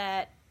say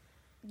that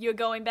you're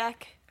going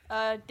back,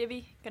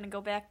 Dibby. Gonna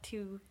go back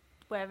to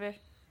wherever.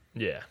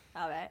 Yeah.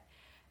 All right,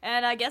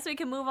 and I guess we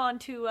can move on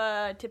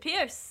to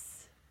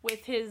Pierce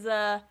with his.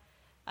 I'm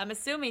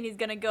assuming he's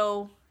gonna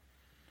go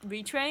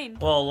retrain.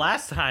 Well,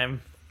 last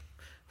time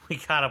we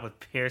caught up with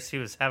Pierce, he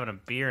was having a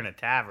beer in a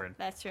tavern.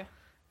 That's true.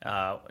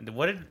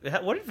 What did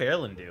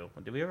Verlin do?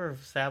 Did we ever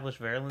establish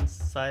Verlin's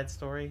side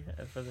story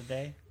for the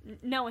day?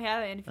 No, we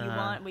haven't. If you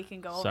want, we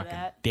can go over Suck a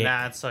that. dick.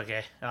 Nah, it's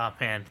okay. Oh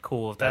man,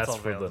 cool. If that's, That's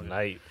all for the Verlin.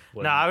 night.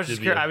 when No, I was just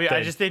Jimmy curious. I mean,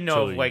 I just didn't know if,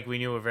 eventually- like, we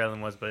knew what Verlin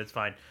was, but it's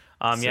fine.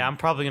 Yeah, I'm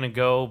probably gonna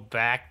go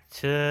back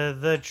to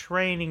the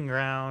training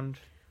ground.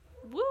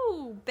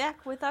 Woo!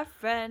 Back with our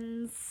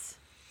friends.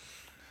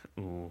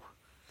 Ooh,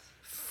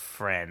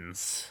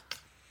 friends.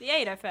 The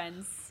 8 are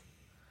friends.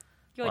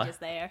 You're What? just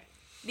there.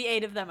 The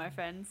 8 of them are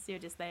friends. You're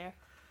just there.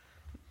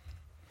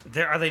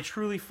 Are they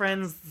truly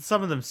friends?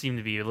 Some of them seem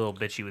to be a little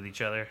bitchy with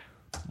each other.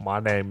 My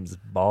name's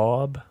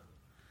Bob.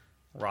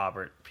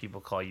 Robert,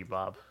 people call you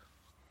Bob.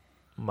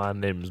 My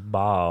name's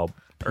Bob.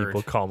 People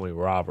Urge. call me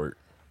Robert.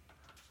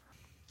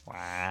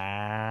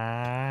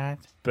 What?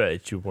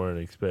 Bet you weren't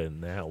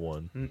expecting that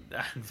one.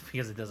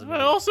 Because it doesn't. I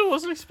Mean also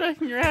wasn't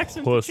expecting your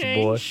accent to Pussy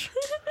boy. change.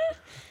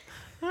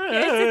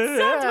 Yes, it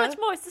sounds much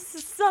more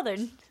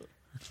southern.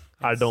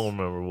 I don't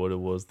remember what it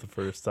was the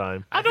first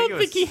time. I think don't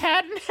it think he was-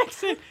 had an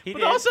accent, He but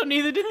did. also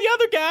neither did the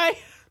other guy.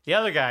 The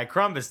other guy,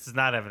 Crumbus, does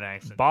not have an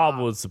accent. Bob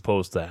was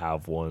supposed to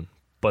have one,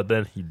 but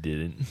then he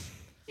didn't.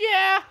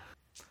 Yeah.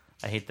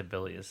 I hate that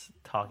Billy is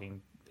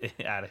talking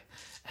out of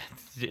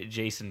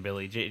Jason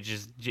Billy,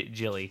 just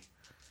Jilly,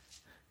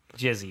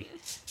 Jizzy.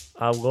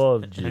 I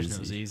love There's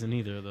no Jizzy. Z's in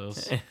either of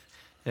those.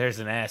 There's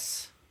an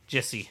S,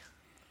 Jissy.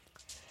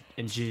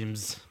 And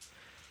Jims.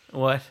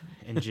 What?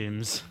 And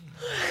Jims.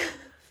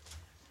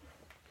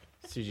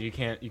 CG, you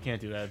can't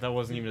do that. That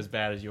wasn't even as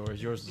bad as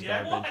yours. Yours was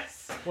garbage.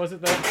 Was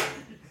it though?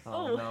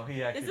 Oh, no,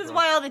 he actually this is broke.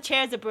 why all the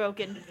chairs are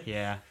broken.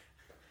 Yeah.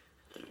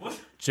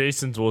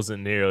 Jason's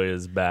wasn't nearly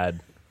as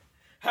bad.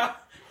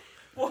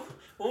 What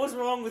was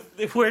wrong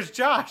with Where's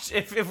Josh?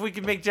 If we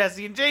can make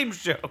Jesse and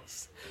James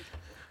jokes.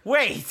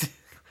 Wait.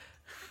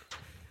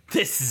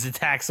 This is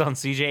attacks on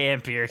CJ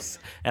and Pierce,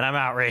 and I'm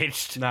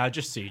outraged. Nah,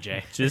 just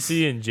CJ.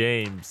 Jesse and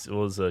James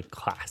was a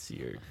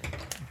classier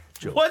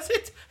joke. Was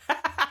it?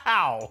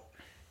 How?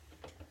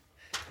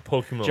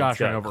 Pokemon Josh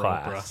ran got over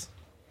class.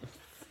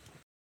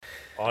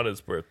 On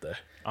his birthday.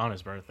 On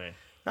his birthday.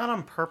 Not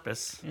on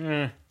purpose.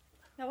 That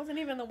wasn't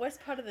even the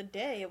worst part of the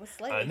day. It was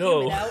slightly I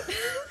know. humid out.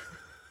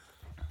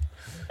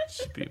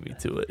 She beat me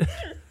to it.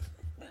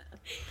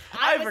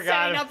 I was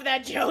forgot. setting up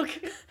that joke.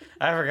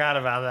 I forgot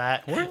about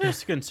that. What are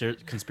those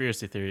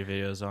conspiracy theory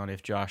videos on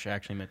if Josh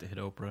actually meant to hit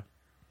Oprah?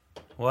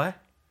 What?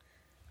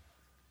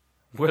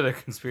 Were there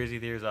conspiracy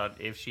theories on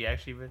if she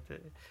actually meant to?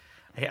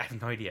 I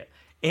have no idea.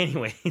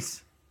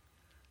 Anyways,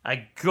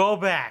 I go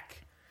back.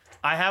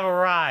 I have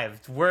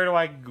arrived. Where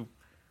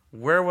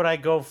would I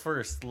go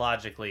first,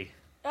 logically?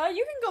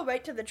 You can go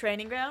right to the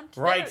training ground.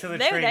 Right to the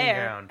they're training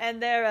there, ground.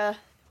 and they're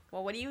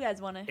well, what do you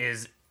guys want to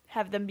Is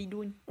have them be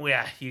doing?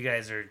 yeah, you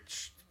guys are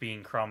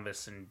being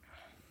Crumbus and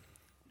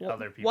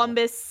other people.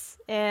 Wumbus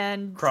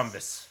and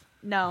Crumbus.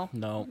 No,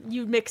 No.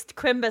 you mixed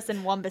Crimbus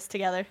and Wumbus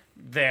together.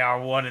 They are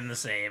one and the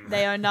same.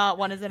 They are not.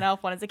 One is an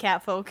elf. One is a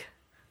catfolk.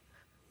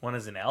 One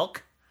is an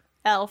elk.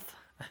 Elf.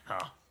 Oh,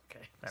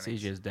 okay. That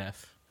makes CJ is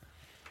deaf.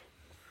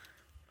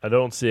 I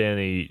don't see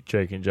any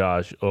Drake and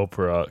Josh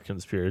Oprah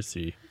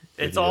conspiracy.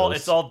 It's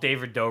videos. all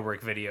David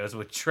Dobrik videos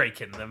with Drake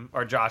in them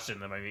or Josh in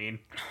them. I mean,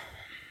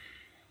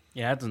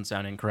 Yeah, that doesn't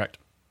sound incorrect.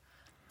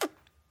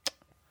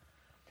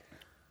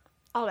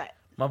 All right.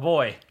 my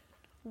boy.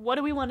 What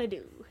do we want to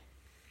do?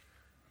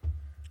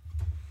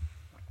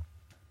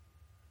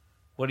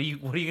 What are you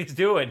guys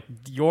doing?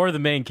 You're the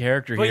main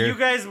character But here. you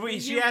guys,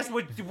 she asked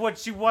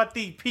what you want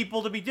the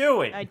people to be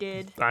doing. I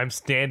did. I'm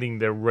standing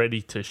there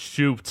ready to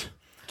shoot.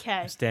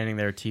 Okay. Standing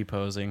there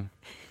T-posing.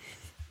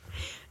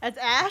 As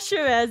Ash or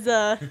as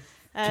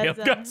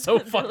Caleb got so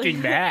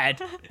fucking mad.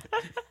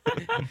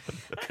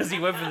 Because he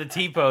went for the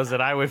T pose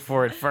and I went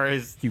for it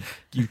first. You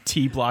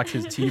T-blocked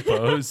his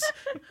T-pose.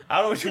 I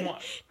don't know what you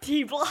want.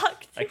 T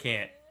blocked. I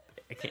can't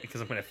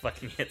because I'm gonna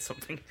fucking hit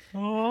something.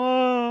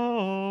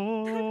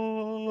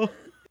 Oh.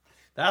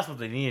 That's what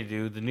they need to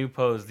do. The new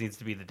pose needs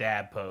to be the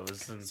dab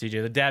pose. And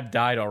CJ, the dab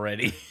died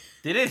already.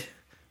 did it?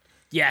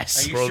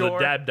 Yes. Are you Bro, sure?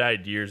 the dad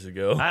died years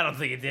ago. I don't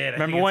think it did. I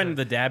Remember think when it's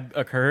the dab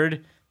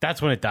occurred?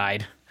 That's when it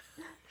died.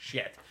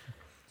 shit?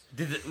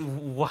 Did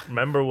what?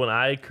 Remember when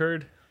I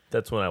occurred?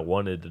 That's when I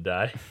wanted to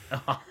die.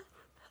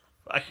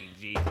 Fucking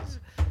Jesus!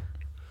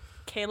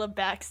 Caleb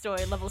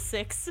backstory level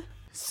 6.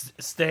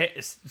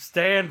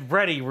 Stand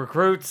ready,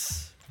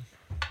 recruits.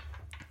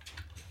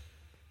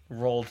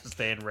 Roll to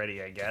stand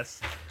ready, I guess.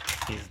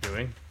 He's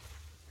doing.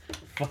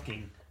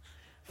 Fucking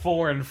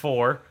 4 and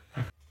 4.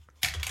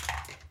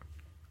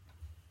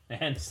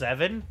 And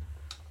 7.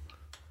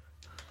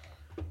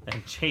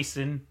 And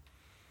Jason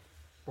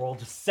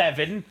rolled a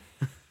 7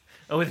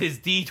 with his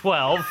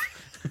D12.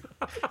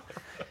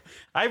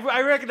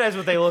 I recognize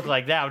what they look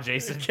like now,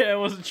 Jason. Yeah, I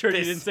wasn't sure you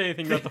didn't say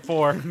anything about the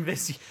 4.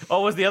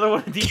 Was the other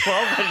one a D12?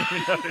 I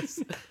didn't even notice.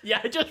 Yeah,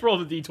 I just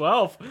rolled a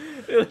D12.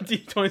 The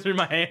D20's in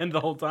my hand the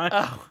whole time.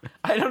 Oh,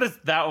 I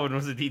noticed that one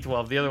was a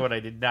D12. The other one I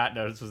did not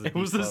notice was a D12. It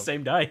was the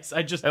same dice.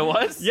 I just. It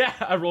was? Yeah,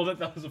 I rolled it.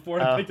 That was a 4.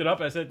 And I picked it up.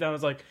 And I sat down. I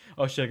was like,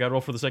 oh shit, I got to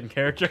roll for the second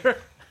character.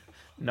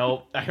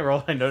 Nope. I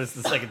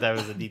noticed the second time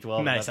it was a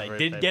D12. Nice. not the I first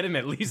did time. get him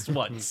at least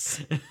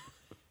once.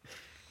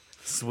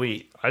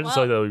 Sweet. I just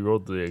Well- like that we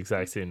rolled the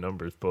exact same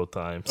numbers both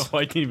times. Oh,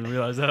 I didn't even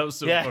realize that. I was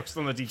so Yeah. focused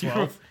on the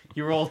D12.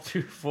 You rolled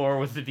 4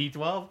 with the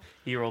D12.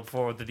 He rolled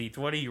 4 with the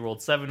D20. You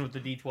rolled 7 with the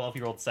D12.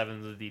 He rolled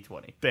 7 with the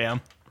D20.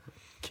 Damn.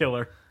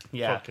 Killer.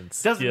 Yeah. Fucking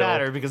Doesn't skill.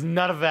 matter because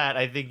none of that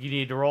I think you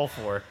need to roll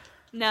for.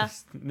 No.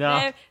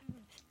 No.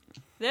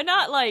 They're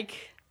not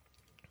like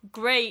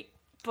great,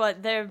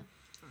 but they're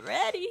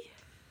ready.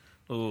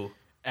 Ooh.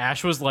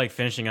 Ash was like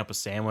finishing up a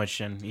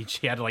sandwich, and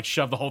he had to like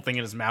shove the whole thing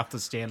in his mouth to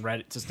stand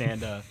ready to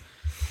stand.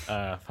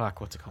 Fuck,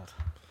 what's it called?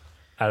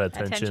 At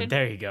attention. Attention.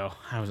 There you go.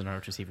 I was an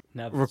arch receiver.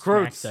 Now the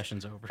Recruits. snack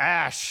session's over.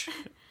 Ash.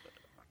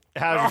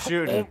 How's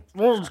your shooting?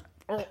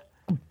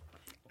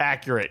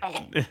 Accurate.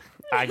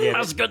 I get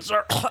it. good,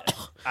 sir.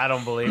 I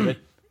don't believe it.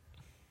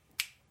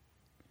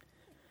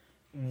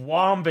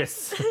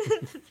 Wombus.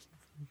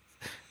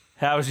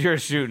 How's your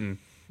shooting?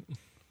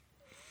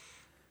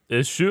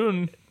 It's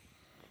shooting.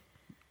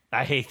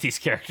 I hate these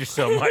characters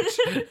so much.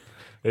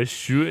 It's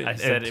shooting. I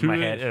said and it in my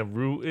tooting head. and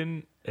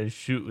rooting and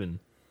shooting.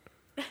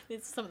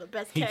 It's some of the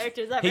best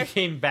characters ever. He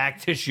came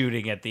back to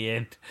shooting at the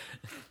end.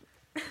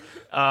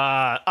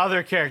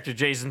 Other character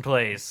Jason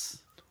plays.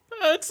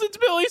 It's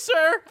Billy,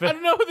 sir. I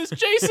don't know who this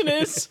Jason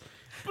is,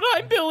 but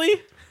I'm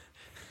Billy.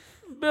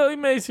 Billy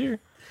Mays here.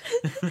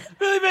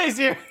 Billy Mays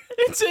here.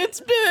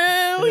 It's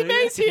Billy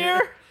Mays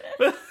here.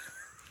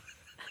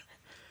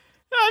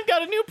 I've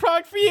got a new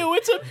product for you.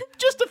 It's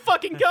just a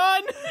fucking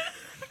gun.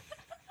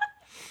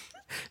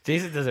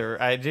 Jason does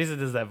it. Jason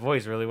does that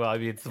voice really well. I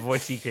mean, it's the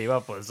voice he came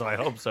up with, so I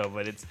hope so.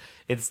 But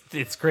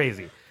it's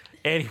crazy.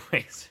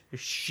 Anyways,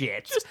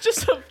 shit.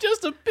 Just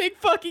a big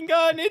fucking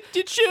gun.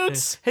 It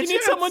shoots. It You need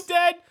shoots. someone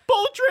dead.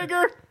 Pull the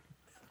trigger.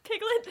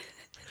 Piglet.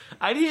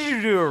 I need you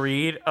to do a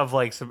read of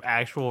like some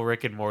actual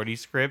Rick and Morty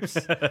scripts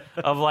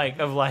of like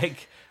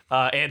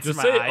answer Just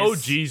my say, eyes. "Oh,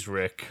 geez,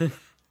 Rick."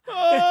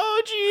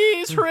 Oh,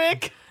 jeez,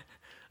 Rick.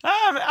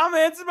 I'm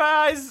answering my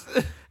eyes.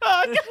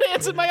 I gotta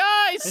answer my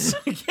eyes.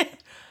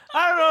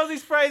 I don't know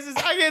these prices.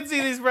 I can't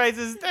see these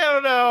prices. I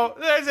don't know.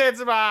 There's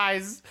answer my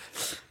eyes.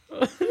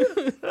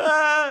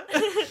 I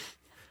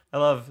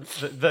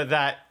love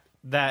that.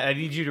 I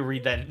need you to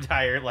read that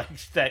entire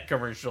that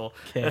commercial.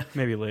 Okay,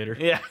 maybe later.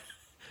 Yeah.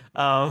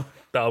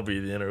 That'll be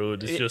the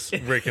interlude. It's just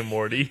Rick and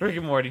Morty. Rick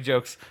and Morty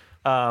jokes.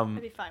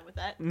 I'd be fine with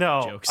that.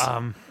 No. Jokes.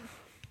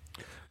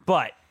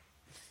 But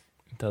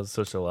Does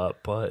such a lot,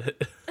 but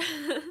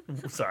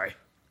sorry.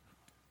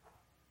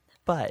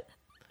 But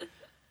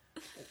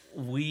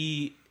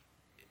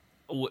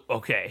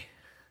okay.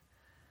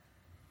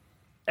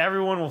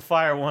 Everyone will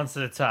fire once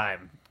at a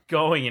time,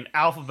 going in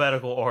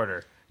alphabetical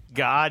order.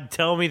 God,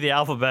 tell me the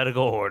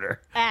alphabetical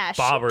order. Ash.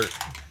 Bobbert.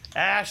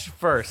 Ash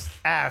first.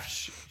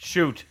 Ash,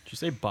 shoot. Did you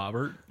say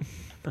Bobbert?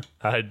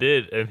 I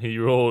did, and he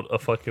rolled a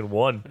fucking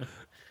 1.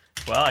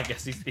 Well, I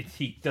guess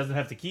he doesn't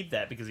have to keep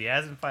that because he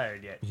hasn't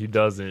fired yet. He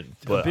doesn't.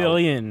 A But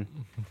billion.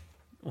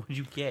 What'd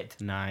you get?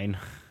 9.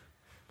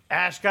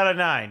 Ash got a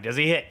 9. Does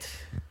he hit?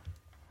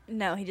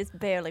 No, he just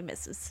barely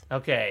misses.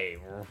 Okay.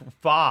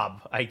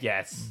 Bob, I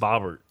guess.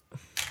 Bobbert.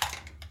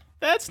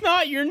 That's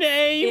not your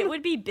name. It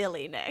would be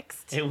Billy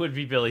next. It would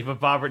be Billy,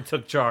 but Bobbert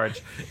took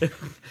charge.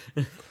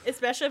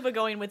 Especially if we're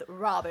going with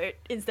Robert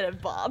instead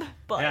of Bob.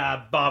 But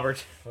Yeah,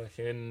 Bobbert.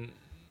 Fucking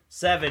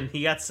 7.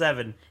 He got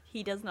 7.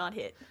 he does not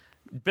hit.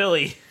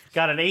 Billy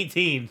got an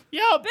 18.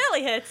 Yo,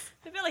 Billy hits.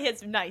 The Billy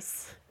hits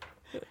nice.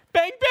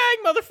 bang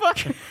bang,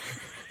 motherfucker.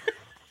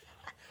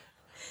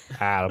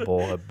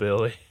 attaboy,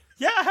 Billy.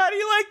 Yeah, how do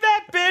you like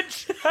that,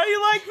 bitch? How do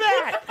you like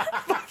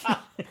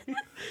that?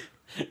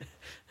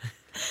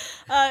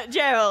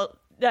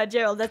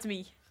 Gerald, that's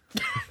me.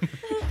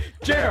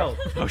 Gerald.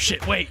 Oh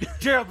shit, wait.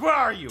 Gerald, where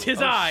are you?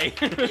 Tis Oh, I.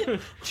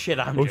 Shit,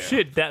 I'm Oh Gerald.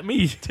 shit, that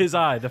me. Tis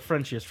I, the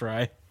Frenchiest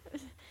fry.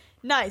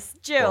 Nice.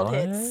 Gerald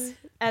What? hits.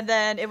 And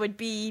then it would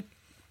be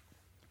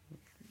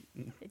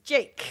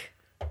Jake.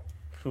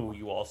 Who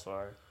you also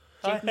are.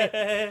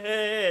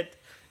 Jake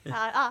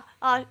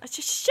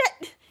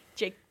shit.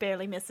 Jake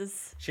barely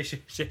misses.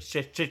 Shit.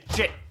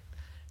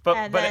 But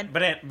And then-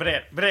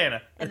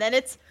 banana. And then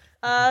it's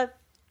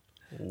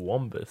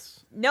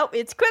Wumbus. nope,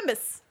 it's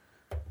Quimbus.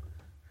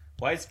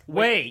 Why is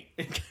Wait.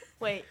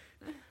 Wait.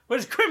 What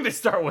does Quimbus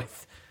start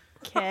with?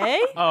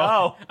 Okay.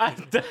 Oh, I'm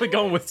definitely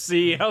going with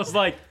C. I was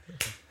like,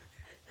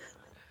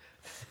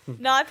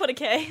 No, I put a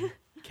K.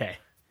 okay.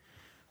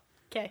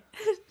 Okay.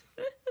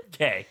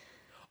 K.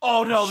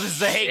 Oh no, this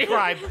is a hate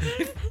crime.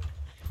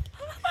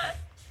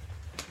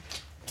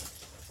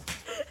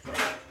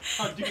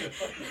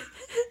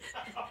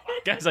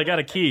 Guys, I got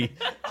a key.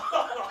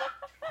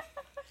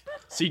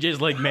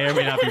 CJ's leg may or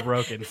may not be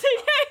broken.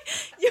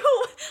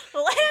 You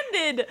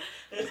landed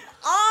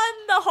on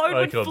the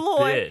hardwood Like a floor.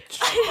 bitch.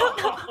 I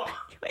don't know.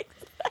 Wait.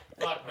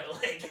 Fuck my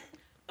leg.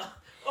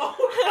 Oh,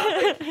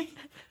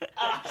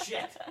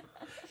 shit.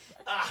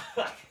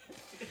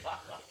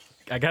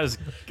 I got his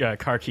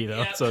car key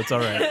though, so it's all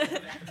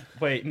right.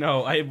 Wait,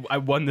 no, I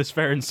won this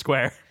fair and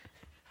square.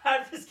 How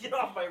did this get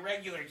off my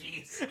regular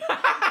keys?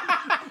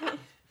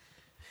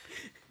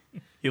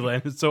 He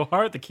landed so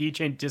hard the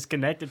keychain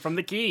disconnected from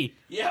the key,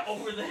 Yeah,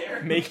 over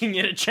there. making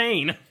it a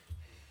chain.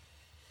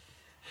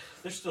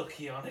 There's still a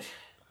key on it.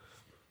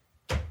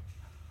 All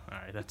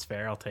right, that's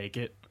fair. I'll take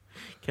it.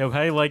 Caleb,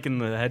 how you liking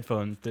the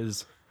headphones?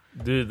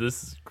 Dude,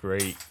 this is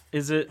great.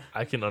 Is it?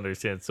 I can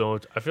understand so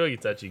much. I feel like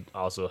it's actually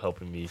also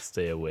helping me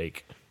stay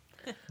awake.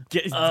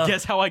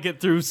 Guess how I get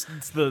through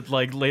the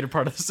later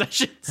part of the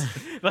sessions.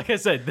 Like I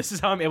said, this is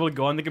how I'm able to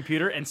go on the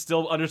computer and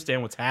still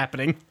understand what's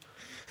happening.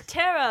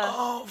 Tara,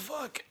 Oh,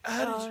 fuck.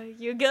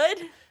 you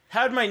good?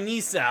 How'd my knee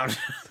sound?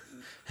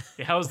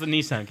 How's the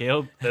knee sound,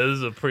 Caleb? This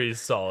is a pretty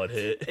solid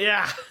hit.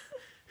 Yeah.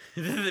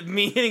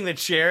 Me hitting the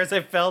chairs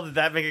I fell, did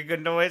that make a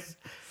good noise?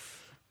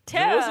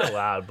 It wasn't Tara,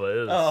 loud, but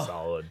it was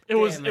solid. It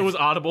was Damn it it. was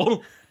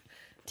audible.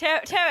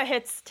 Tara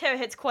hits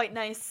quite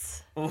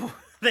nice. Ooh,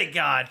 thank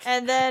God.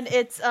 And then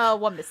it's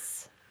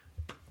Wumbus.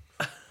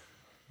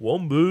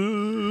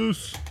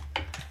 Wumbus.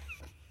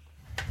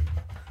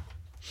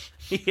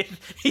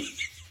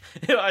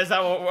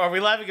 Are we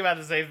laughing about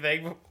the same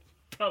thing?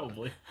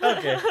 Probably.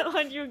 Okay.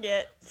 What'd you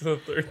get?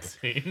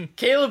 13.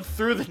 Caleb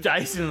threw the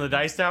dice into the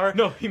dice tower.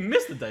 No, he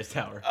missed the dice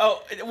tower.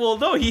 Oh, well,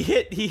 no, he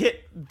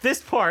hit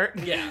this part.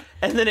 Yeah.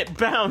 And then it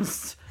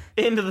bounced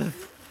into the,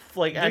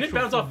 Didn't it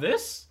bounce off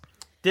this?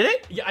 Did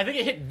it? Yeah, I think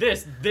it hit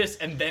this,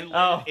 and then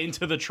landed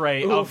into the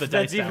tray of Oof, the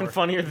dice that's even tower.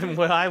 funnier than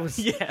what I was.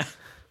 Yeah,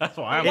 that's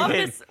why I'm. One-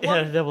 It Wumbus-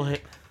 had a double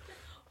hit.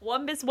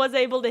 Wumbus was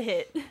able to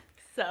hit.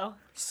 So,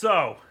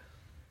 So,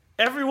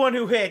 everyone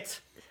who hit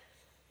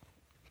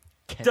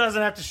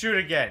doesn't have to shoot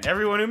again.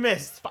 Everyone who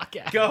missed, Fuck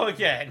yeah. go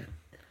again.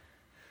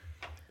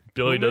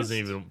 Billy Who doesn't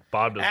missed? even.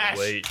 Bob doesn't Ash.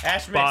 wait.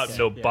 Ash Bob, missed.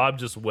 no, Yeah. Bob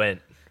just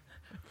went.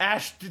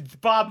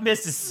 Bob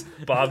misses.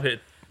 Bob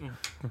hit.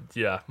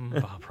 Yeah.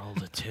 Bob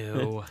rolled a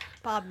 2.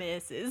 Bob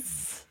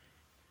misses.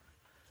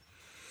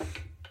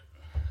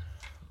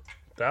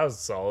 That was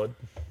solid.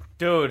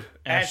 Dude,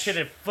 Ash Ash- hit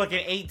a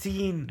fucking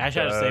 18. Ash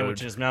had a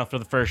sandwich in his mouth for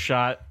the first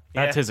shot.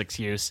 That's Yeah. his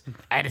excuse.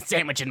 I had a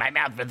sandwich in my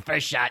mouth for the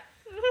first shot.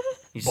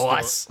 He's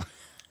Boss.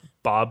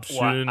 Bob still-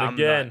 shooting I'm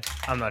again.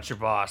 I'm not your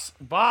boss.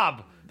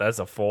 Bob, That's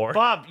a 4.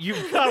 you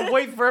gotta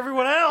wait for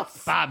everyone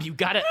else. Bob, you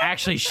gotta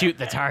actually shoot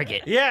the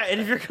target. Yeah, and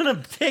if you're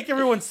gonna take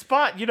everyone's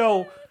spot,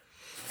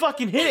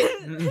 fucking hit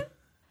it.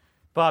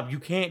 Bob, you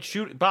can't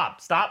shoot it. Bob,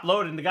 stop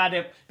loading the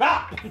goddamn.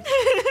 Bob!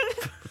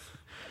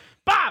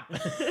 Bob!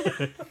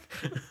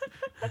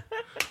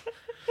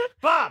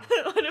 Bob!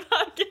 What if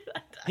I get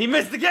that? He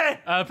missed again!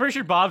 Pretty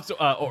sure Bob's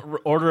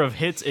order of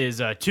hits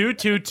is 2,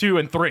 2, 2,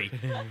 and 3.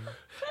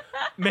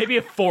 Maybe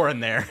a 4 in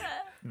there.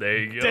 There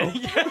you go.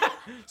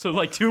 So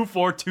like 2,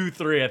 4, 2,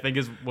 3, I think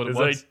is what it It's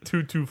was. like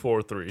 2, 2,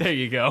 4, 3. There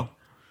you go.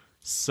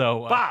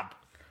 So Bob!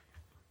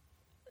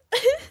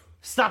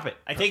 Stop it.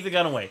 I take the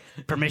gun away.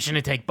 permission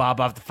to take Bob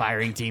off the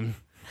firing team.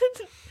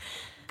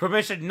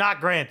 Permission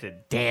not granted.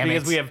 Damn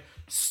because it. we have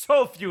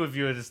so few of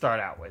you to start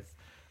out with.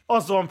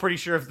 Also, I'm pretty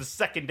sure if the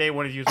second day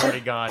one of you is already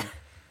gone,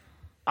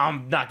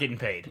 I'm not getting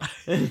paid.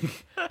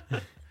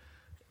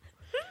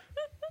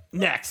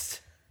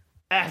 Next,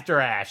 after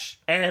Ash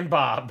and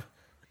Bob.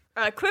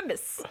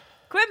 Quimbus.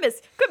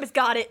 Quimbus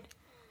got it.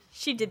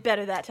 She did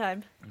better that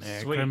time.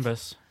 Sweet.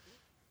 Crimbus.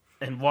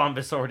 And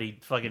Wombus already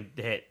fucking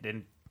hit.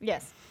 And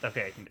Yes.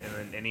 okay, and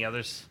then any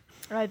others?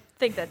 I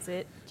think that's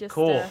it. Just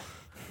Cool.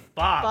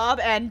 Bob, Bob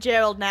and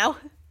Gerald now.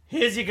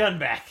 here's your gun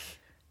back.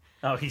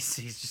 Oh, he's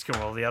just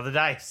gonna roll the other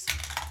dice.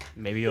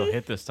 Maybe he'll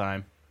hit this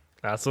time.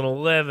 That's an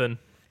 11.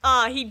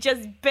 He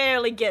just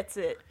barely gets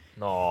it.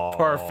 No.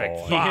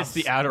 Perfect. He hits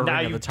the outer now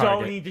ring of you the target.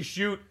 don't need to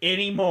shoot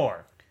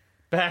anymore.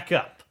 Back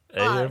up.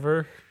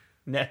 Ever?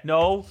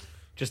 No,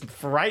 just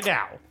for right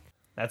now.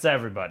 That's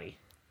everybody.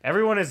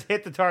 Everyone has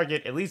hit the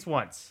target at least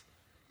once.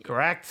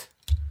 Correct?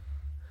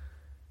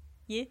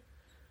 Yeah.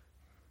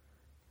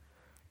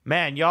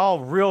 Man, y'all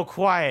real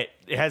quiet.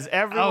 Has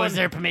everyone... Oh, is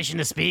there permission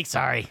to speak?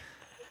 Sorry.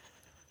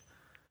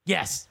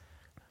 Yes.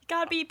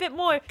 Gotta be a bit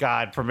more.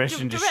 God,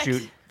 permission to Direct.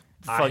 shoot.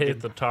 I hit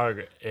the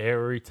target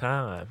every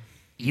time.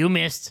 You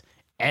missed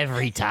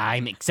every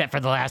time except for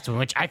the last one,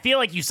 which I feel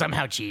like you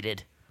somehow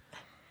cheated.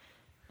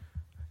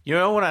 You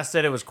know when I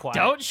said it was quiet?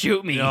 Don't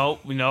shoot me.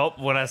 Nope.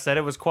 When I said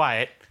it was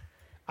quiet,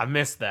 I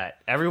missed that.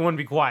 Everyone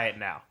be quiet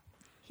now.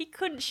 He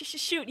couldn't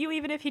shoot you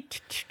even if he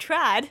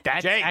tried.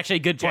 That's Jake, actually a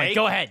good point. Jake,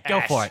 Go ahead. Go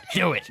Ash. for it.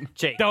 Do it.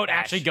 Jake, Don't Ash.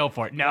 actually go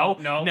for it. No.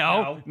 No,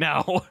 No.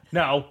 no.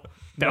 No.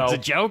 That was a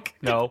joke.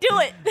 No. Do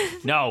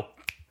it. No.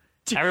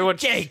 Everyone,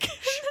 Jake.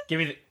 give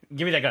me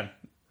that gun.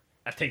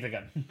 I take the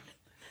gun.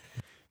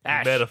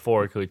 Ash.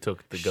 Metaphorically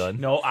took the gun.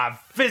 No, I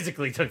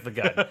physically took the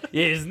gun.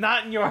 It is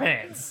not in your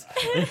hands.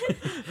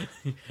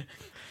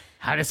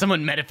 How does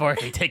someone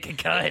metaphorically take a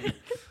gun?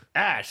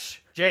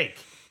 Ash, Jake,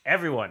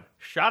 everyone,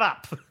 shut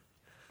up.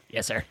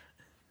 Yes, sir.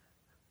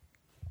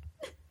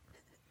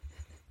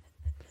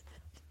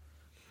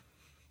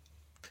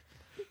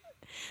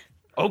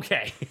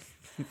 Okay.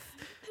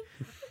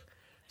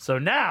 So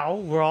now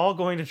we're all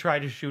going to try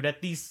to shoot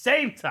at the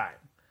same time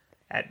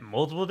at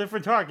multiple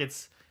different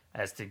targets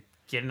as to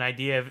get an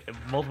idea of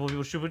multiple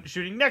people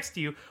shooting next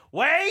to you.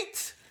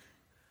 Wait!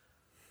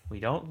 We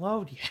don't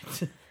load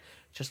yet.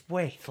 Just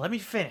wait. Let me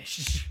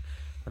finish.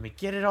 Let me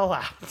get it all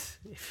out.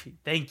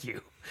 Thank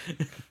you.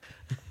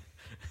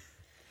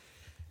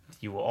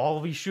 You will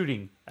all be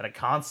shooting at a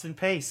constant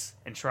pace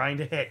and trying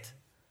to hit.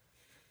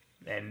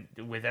 And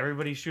with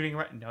everybody shooting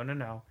right...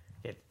 No.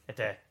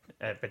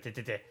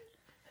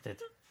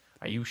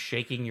 Are you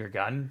shaking your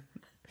gun?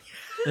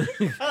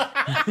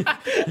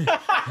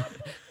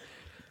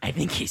 I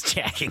think he's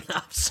jacking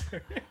up,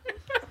 sir.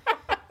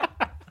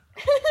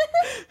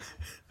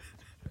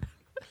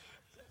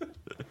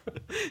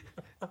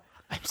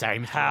 I'm sorry,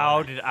 Mr.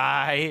 How did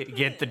I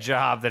get the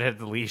job that had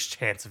the least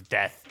chance of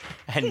death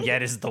and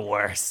yet is the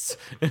worst?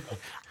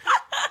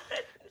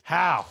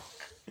 How?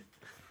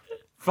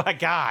 My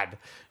God.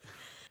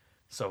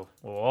 So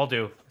what we'll all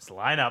do is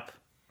line up.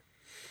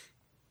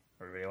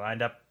 Everybody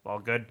lined up? All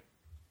good?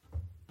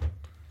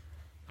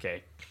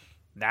 Okay.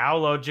 Now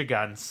load your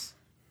guns.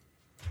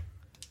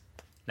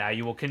 Now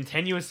you will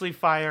continuously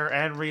fire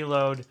and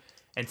reload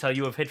until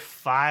you have hit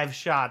 5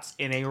 shots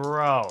in a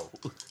row.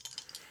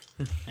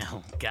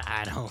 Oh,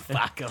 God. Oh,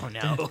 fuck. Oh,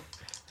 no.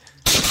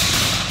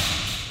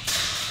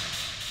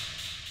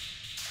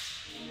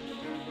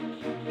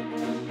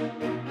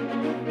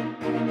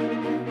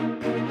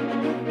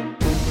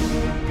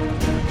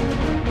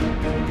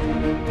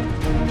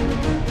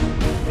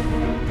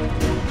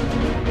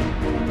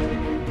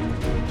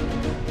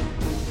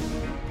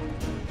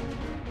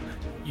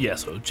 Yeah,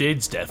 so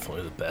Jade's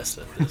definitely the best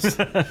at this.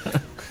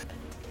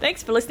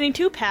 Thanks for listening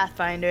to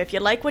Pathfinder. If you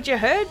like what you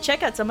heard,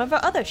 check out some of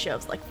our other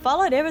shows like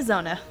Fallout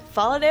Arizona.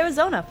 Fallout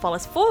Arizona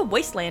follows 4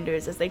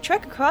 wastelanders as they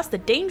trek across the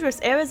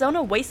dangerous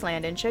Arizona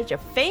wasteland in search of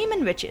fame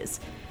and riches.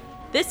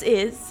 This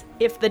is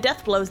If the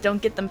Death Blows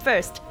Don't Get Them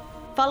First.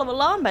 Follow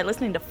along by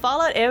listening to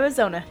Fallout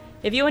Arizona.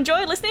 If you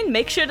enjoy listening,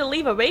 make sure to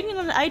leave a rating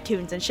on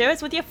iTunes and share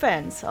us with your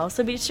friends.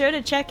 Also be sure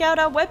to check out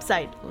our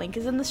website. Link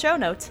is in the show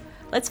notes.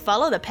 Let's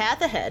follow the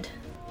path ahead.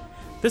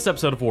 This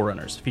episode of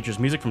Warrunners features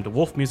music from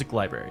DeWolf Music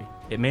Library.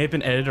 It may have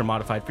been edited or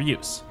modified for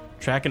use.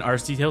 Track and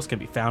artist details can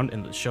be found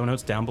in the show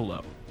notes down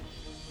below.